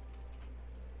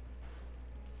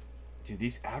 Dude,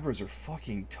 these Abras are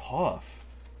fucking tough.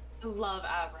 I love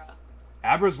Abra.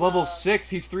 Abra's level 6.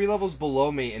 He's 3 levels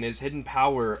below me, and his hidden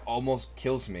power almost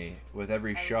kills me with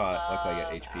every shot. Look, I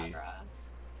get HP. Abra.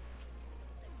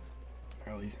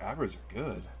 Oh, these Abras are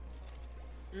good.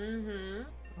 Mm-hmm.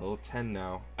 Level 10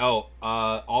 now. Oh,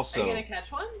 also... Are you gonna catch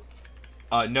one?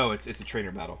 No, it's a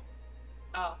trainer battle.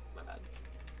 Oh, my bad.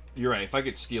 You're right. If I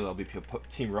could steal, I'll be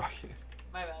Team Rocket.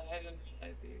 My bad. I didn't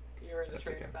realize you were in a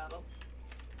trainer battle.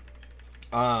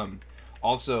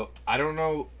 Also, I don't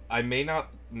know. I may not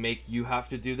make you have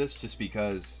to do this just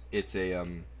because it's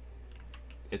an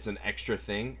extra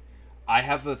thing. I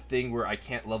have a thing where I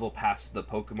can't level past the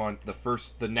Pokemon,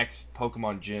 the next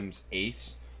Pokemon gym's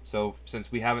ace. So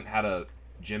since we haven't had a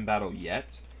gym battle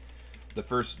yet, the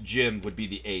first gym would be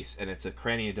the ace, and it's a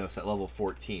Cranidos at level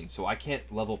 14. So I can't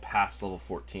level past level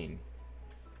 14.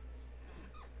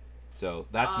 So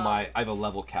that's I have a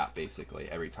level cap basically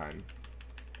every time.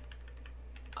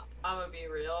 I'm gonna be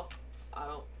real. I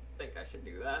don't think I should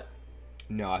do that.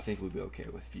 No, I think we'll be okay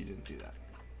with if you didn't do that.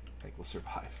 I think we'll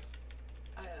survive.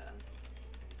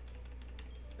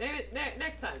 Maybe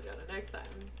next time, Jonah. Next time.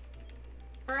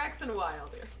 For X and Y, I'll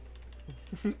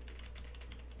do.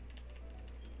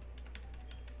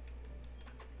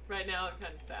 Right now, I'm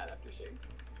kind of sad after Shinx.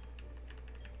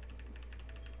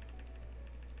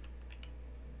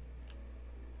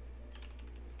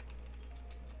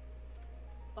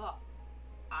 Oh,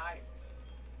 eyes.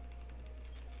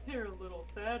 They're a little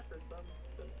sad for some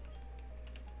reason.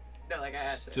 No, like I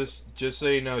actually. Just so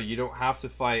you know, you don't have to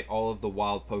fight all of the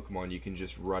wild Pokemon. You can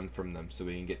just run from them, so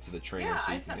we can get to the trainer. Yeah,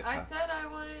 so you can get past. I said I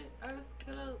was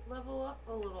gonna level up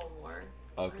a little more.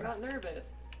 Okay. I got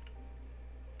nervous.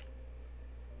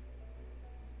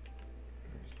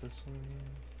 There's this one.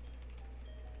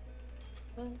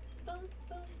 Dun, dun,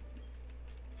 dun.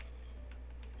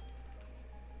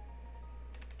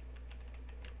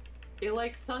 It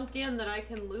like sunk in that I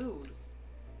can lose.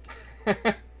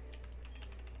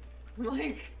 I'm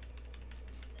like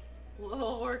a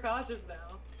little more cautious now.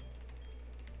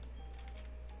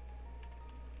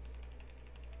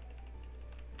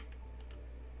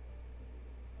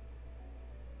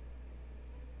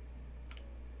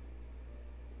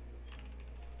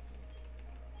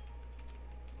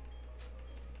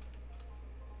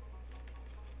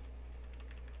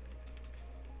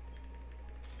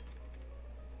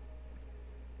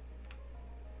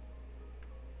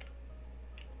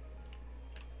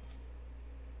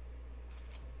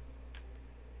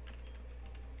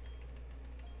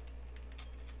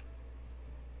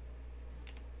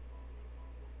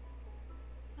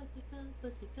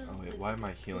 Oh wait, why am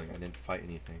I healing? I didn't fight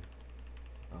anything.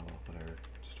 Oh, whatever.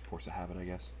 Just force of habit, I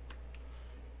guess.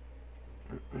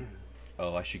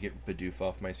 Oh, I should get Bidoof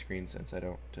off my screen since I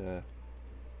don't, there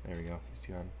we go. He's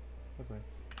gone. Okay.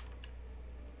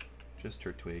 Just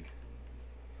Turtwig.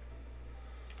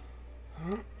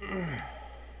 Okay,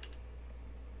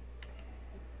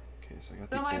 so I got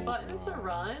the So my button to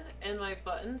run and my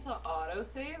button to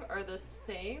autosave are the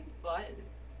same button.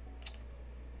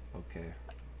 Okay.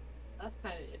 That's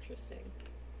kind of interesting.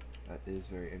 That is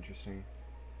very interesting.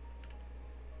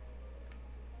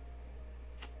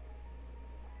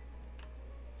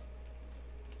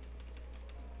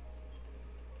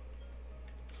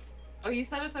 Oh, you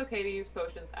said it's okay to use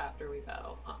potions after we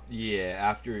battle, huh? Yeah,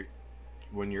 after,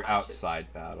 when you're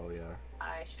outside battle, yeah.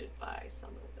 I should buy some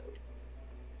of those.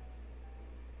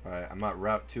 Alright, I'm at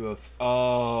Route 203.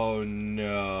 Oh,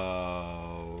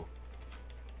 no.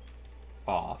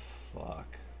 Oh,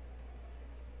 fuck.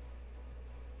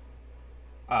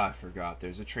 I forgot.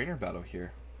 There's a trainer battle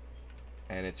here.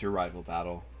 And it's your rival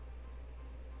battle.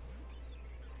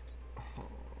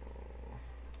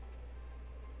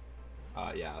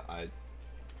 Yeah,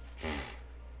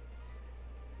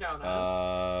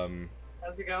 No.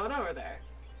 How's it going over there?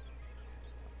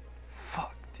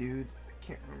 Fuck, dude. I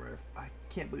can't remember. I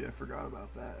can't believe I forgot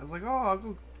about that. I was like, oh,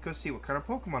 I'll go see what kind of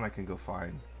Pokemon I can go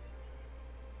find.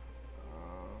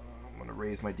 I'm gonna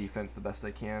raise my defense the best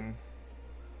I can.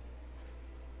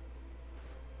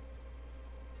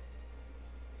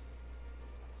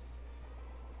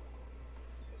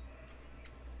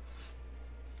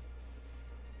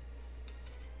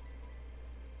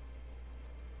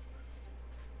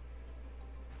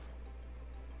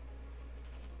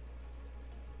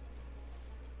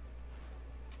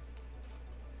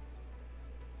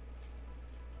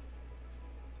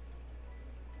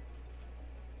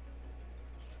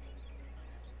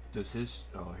 Does his...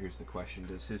 Oh, here's the question.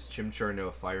 Does his Chimchar know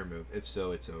a fire move? If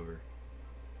so, it's over.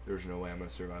 There's no way I'm going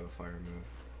to survive a fire move.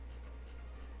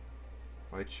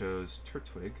 If I chose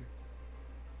Turtwig...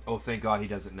 Oh, thank God he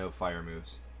doesn't know fire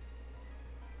moves.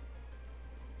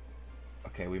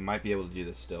 Okay, we might be able to do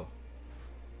this still.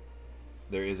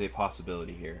 There is a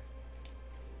possibility here.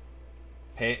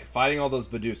 Fighting all those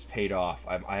Bidoofs paid off.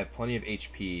 I have plenty of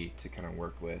HP to kind of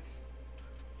work with.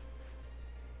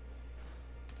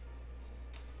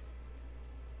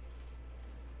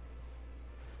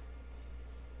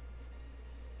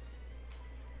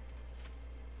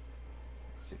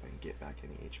 See if I can get back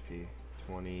any HP.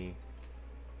 20,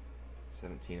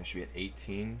 17. I should be at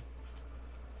 18.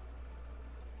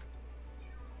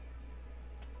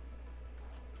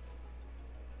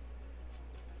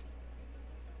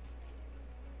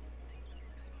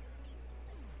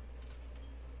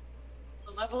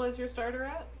 level is your starter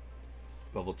at?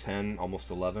 Level 10, almost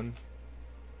 11.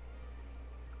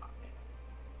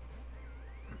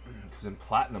 Because in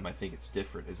Platinum, I think it's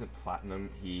different. Isn't Platinum,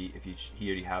 he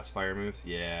already has fire moves?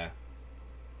 Yeah.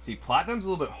 See, Platinum's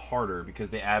a little bit harder because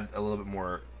they add a little bit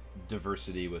more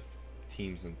diversity with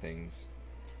teams and things.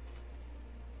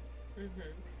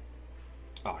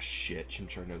 Oh shit,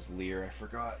 Chimchar knows Leer, I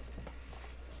forgot.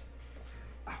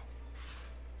 Ow.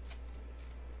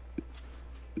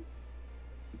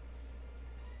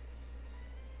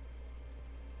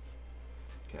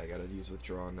 Okay, I gotta use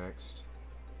Withdraw next.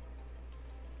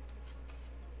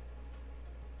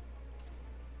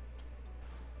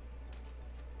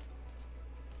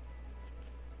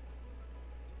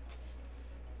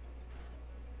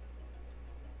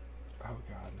 Oh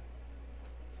god.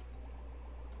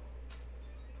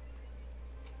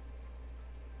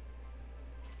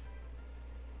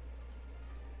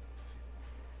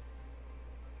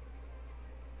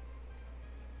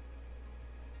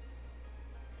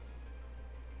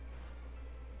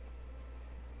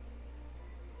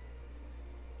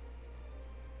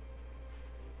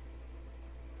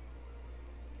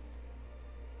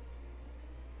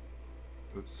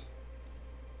 Oops. Is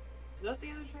that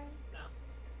the other train? No.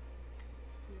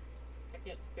 I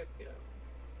can't skip you.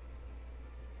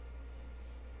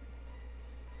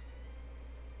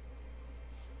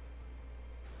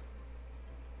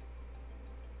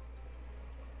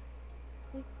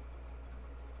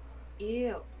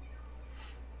 Ew.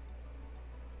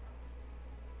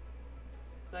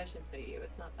 But I shouldn't say ew,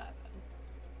 it's not that bad.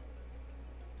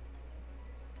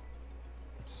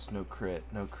 It's just no crit,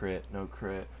 no crit, no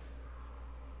crit.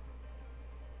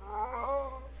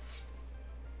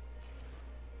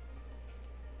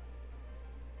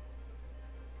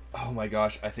 Oh my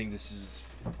gosh, I think this is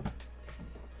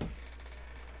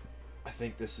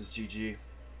GG.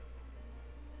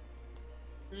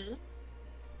 Mm-hmm.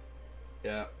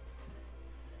 Yeah.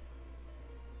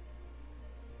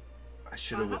 I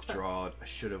should have withdrawn. I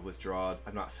should have withdrawn.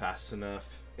 I'm not fast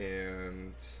enough,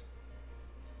 and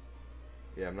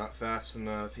yeah, I'm not fast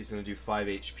enough. He's gonna do 5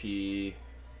 HP.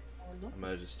 I'm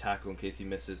gonna just tackle in case he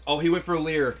misses. Oh, he went for a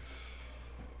Leer.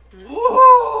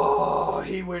 Oh,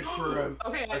 he went for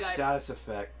a status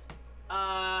effect. We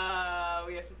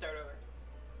have to start over.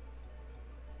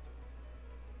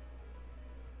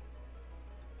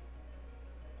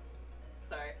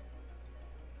 Sorry.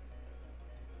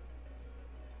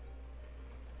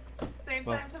 Same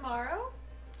time tomorrow?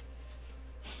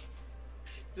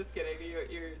 Just kidding.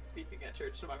 You're speaking at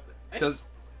church tomorrow.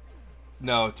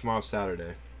 No, tomorrow's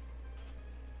Saturday.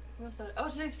 Oh,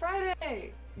 today's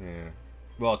Friday. Yeah.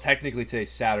 Well, technically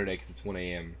today's Saturday because it's 1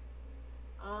 a.m.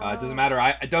 It doesn't matter.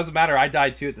 It doesn't matter. I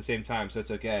died too at the same time, so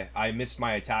it's okay. I missed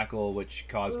my tackle, which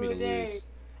caused me to lose.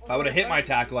 If I would have hit my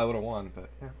tackle, I would have won. But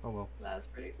yeah, oh well. That's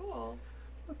pretty cool.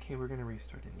 Okay, we're gonna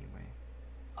restart anyway.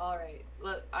 All right.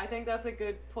 Look, I think that's a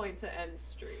good point to end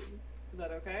stream. Is that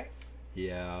okay?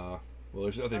 Yeah. Well,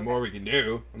 there's nothing more we can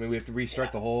do. I mean, we have to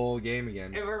restart the whole game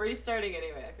again. If we're restarting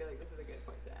anyway, I feel like this is a good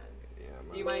point to end. Yeah.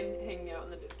 Do you mind hanging out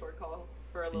in the Discord call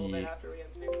for a little bit after we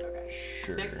end stream? Okay.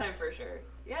 Sure. Next time for sure.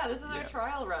 Yeah, this is our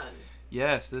trial run.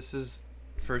 Yes, this is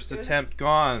first attempt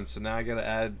gone, so now I gotta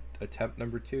add attempt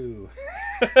number 2.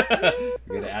 I'm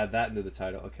gonna add that into the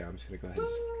title. Okay, I'm just gonna go ahead and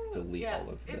just delete all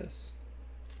of this.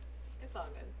 It's all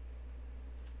good.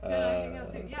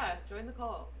 Yeah, join the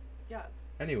call. Yeah.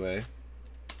 Anyway,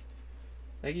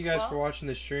 thank you guys for watching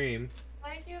the stream.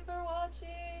 Thank you for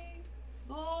watching.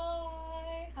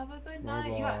 Bye. Have a good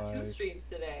night. You got 2 streams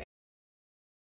today.